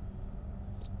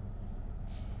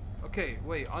 Okay,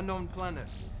 wait, unknown planet.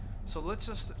 So let's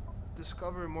just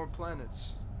discover more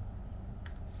planets.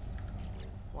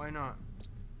 Why not?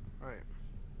 Right.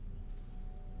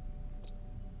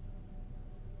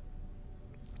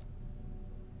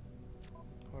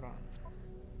 Hold on.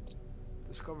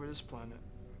 Discover this planet.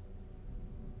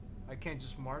 I can't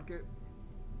just mark it.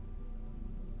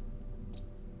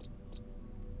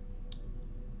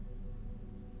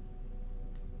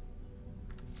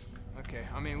 Okay,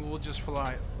 I mean, we'll just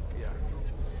fly. Yeah.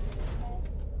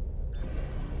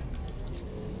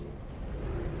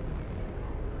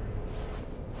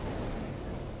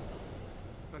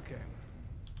 Okay.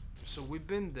 So we've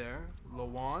been there.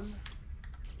 Lawan.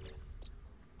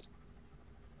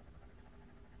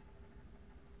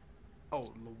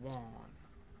 Oh, Lawan.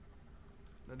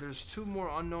 Now there's 2 more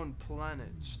unknown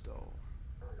planets, though.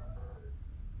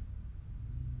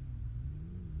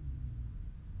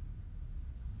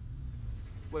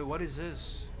 Wait, what is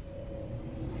this?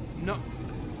 No.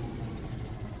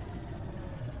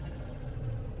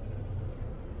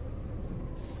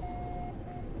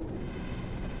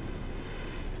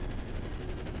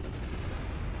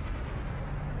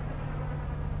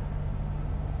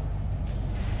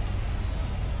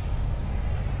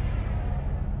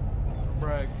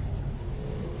 Brug.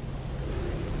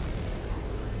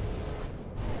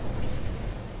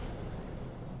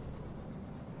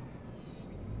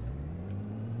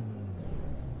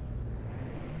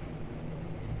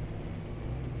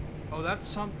 Oh, that's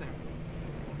something.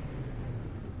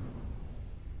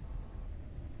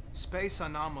 Space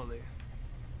anomaly.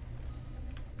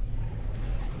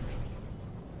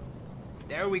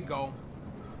 There we go.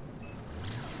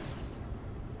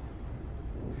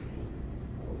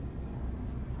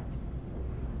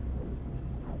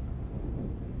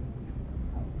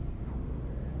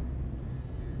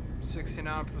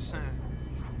 %69%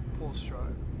 pulse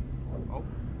drive. Oh.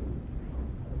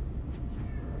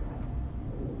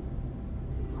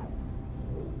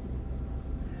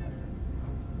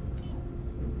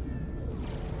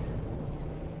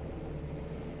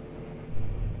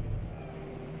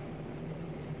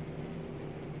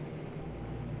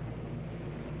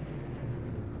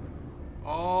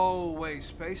 Oh, wait,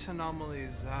 space anomaly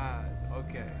is that.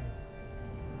 Okay.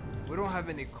 We don't have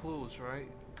any clues,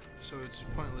 right? So it's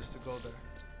pointless to go there.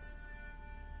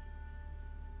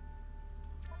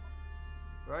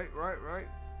 Right.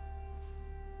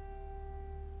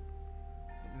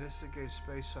 Investigate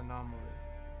space anomaly.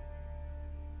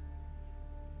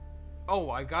 Oh,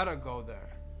 I gotta go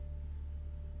there.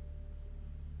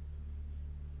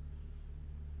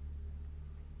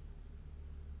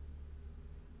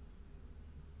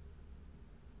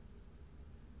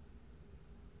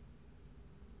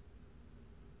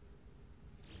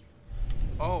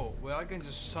 Oh, well, I can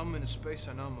just summon a space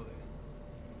anomaly.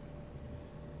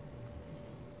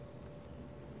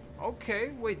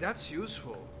 Okay, wait, that's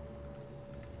useful.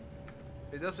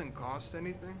 It doesn't cost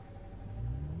anything?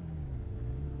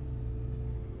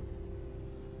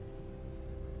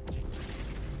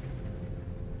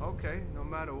 Okay, no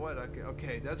matter what,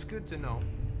 okay, that's good to know.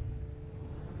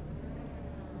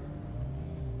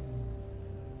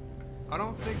 I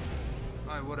don't think...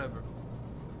 Alright, whatever.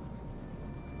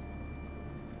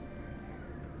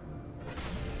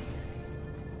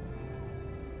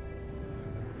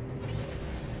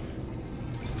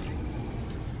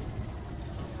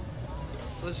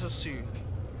 Let's just see.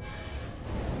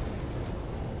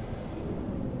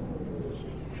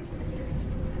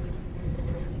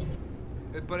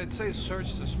 But it says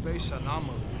search the space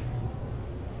anomaly.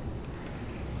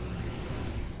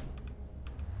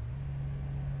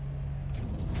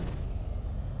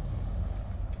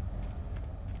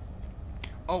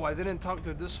 Oh, I didn't talk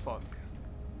to this fuck.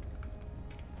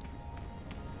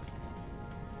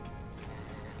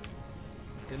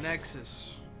 The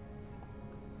Nexus.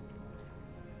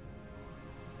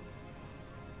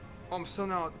 Oh, I'm still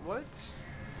not. What?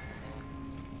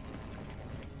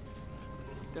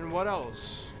 Then what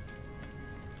else?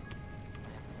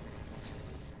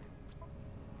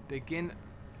 Begin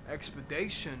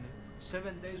expedition.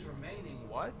 7 days remaining.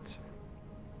 What?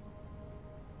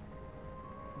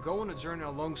 Go on a journey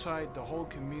alongside the whole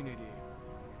community.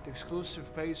 The exclusive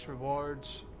phase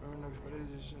rewards earn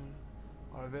expedition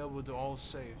are available to all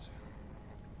saves.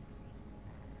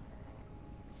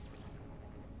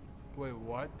 Wait,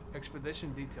 what?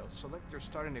 Expedition details. Select your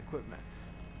starting equipment.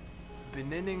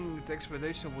 Beginning the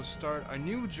expedition will start a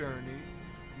new journey.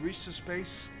 Reach the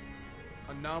space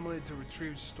anomaly to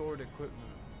retrieve stored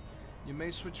equipment. You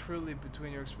may switch freely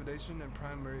between your expedition and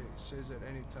primary saves at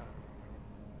any time.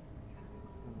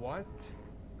 What?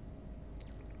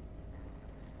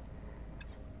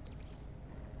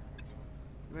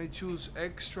 You may choose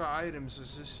extra items to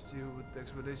assist you with the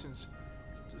expeditions.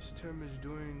 This term is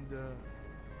during the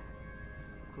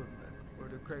equipment or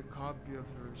the correct copy of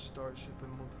your starship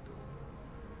and multi-tool.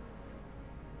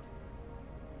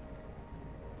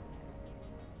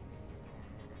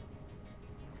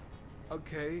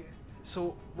 Okay,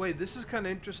 so wait, this is kind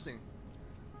of interesting.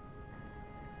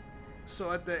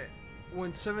 So at the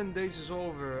when 7 days is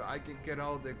over, I can get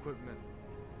all the equipment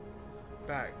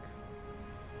back.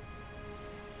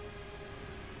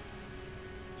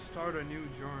 Start a new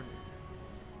journey.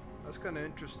 That's kind of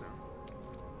interesting.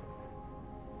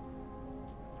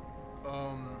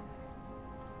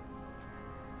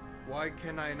 Why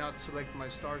can I not select my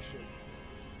starship?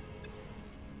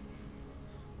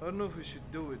 I don't know if we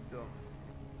should do it though.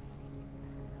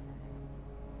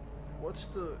 What's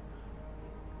the...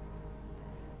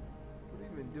 What do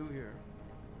you even do here?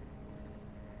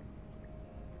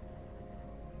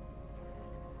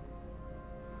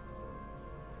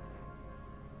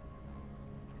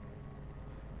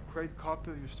 Create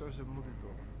copy of your starship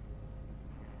multi-tool.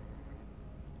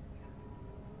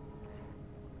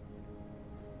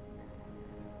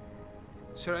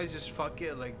 Should I just fuck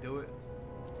it, like do it?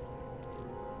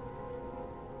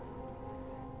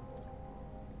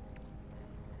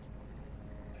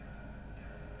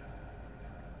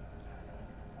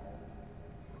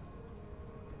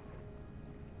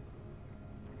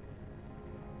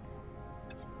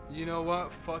 You know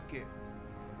what? Fuck it.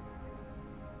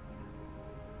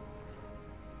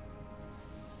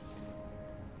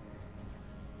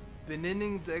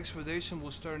 Beginning the expedition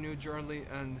will start a new journey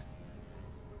and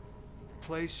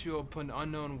place you upon an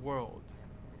unknown world.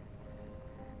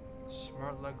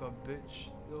 Smart like a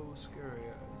bitch, though scary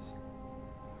as.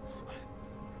 What?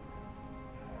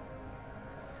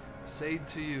 Say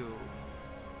to you.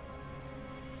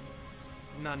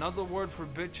 Nah, another word for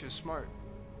bitch is smart.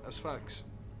 That's facts.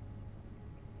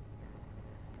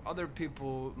 Other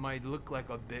people might look like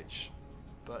a bitch,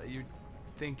 but you're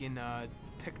thinking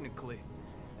technically,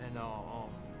 and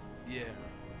yeah,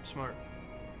 smart.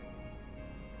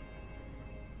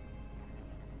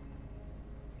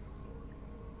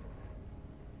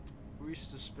 Reach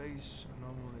the space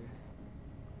anomaly.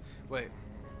 Wait.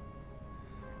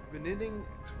 Beginning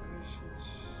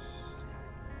expeditions.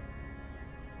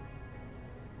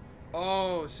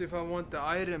 Oh, see if I want the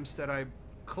items that I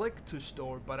clicked to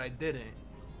store, but I didn't.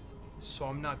 So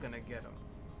I'm not gonna get them.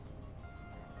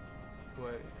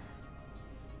 Wait.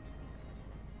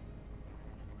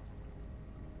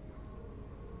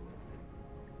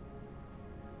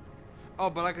 Oh,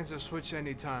 but I can just switch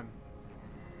anytime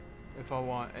if I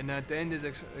want. And at the end of the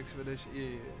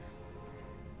expedition,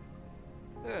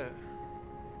 yeah.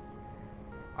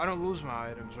 I don't lose my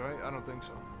items, right? I don't think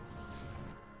so.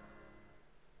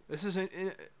 This is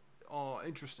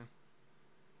interesting.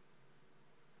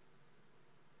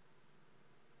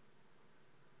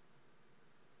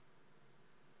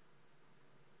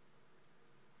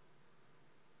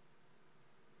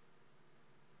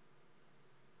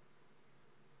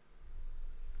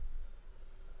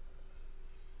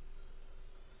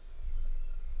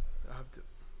 I have to.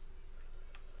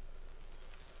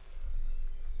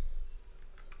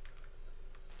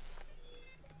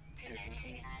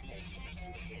 Commencing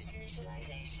assistant suit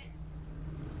initialization.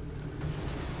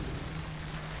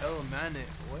 Oh man,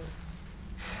 what?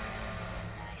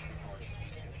 Life support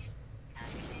systems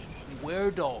activating.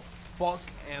 Where the fuck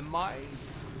am I?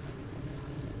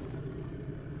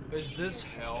 Is this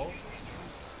hell?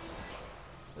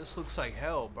 This looks like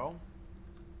hell, bro.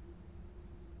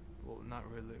 Well, not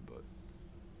really, but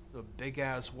the big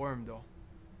ass worm though.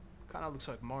 Kind of looks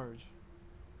like Marge.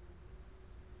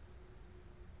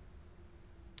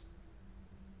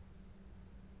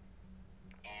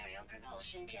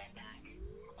 propulsion jetpack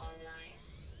online.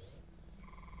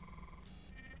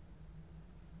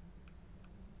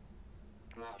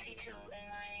 Multi-tool and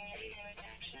mining laser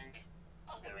attachment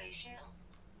operational.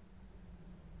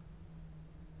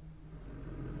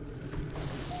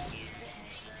 User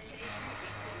initialization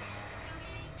sequence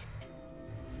complete.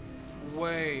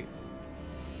 Wait.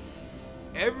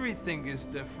 Everything is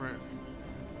different.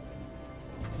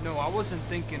 No, I wasn't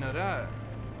thinking of that.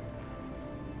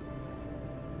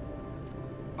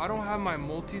 I don't have my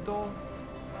multi-doll.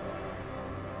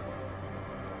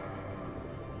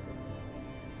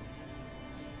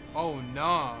 Oh,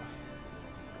 nah.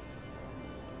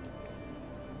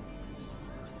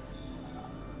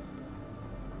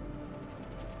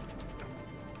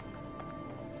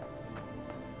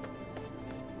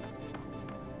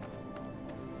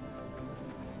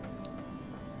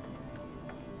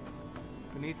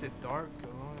 Beneath the dark,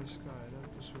 along the sky,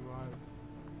 that to survive.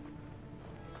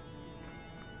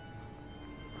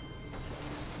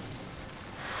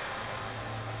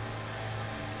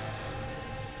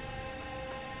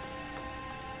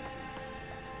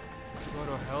 Go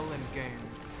to hell in game.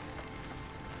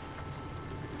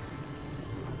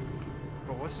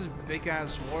 Bro, what's this big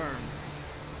ass worm?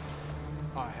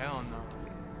 Oh, hell no.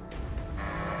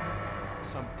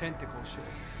 Some tentacle shit.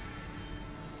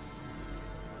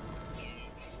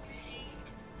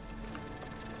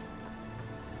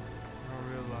 No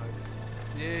real life.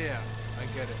 Yeah, I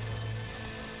get it.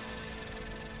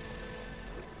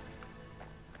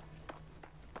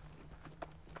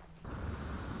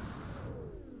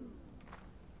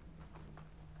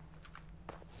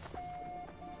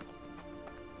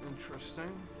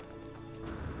 Interesting.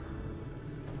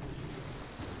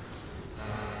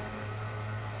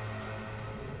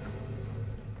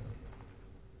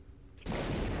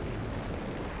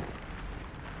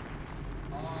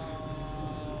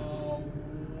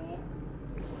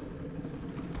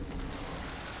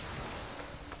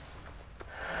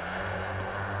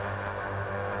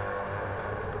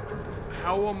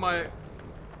 How am I?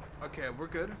 Okay, we're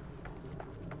good.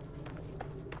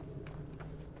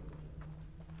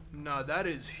 Nah, that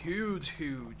is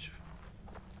huge.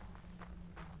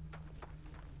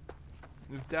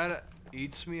 If that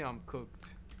eats me, I'm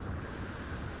cooked.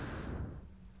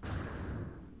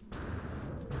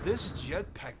 This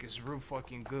jetpack is real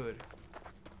fucking good.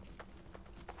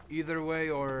 Either way,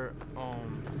 or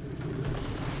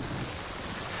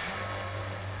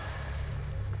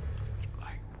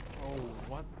like, oh,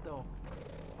 what the?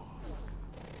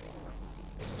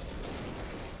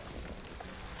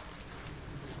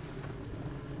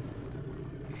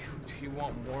 Do you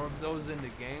want more of those in the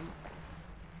game?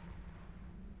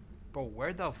 Bro,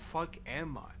 where the fuck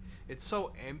am I? It's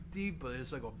so empty, but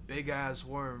it's like a big ass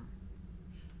worm.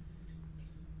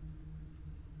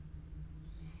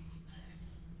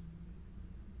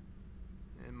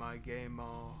 And my game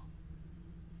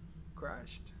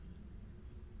crashed.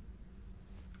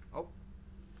 Oh.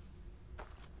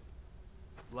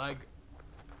 Lag.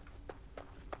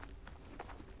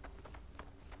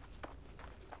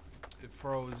 It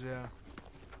froze, yeah.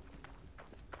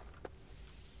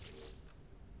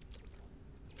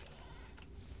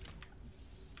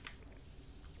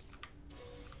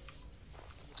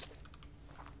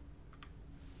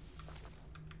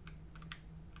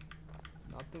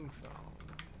 Nothing found.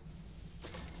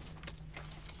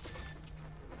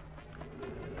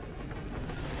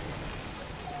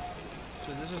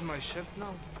 So this is my ship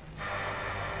now?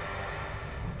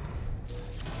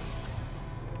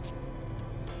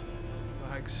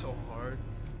 Lag so hard.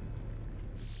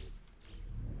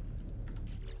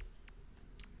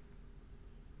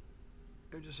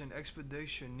 It's just an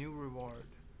expedition, new reward.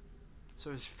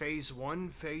 So it's phase 1,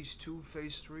 phase 2,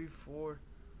 phase 3, 4,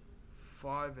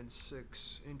 5, and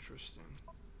 6. Interesting.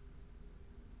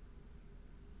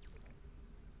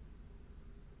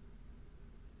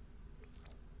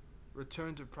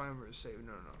 Return to primary save.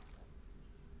 No.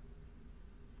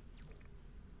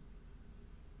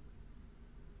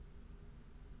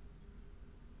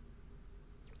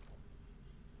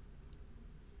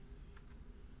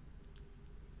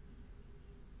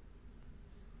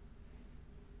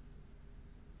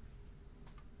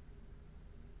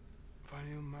 Find a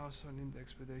new milestone in the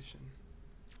expedition.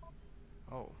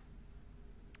 Oh.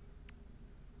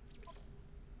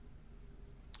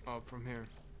 Oh, from here.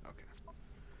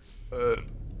 Okay.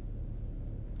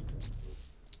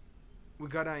 We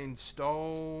gotta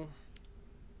install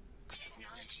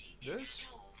this.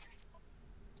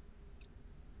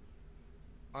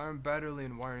 Iron battery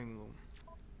and wiring loom.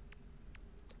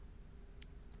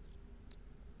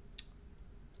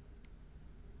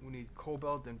 We need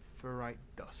cobalt and ferrite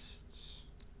dusts.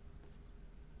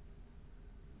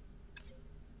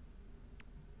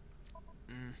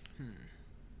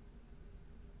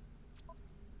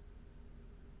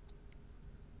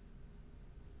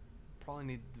 Probably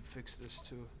need to fix this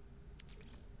too.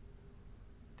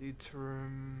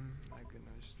 Deuterium,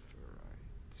 manganese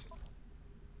ferrite.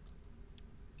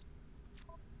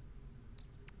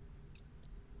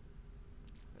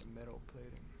 And metal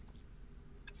plating.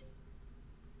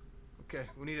 Okay,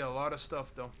 we need a lot of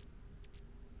stuff though.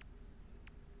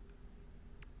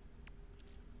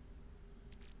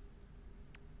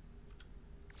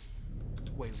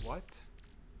 Wait, what?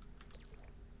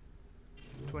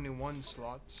 21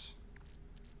 slots.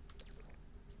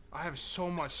 I have so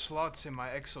much slots in my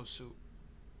exosuit.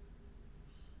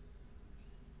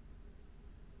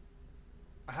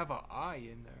 I have an eye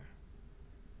in there.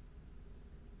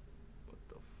 What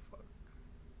the fuck?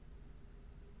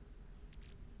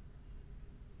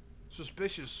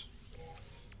 Suspicious.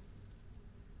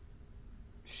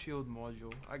 Shield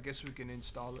module. I guess we can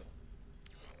install it.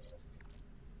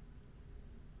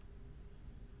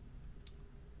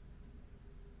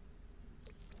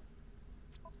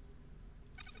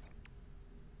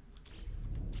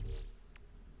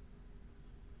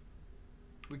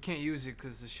 We can't use it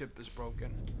because the ship is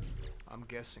broken. I'm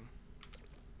guessing.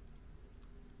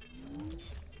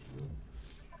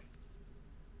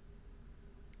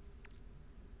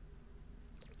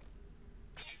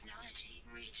 Technology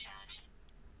recharge.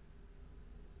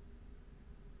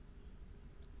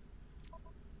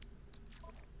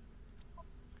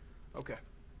 Okay.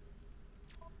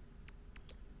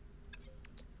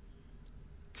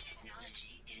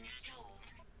 Technology installed.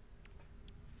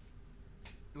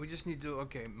 We just need to,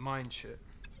 okay, mine shit.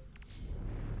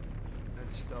 That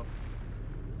stuff.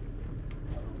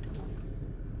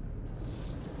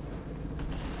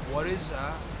 What is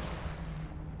that?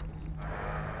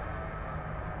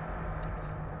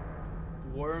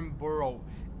 Worm burrow.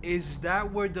 Is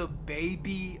that where the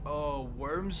baby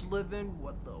worms live in?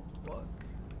 What the fuck?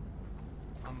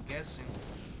 I'm guessing.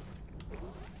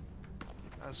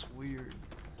 That's weird.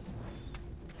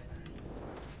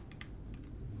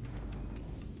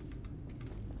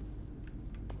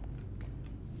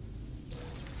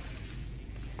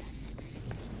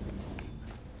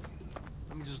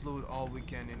 Let me just loot all we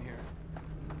can in here.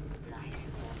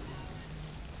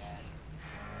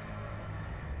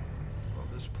 Well,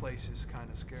 this place is kind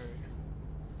of scary.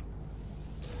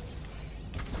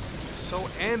 So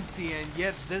empty, and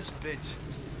yet this bitch is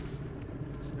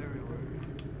everywhere.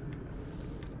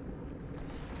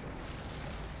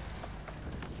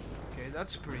 Okay,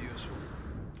 that's pretty useful.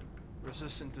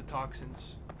 Resistant to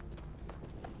toxins.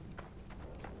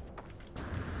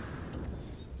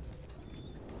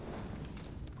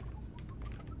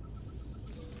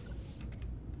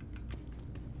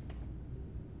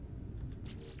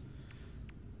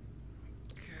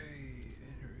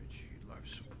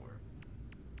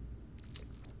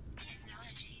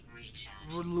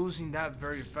 We're losing that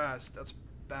very fast. That's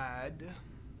bad.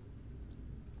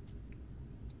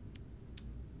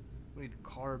 We need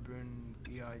carbon,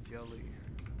 DI jelly.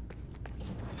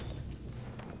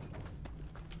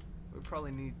 We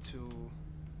probably need to...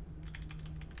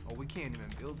 Oh, we can't even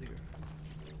build here.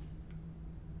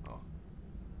 Oh.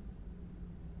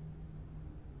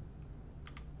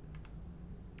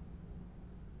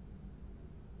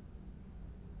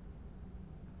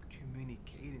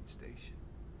 Communicating station.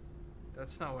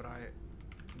 That's not what I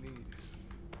need.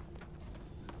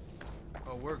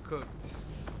 Oh, we're cooked.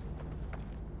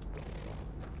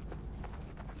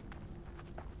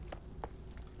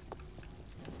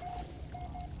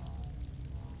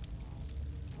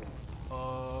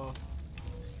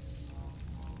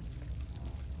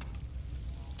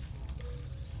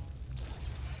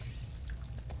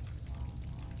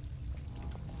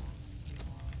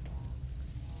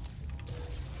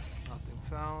 Nothing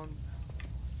found.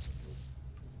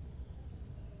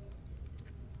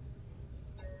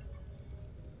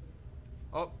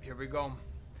 Oh, here we go.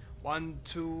 1,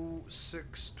 2,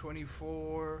 6,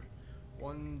 24,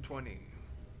 120.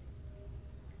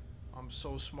 I'm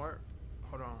so smart.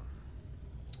 Hold on.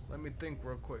 Let me think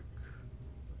real quick.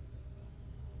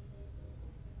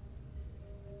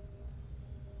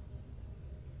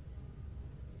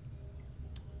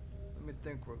 Let me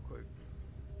think real quick.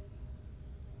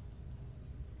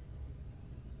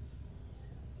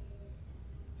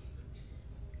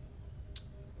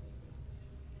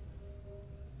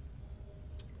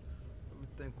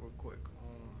 Think real quick.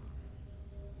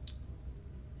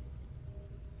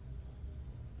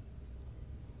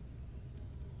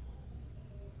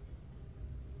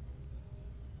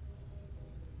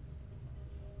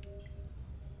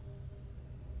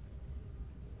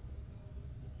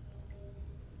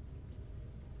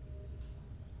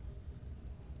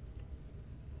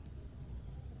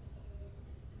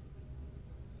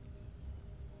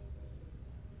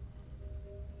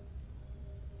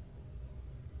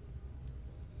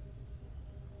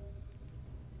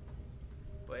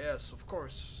 Yes, of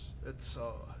course. It's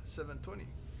 7:20.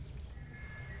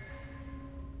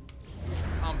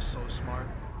 I'm so smart.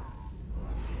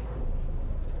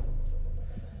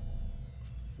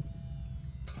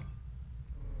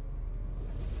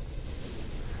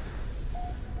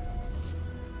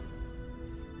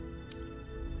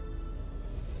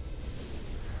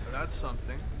 But that's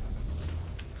something.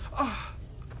 Ah,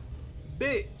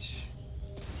 bitch.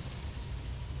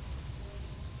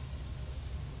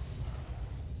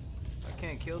 I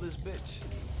can't kill this bitch.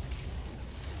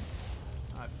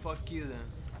 Alright, fuck you then.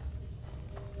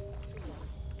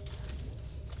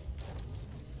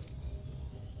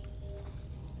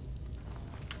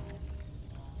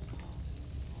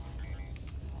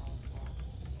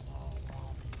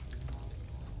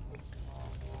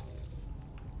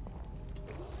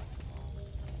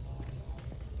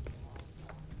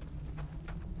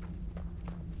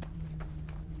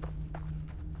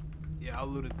 Yeah, I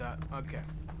looted that. Okay.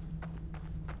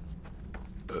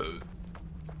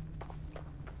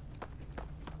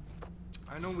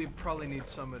 I know we probably need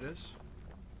some of this.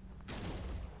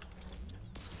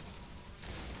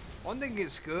 One thing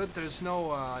is good, there's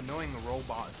no annoying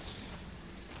robots.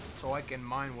 So I can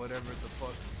mine whatever the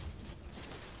fuck.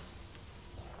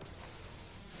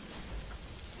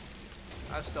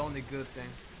 That's the only good thing.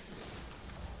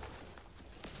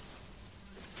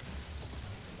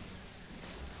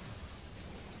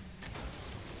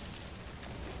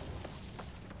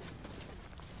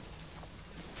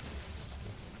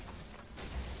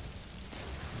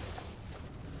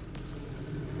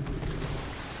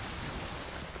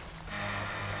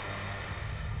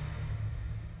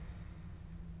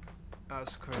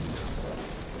 That's crazy.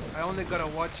 I only gotta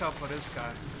watch out for this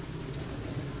guy.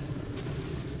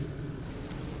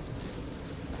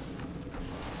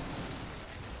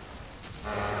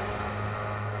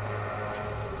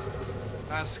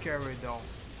 That's scary though.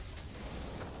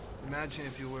 Imagine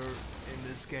if you were in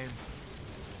this game.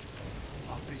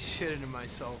 I'll be shitting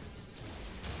myself.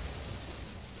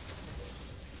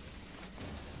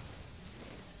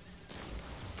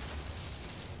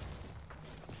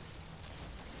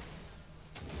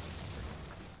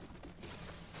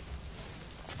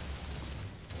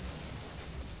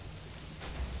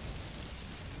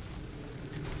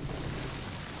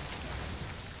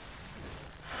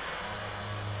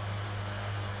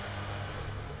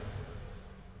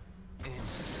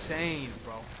 Insane,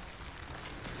 bro.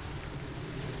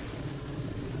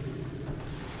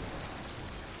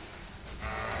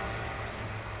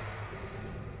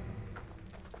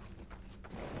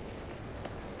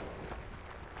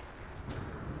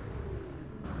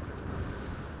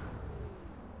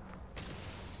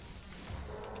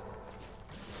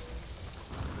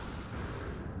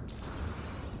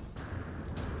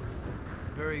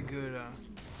 Very good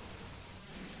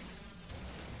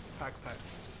backpack.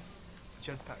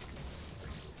 Jetpack.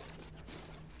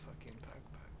 Fucking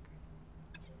backpack.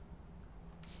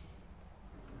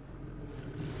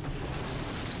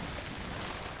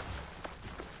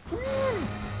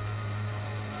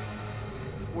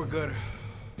 We're good.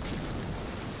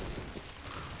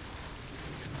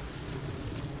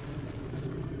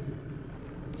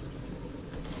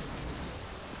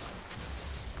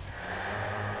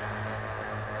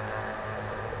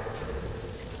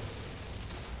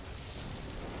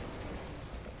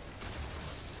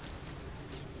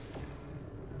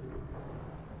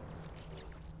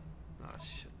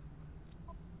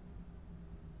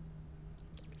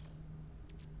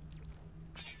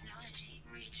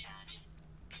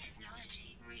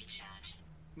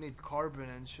 Need carbon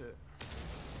and shit.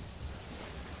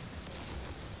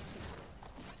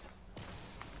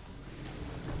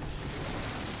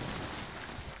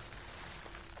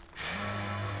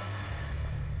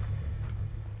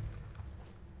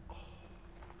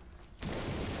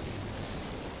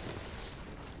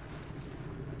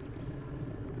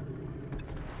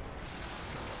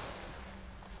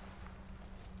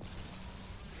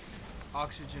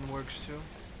 Oxygen works too.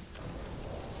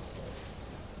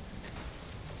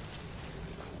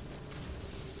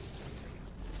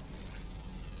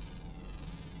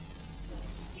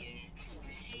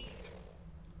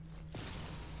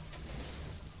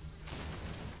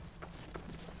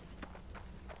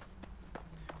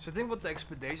 So the thing about the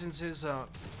expeditions is,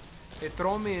 they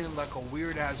throw me in like a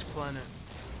weird ass planet.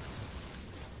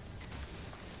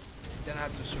 Then I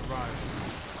have to survive.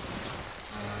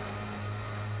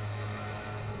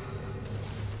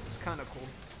 It's kind of cool.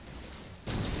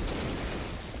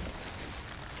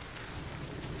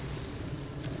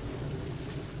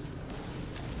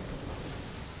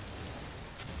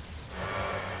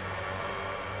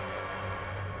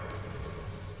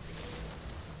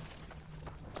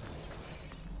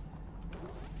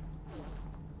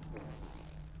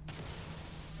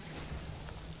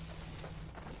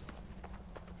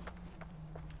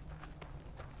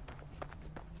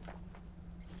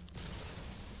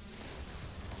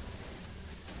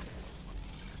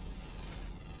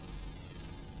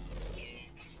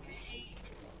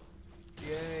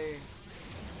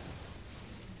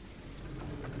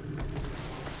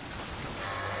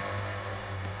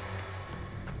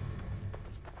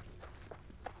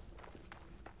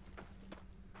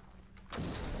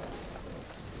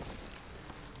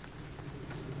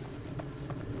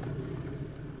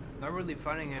 Not really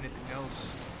finding anything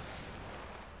else.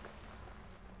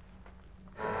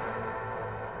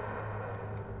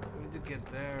 We need to get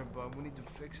there, but we need to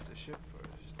fix the ship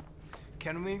first.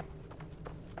 Can we?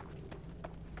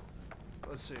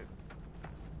 Let's see.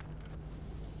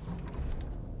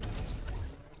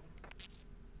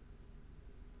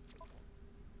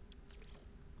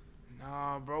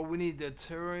 Nah, bro, we need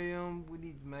deuterium, we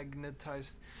need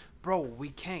magnetized. Bro, we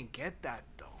can't get that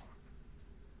though.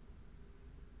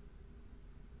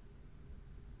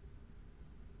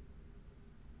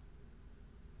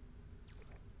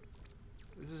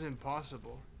 This is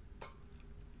impossible.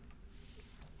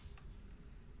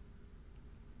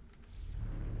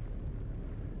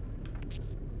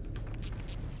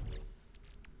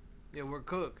 Yeah, we're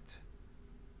cooked.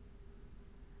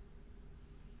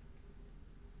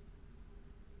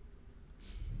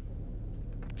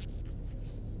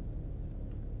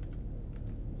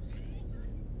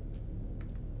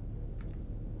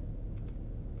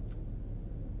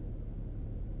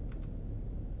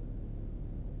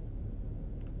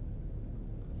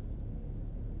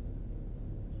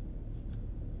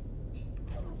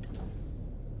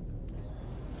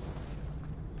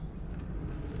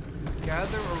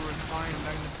 Gather or refine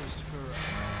magnetosphere.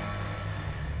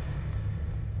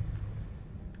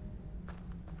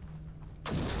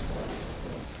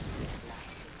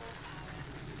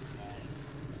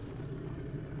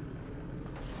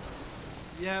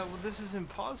 Yeah, well, this is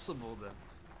impossible then.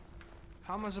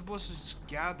 How am I supposed to just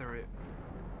gather it?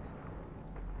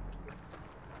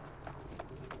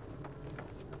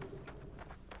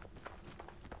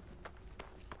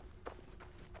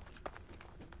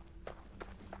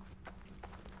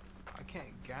 I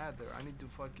can't gather. I need to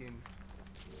fucking...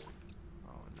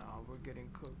 Oh no, we're getting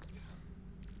cooked.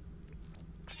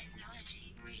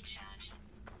 Technology recharge.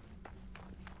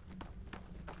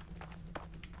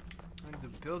 I need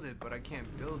to build it, but I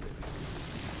can't build it.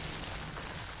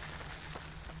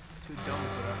 Too dumb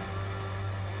for that.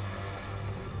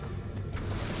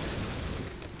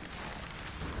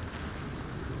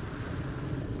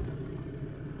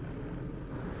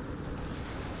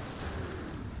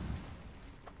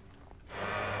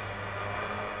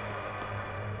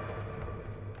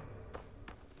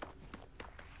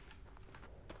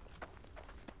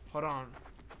 Hold on.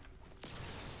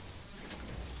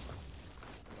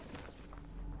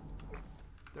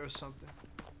 There's something.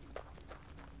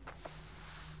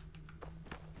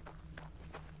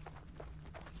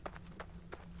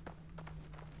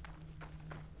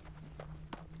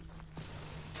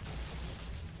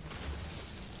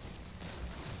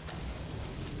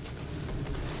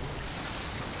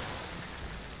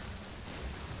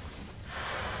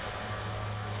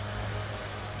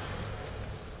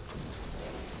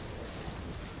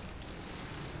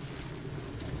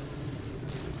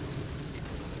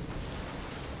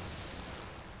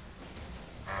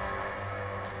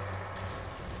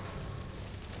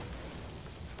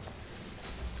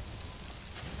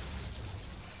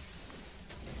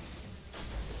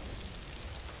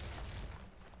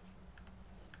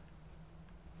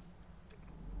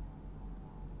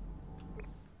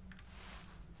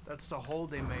 That's the hole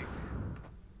they make.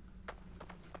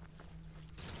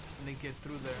 And they get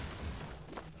through there.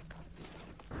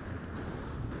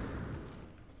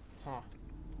 Huh.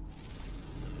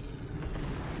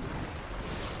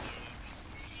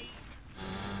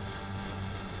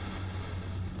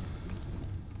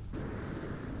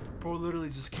 Bro literally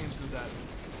just came through that.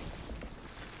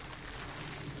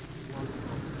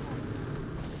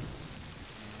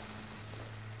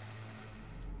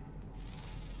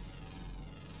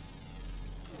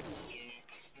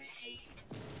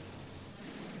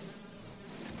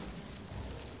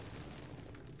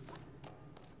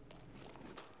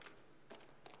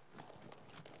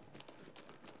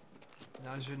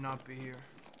 Now I should not be here.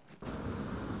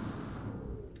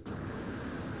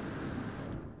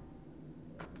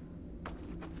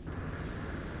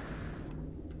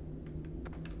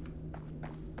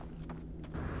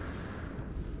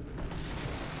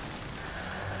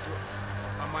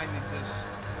 I might need this.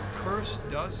 Cursed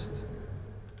dust?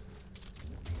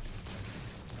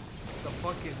 What the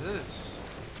fuck is this?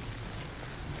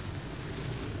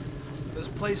 This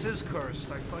place is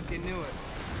cursed. I fucking knew it.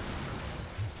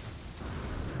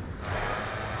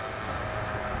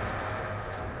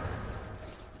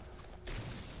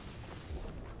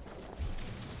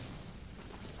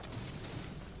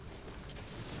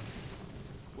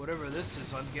 Whatever this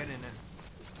is, I'm getting it.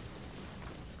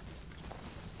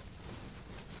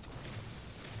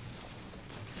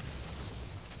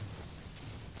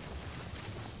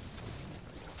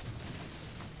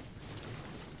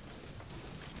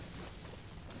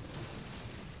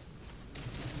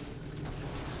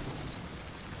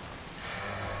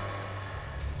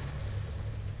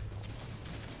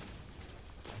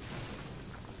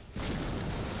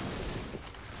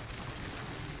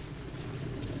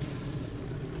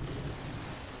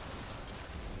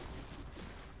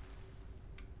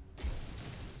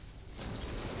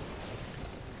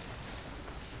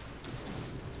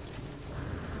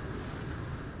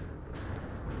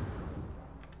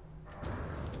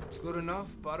 good enough,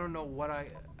 but I don't know what I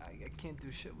can't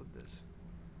do shit with this.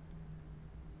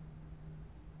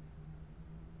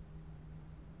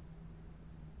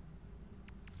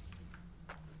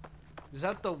 Is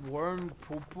that the worm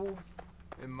poo poo?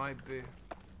 It might be.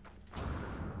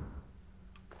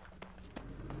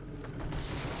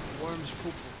 Worms poo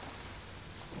poo.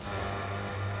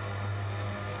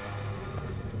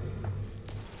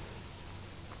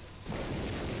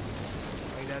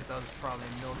 Like that does probably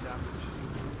no damage.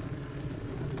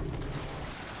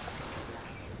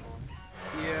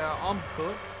 Yeah, I'm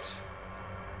cooked.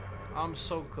 I'm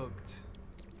so cooked.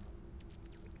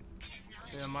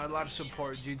 Yeah, my life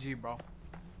support, GG, bro.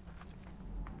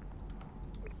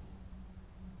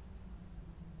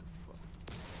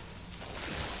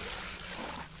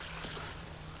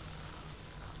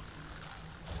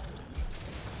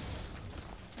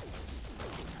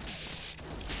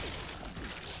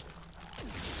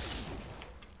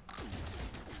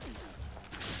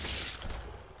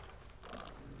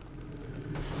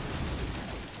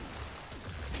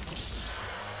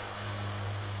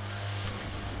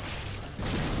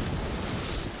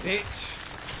 Bitch.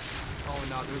 Oh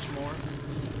no, there's more.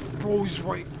 Bro, he's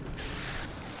right.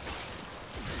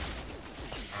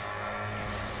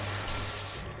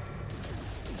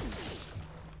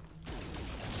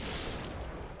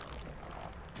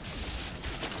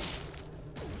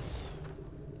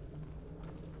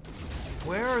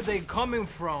 Where are they coming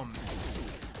from?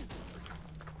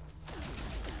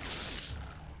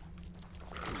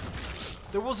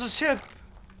 There was a ship.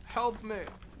 Help me.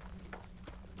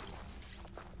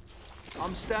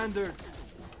 I'm standard.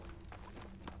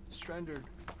 Stranded.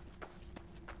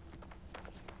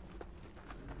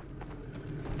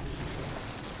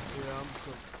 Yeah, I'm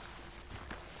cooked.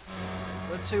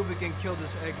 Let's see if we can kill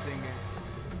this egg thingy.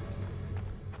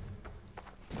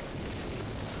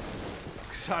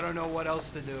 Cause I don't know what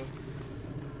else to do.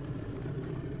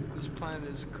 This planet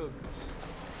is cooked.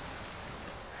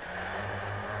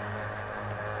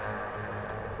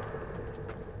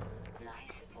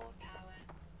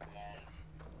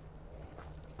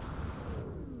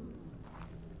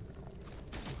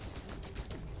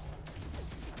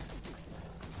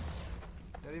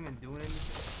 Not even doing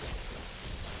anything.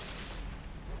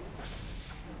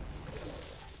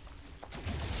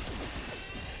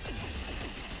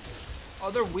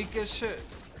 Oh, they're weak as shit.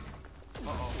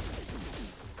 Uh-oh.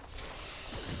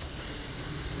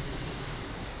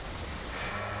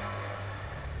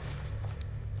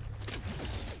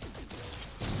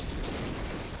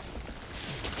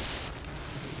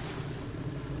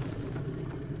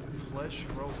 Flesh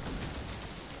rope.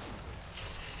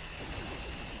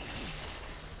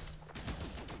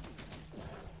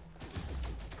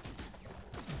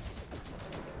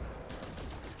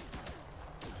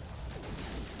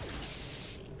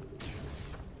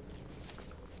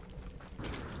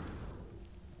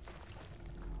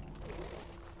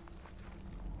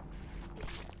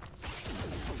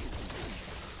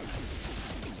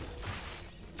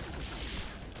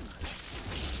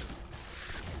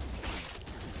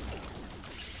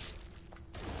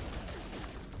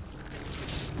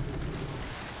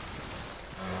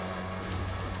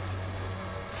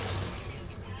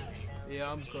 Yeah,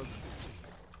 I'm cooked.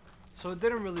 So it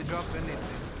didn't really drop anything.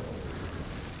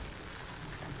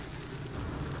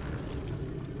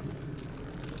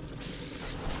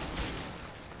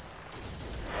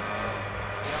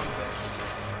 Yeah, I'm dead.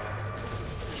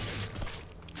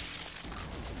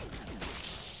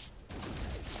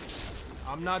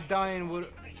 I'm not dying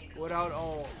without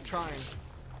all trying.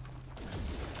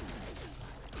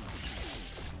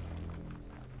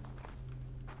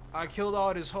 I killed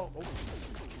all his whole. Oh.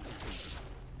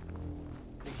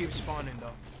 Keep spawning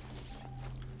though.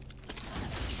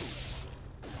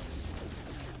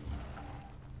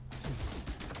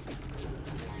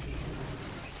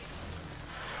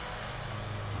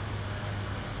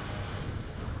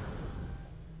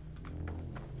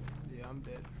 Yeah, I'm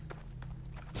dead.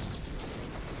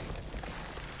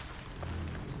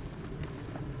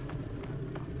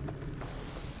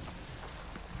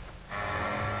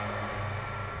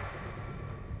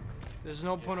 There's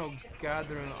no point of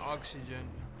gathering oxygen.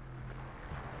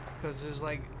 Because there's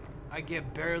like, I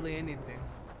get barely anything.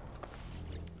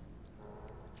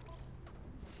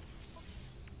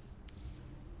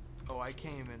 Oh, I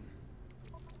came in.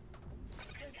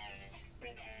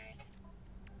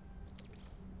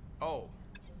 Oh.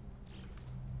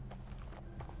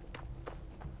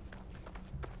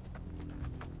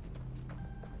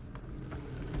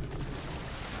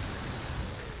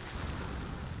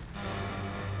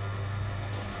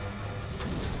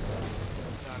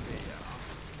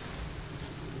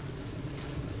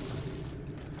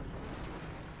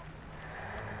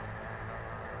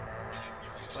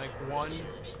 1.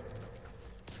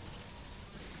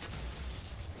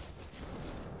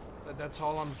 That's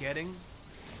all I'm getting.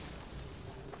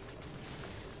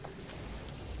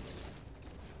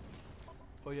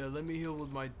 Oh yeah, let me heal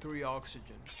with my 3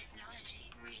 oxygen. Technology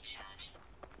recharge.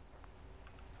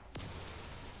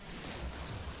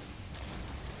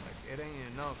 Like, it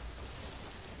ain't enough.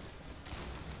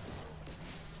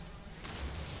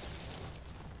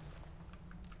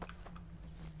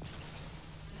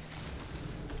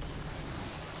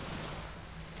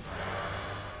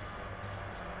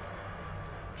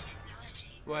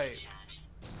 Wait,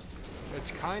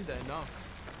 it's kinda enough.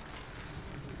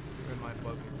 Or am I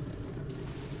bugging?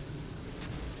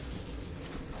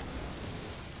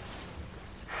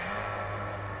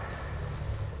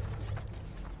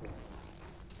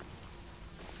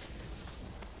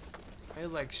 I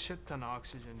like shit ton of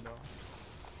oxygen though.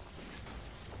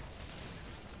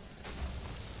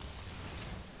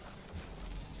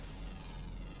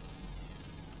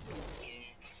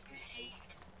 Units received.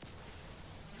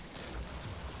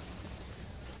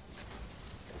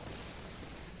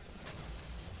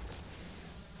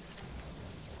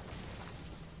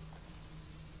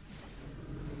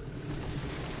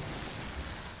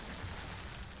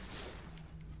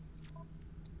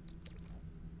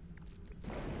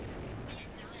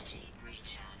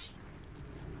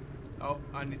 Oh,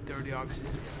 I need 30 oxygen.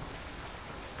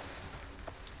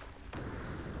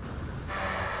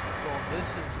 Bro,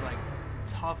 this is like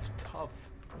tough.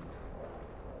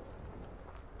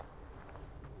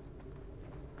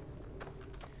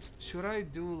 Should I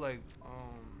do like,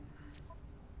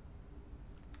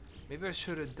 maybe I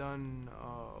should have done,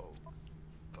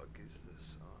 fuck is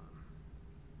this,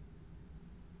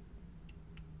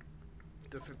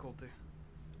 difficulty.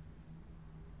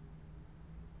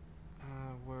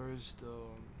 Where is the...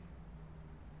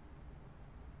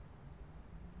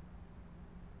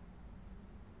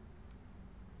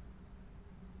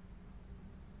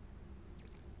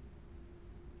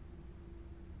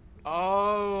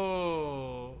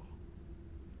 Oh!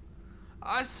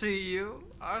 I see you.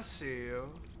 I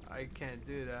can't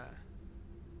do that.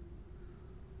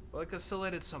 Well, I could still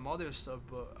edit some other stuff,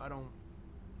 but I don't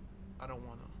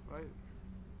wanna, right?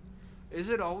 Is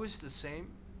it always the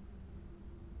same?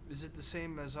 Is it the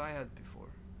same as I had before?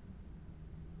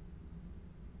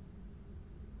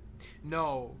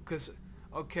 No, cause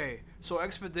okay, so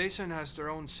Expedition has their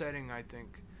own setting, I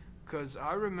think, cause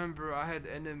I remember I had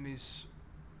enemies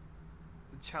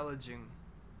challenging,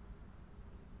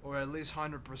 or at least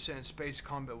 100% space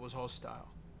combat was hostile.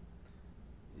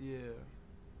 Yeah.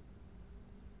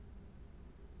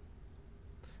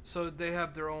 So they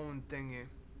have their own thingy.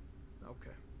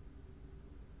 Okay.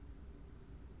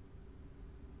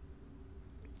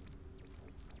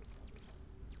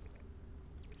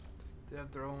 They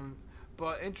have their own,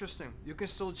 but interesting. You can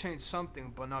still change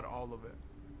something, but not all of it.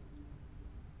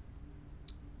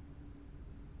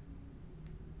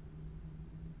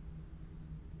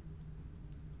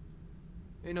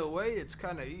 In a way, it's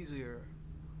kind of easier,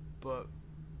 but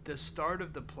the start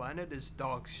of the planet is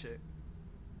dog shit.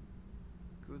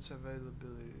 Goods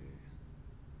availability.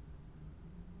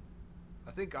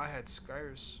 I think I had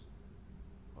scarce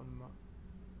on my...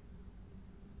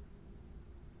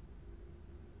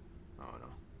 I don't know.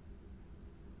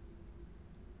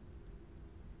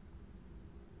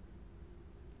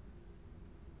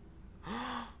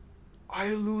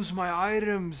 I lose my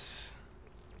items.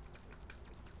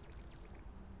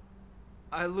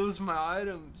 I lose my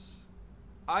items.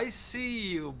 I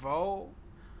see you, bro.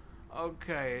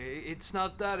 Okay, it's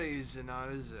not that easy now,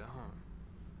 is it, huh?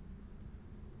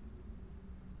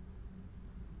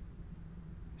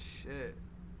 Shit.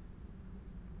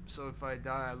 So if I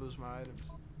die, I lose my items.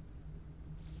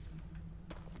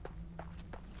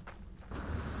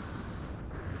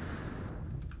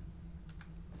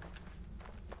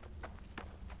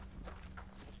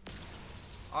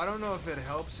 I don't know if it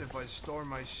helps if I store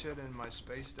my shit in my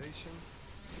space station,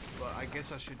 but I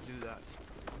guess I should do that.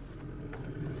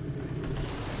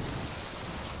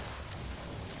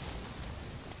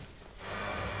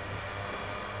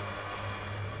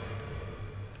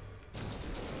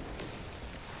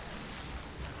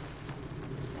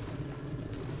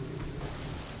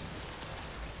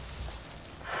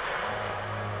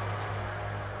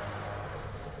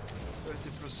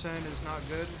 Is not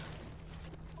good.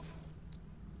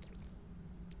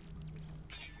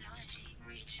 Technology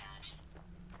recharge.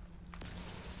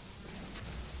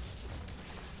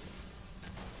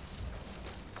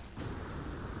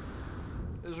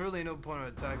 There's really no point of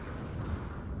attacking.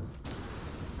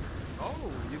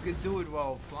 Oh, you can do it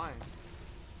while flying.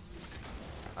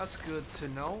 That's good to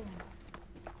know.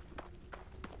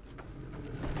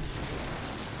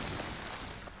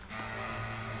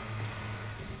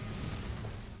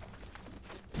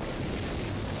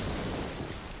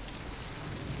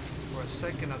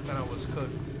 second I thought I was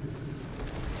cooked.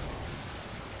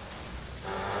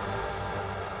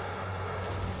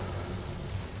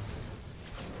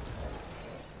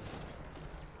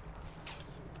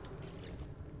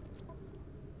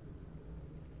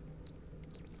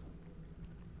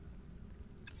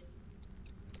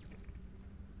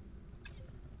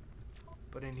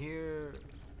 But in here,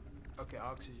 okay,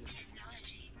 oxygen.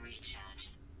 Technology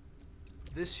recharge.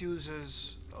 This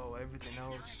uses, oh, everything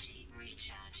else. Technology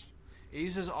recharge. It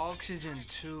uses oxygen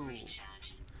too.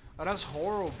 Recharge. Oh, that's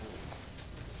horrible.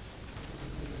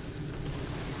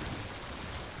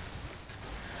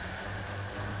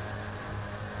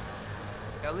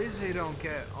 At least they don't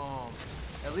get,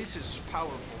 at least it's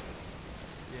powerful.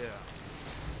 Yeah.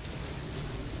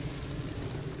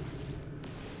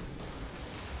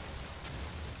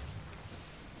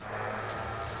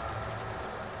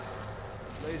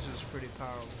 Laser's pretty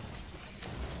powerful.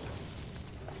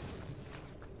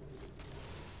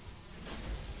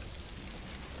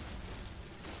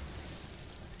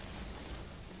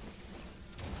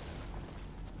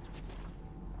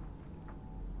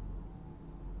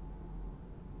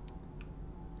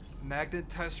 Magnet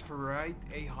test for right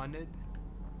 800.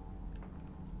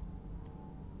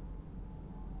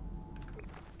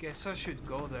 Guess I should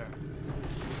go there.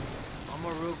 I'm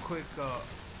gonna real quick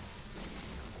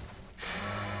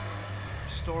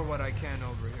store what I can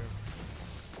over here.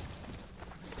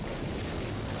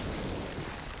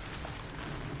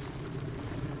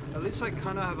 At least I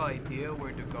kind of have an idea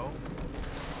where to go.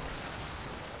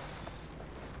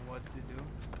 What to do.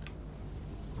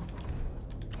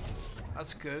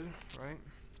 That's good, right?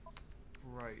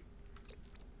 Right.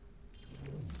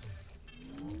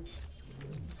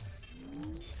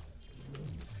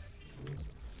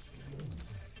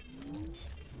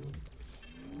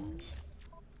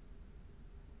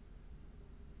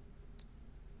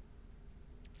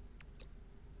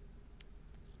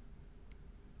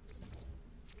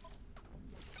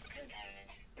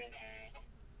 Component repaired.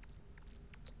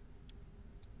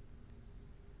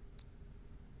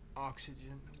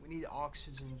 Oxygen. We need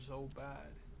oxygen so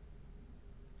bad.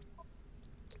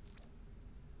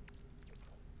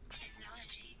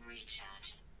 Technology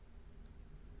recharge.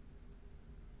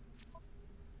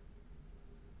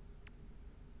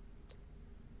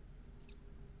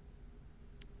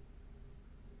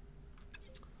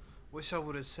 Wish I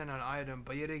would have sent an item,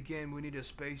 but yet again, we need a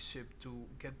spaceship to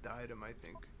get the item, I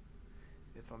think.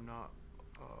 If I'm not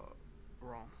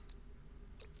wrong.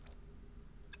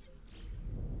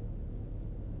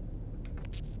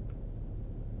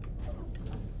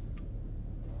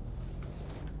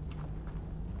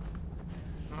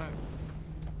 Alright.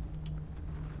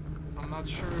 I'm not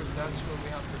sure if that's where we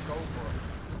have to go for.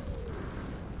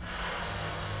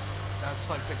 That's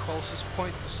like the closest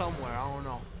point to somewhere, I don't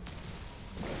know.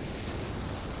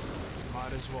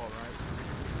 Might as well, right?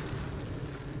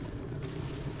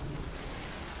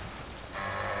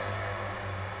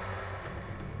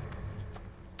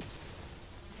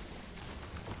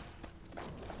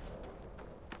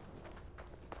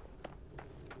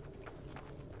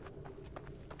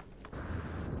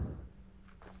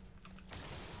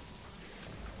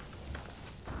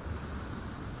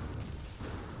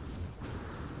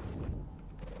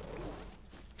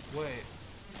 Wait.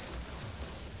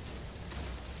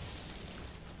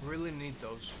 Really need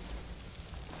those.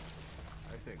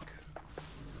 I think.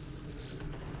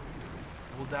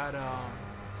 Will that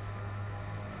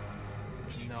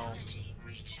no.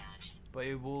 But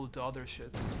it will do other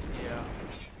shit. Yeah.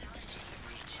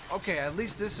 Okay, at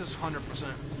least this is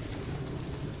 100%.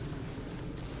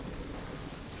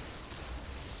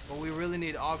 But we really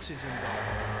need oxygen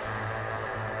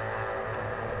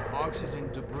though.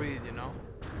 Oxygen to breathe, you know?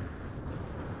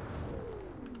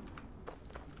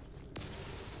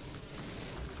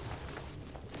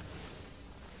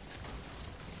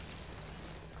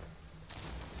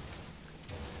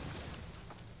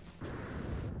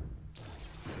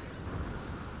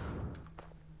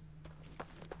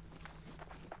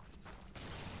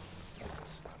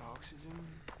 Is that oxygen?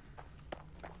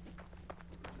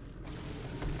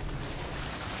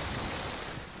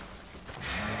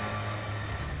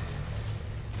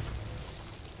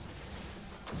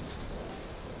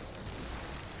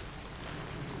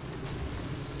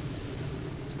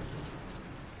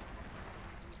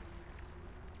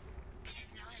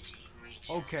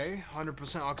 Okay,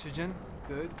 100% oxygen.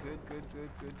 Good, good, good, good,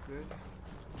 good, good.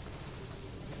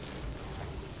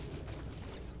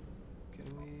 Can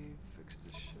we fix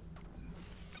this shit?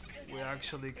 We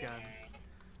actually can.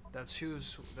 That's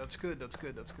huge. That's good, that's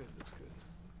good, that's good, that's good.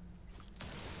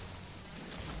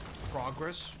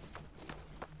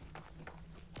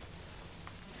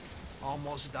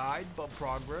 Almost died, but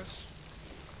progress.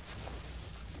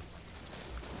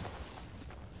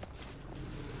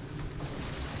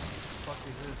 What the fuck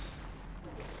is this?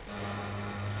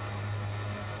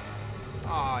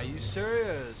 Ah, you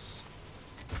serious?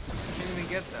 Can't even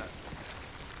get that.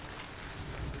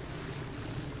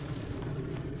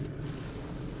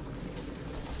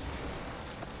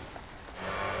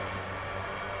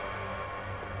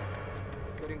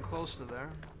 Getting close to there.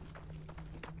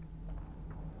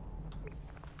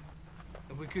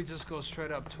 If we could just go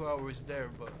straight up 2 hours there,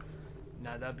 but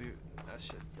nah, that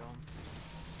shit dumb.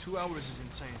 2 hours is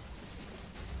insane.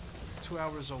 2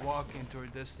 hours of walking to our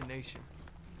destination.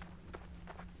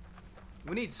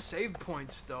 We need save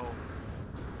points though.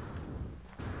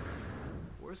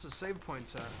 Where's the save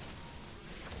points at?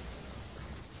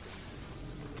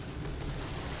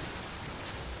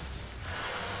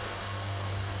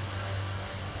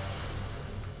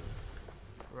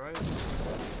 Right?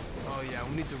 Oh yeah,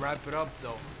 we need to wrap it up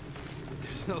though.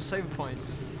 There's no save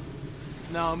points.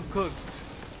 Now I'm cooked.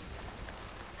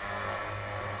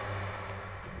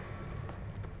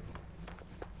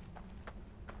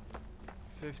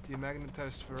 $50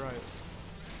 magnetized ferrite.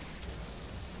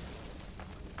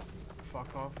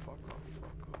 Fuck off, fuck off,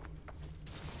 fuck off.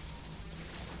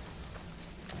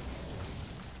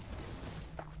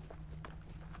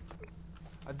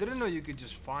 I didn't know you could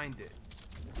just find it.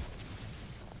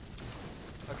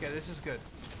 Okay, this is good.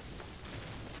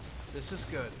 This is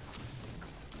good.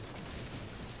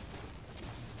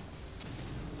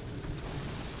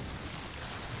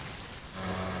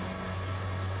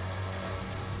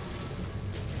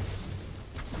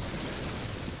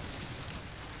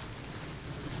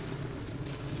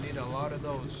 Need a lot of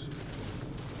those.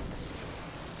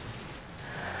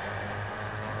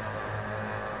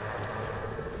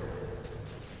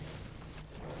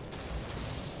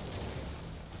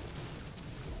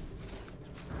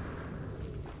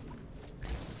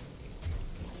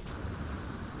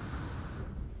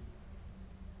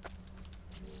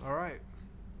 All right.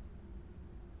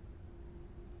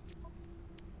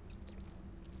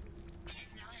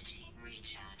 Technology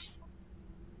recharge.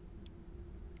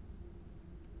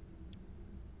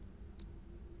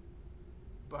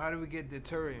 But how do we get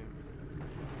deuterium?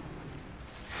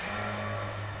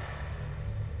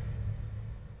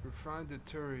 Refined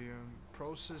deuterium,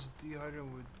 process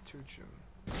dehydrated with tritium.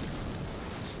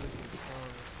 Silicon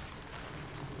powder.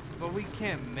 But we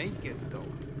can't make it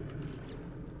though.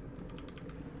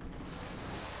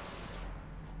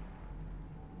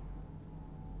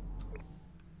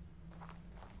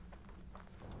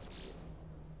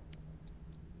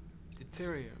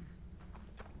 Deuterium.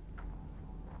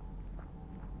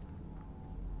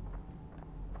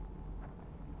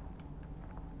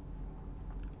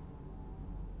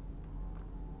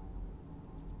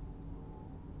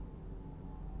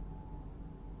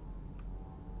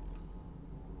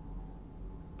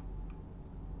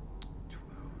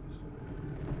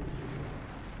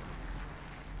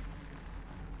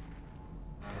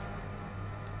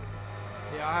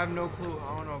 Yeah, I have no clue.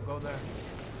 I don't know. Go there.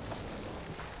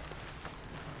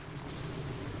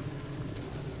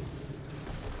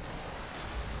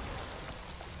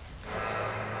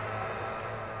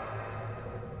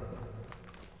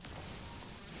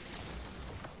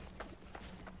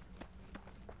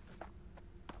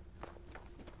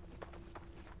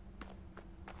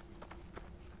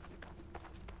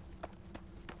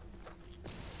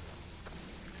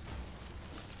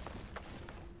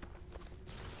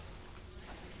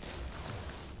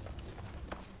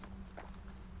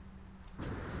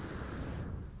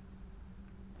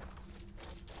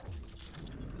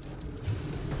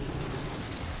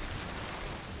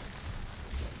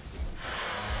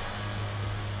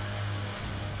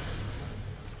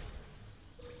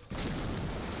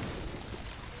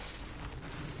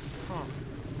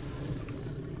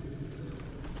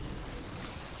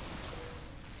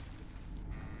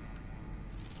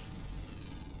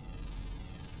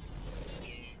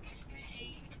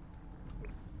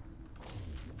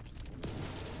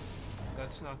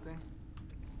 That's nothing.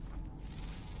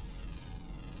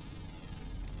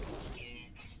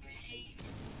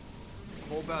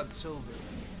 Cobalt silver.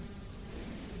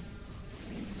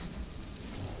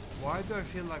 Why do I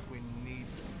feel like we need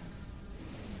them?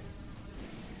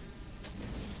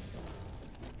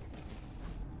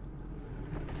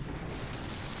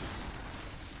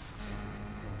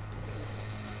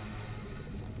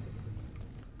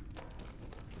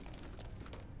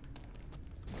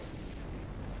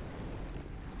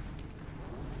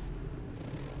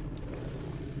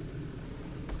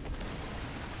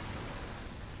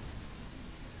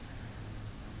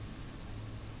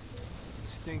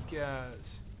 Stink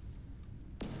ass.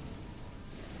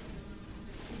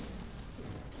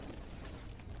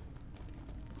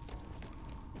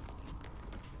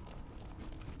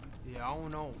 Yeah, I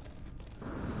don't know.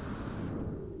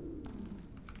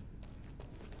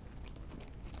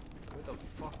 Where the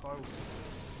fuck are we?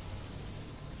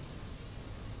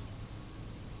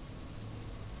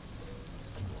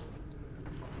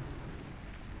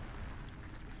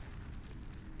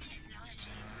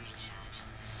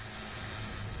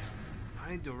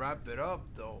 I need to wrap it up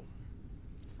though.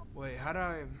 Wait, how do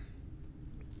I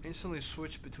instantly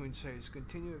switch between saves?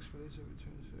 Continue expedition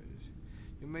between saves.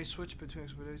 You may switch between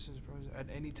expeditions at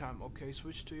any time. Okay,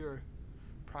 switch to your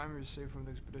primary save from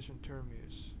the expedition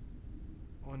terminus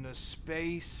on the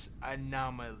space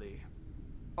anomaly.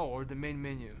 Oh, or the main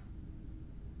menu.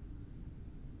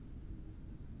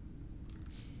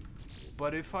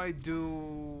 But if I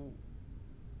do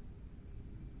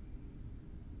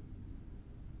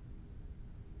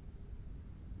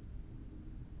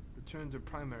return to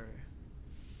primary,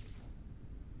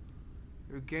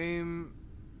 your game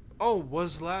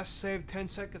was last saved 10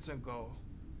 seconds ago.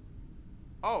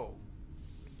 Oh,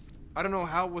 I don't know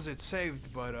how was it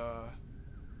saved, but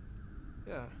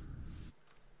yeah.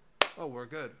 Oh, we're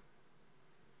good.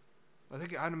 I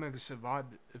think it automatically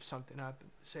survived if something happened.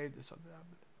 Saved if something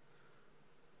happened.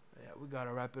 Yeah, we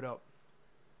gotta wrap it up.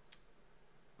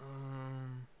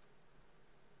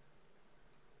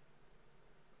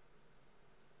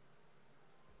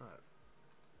 Alright.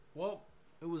 Well,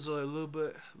 it was a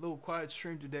little quiet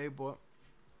stream today, but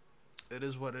it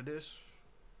is what it is.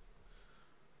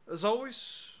 As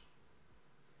always,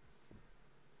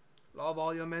 love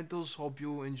all your mentals. Hope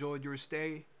you enjoyed your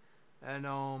stay, and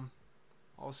I'll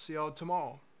see y'all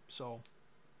tomorrow. So,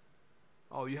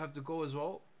 oh, you have to go as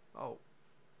well. Oh,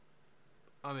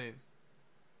 I mean,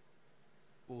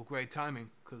 well, great timing,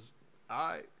 cause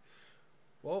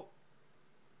well,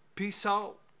 peace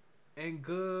out and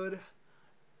good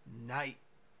night.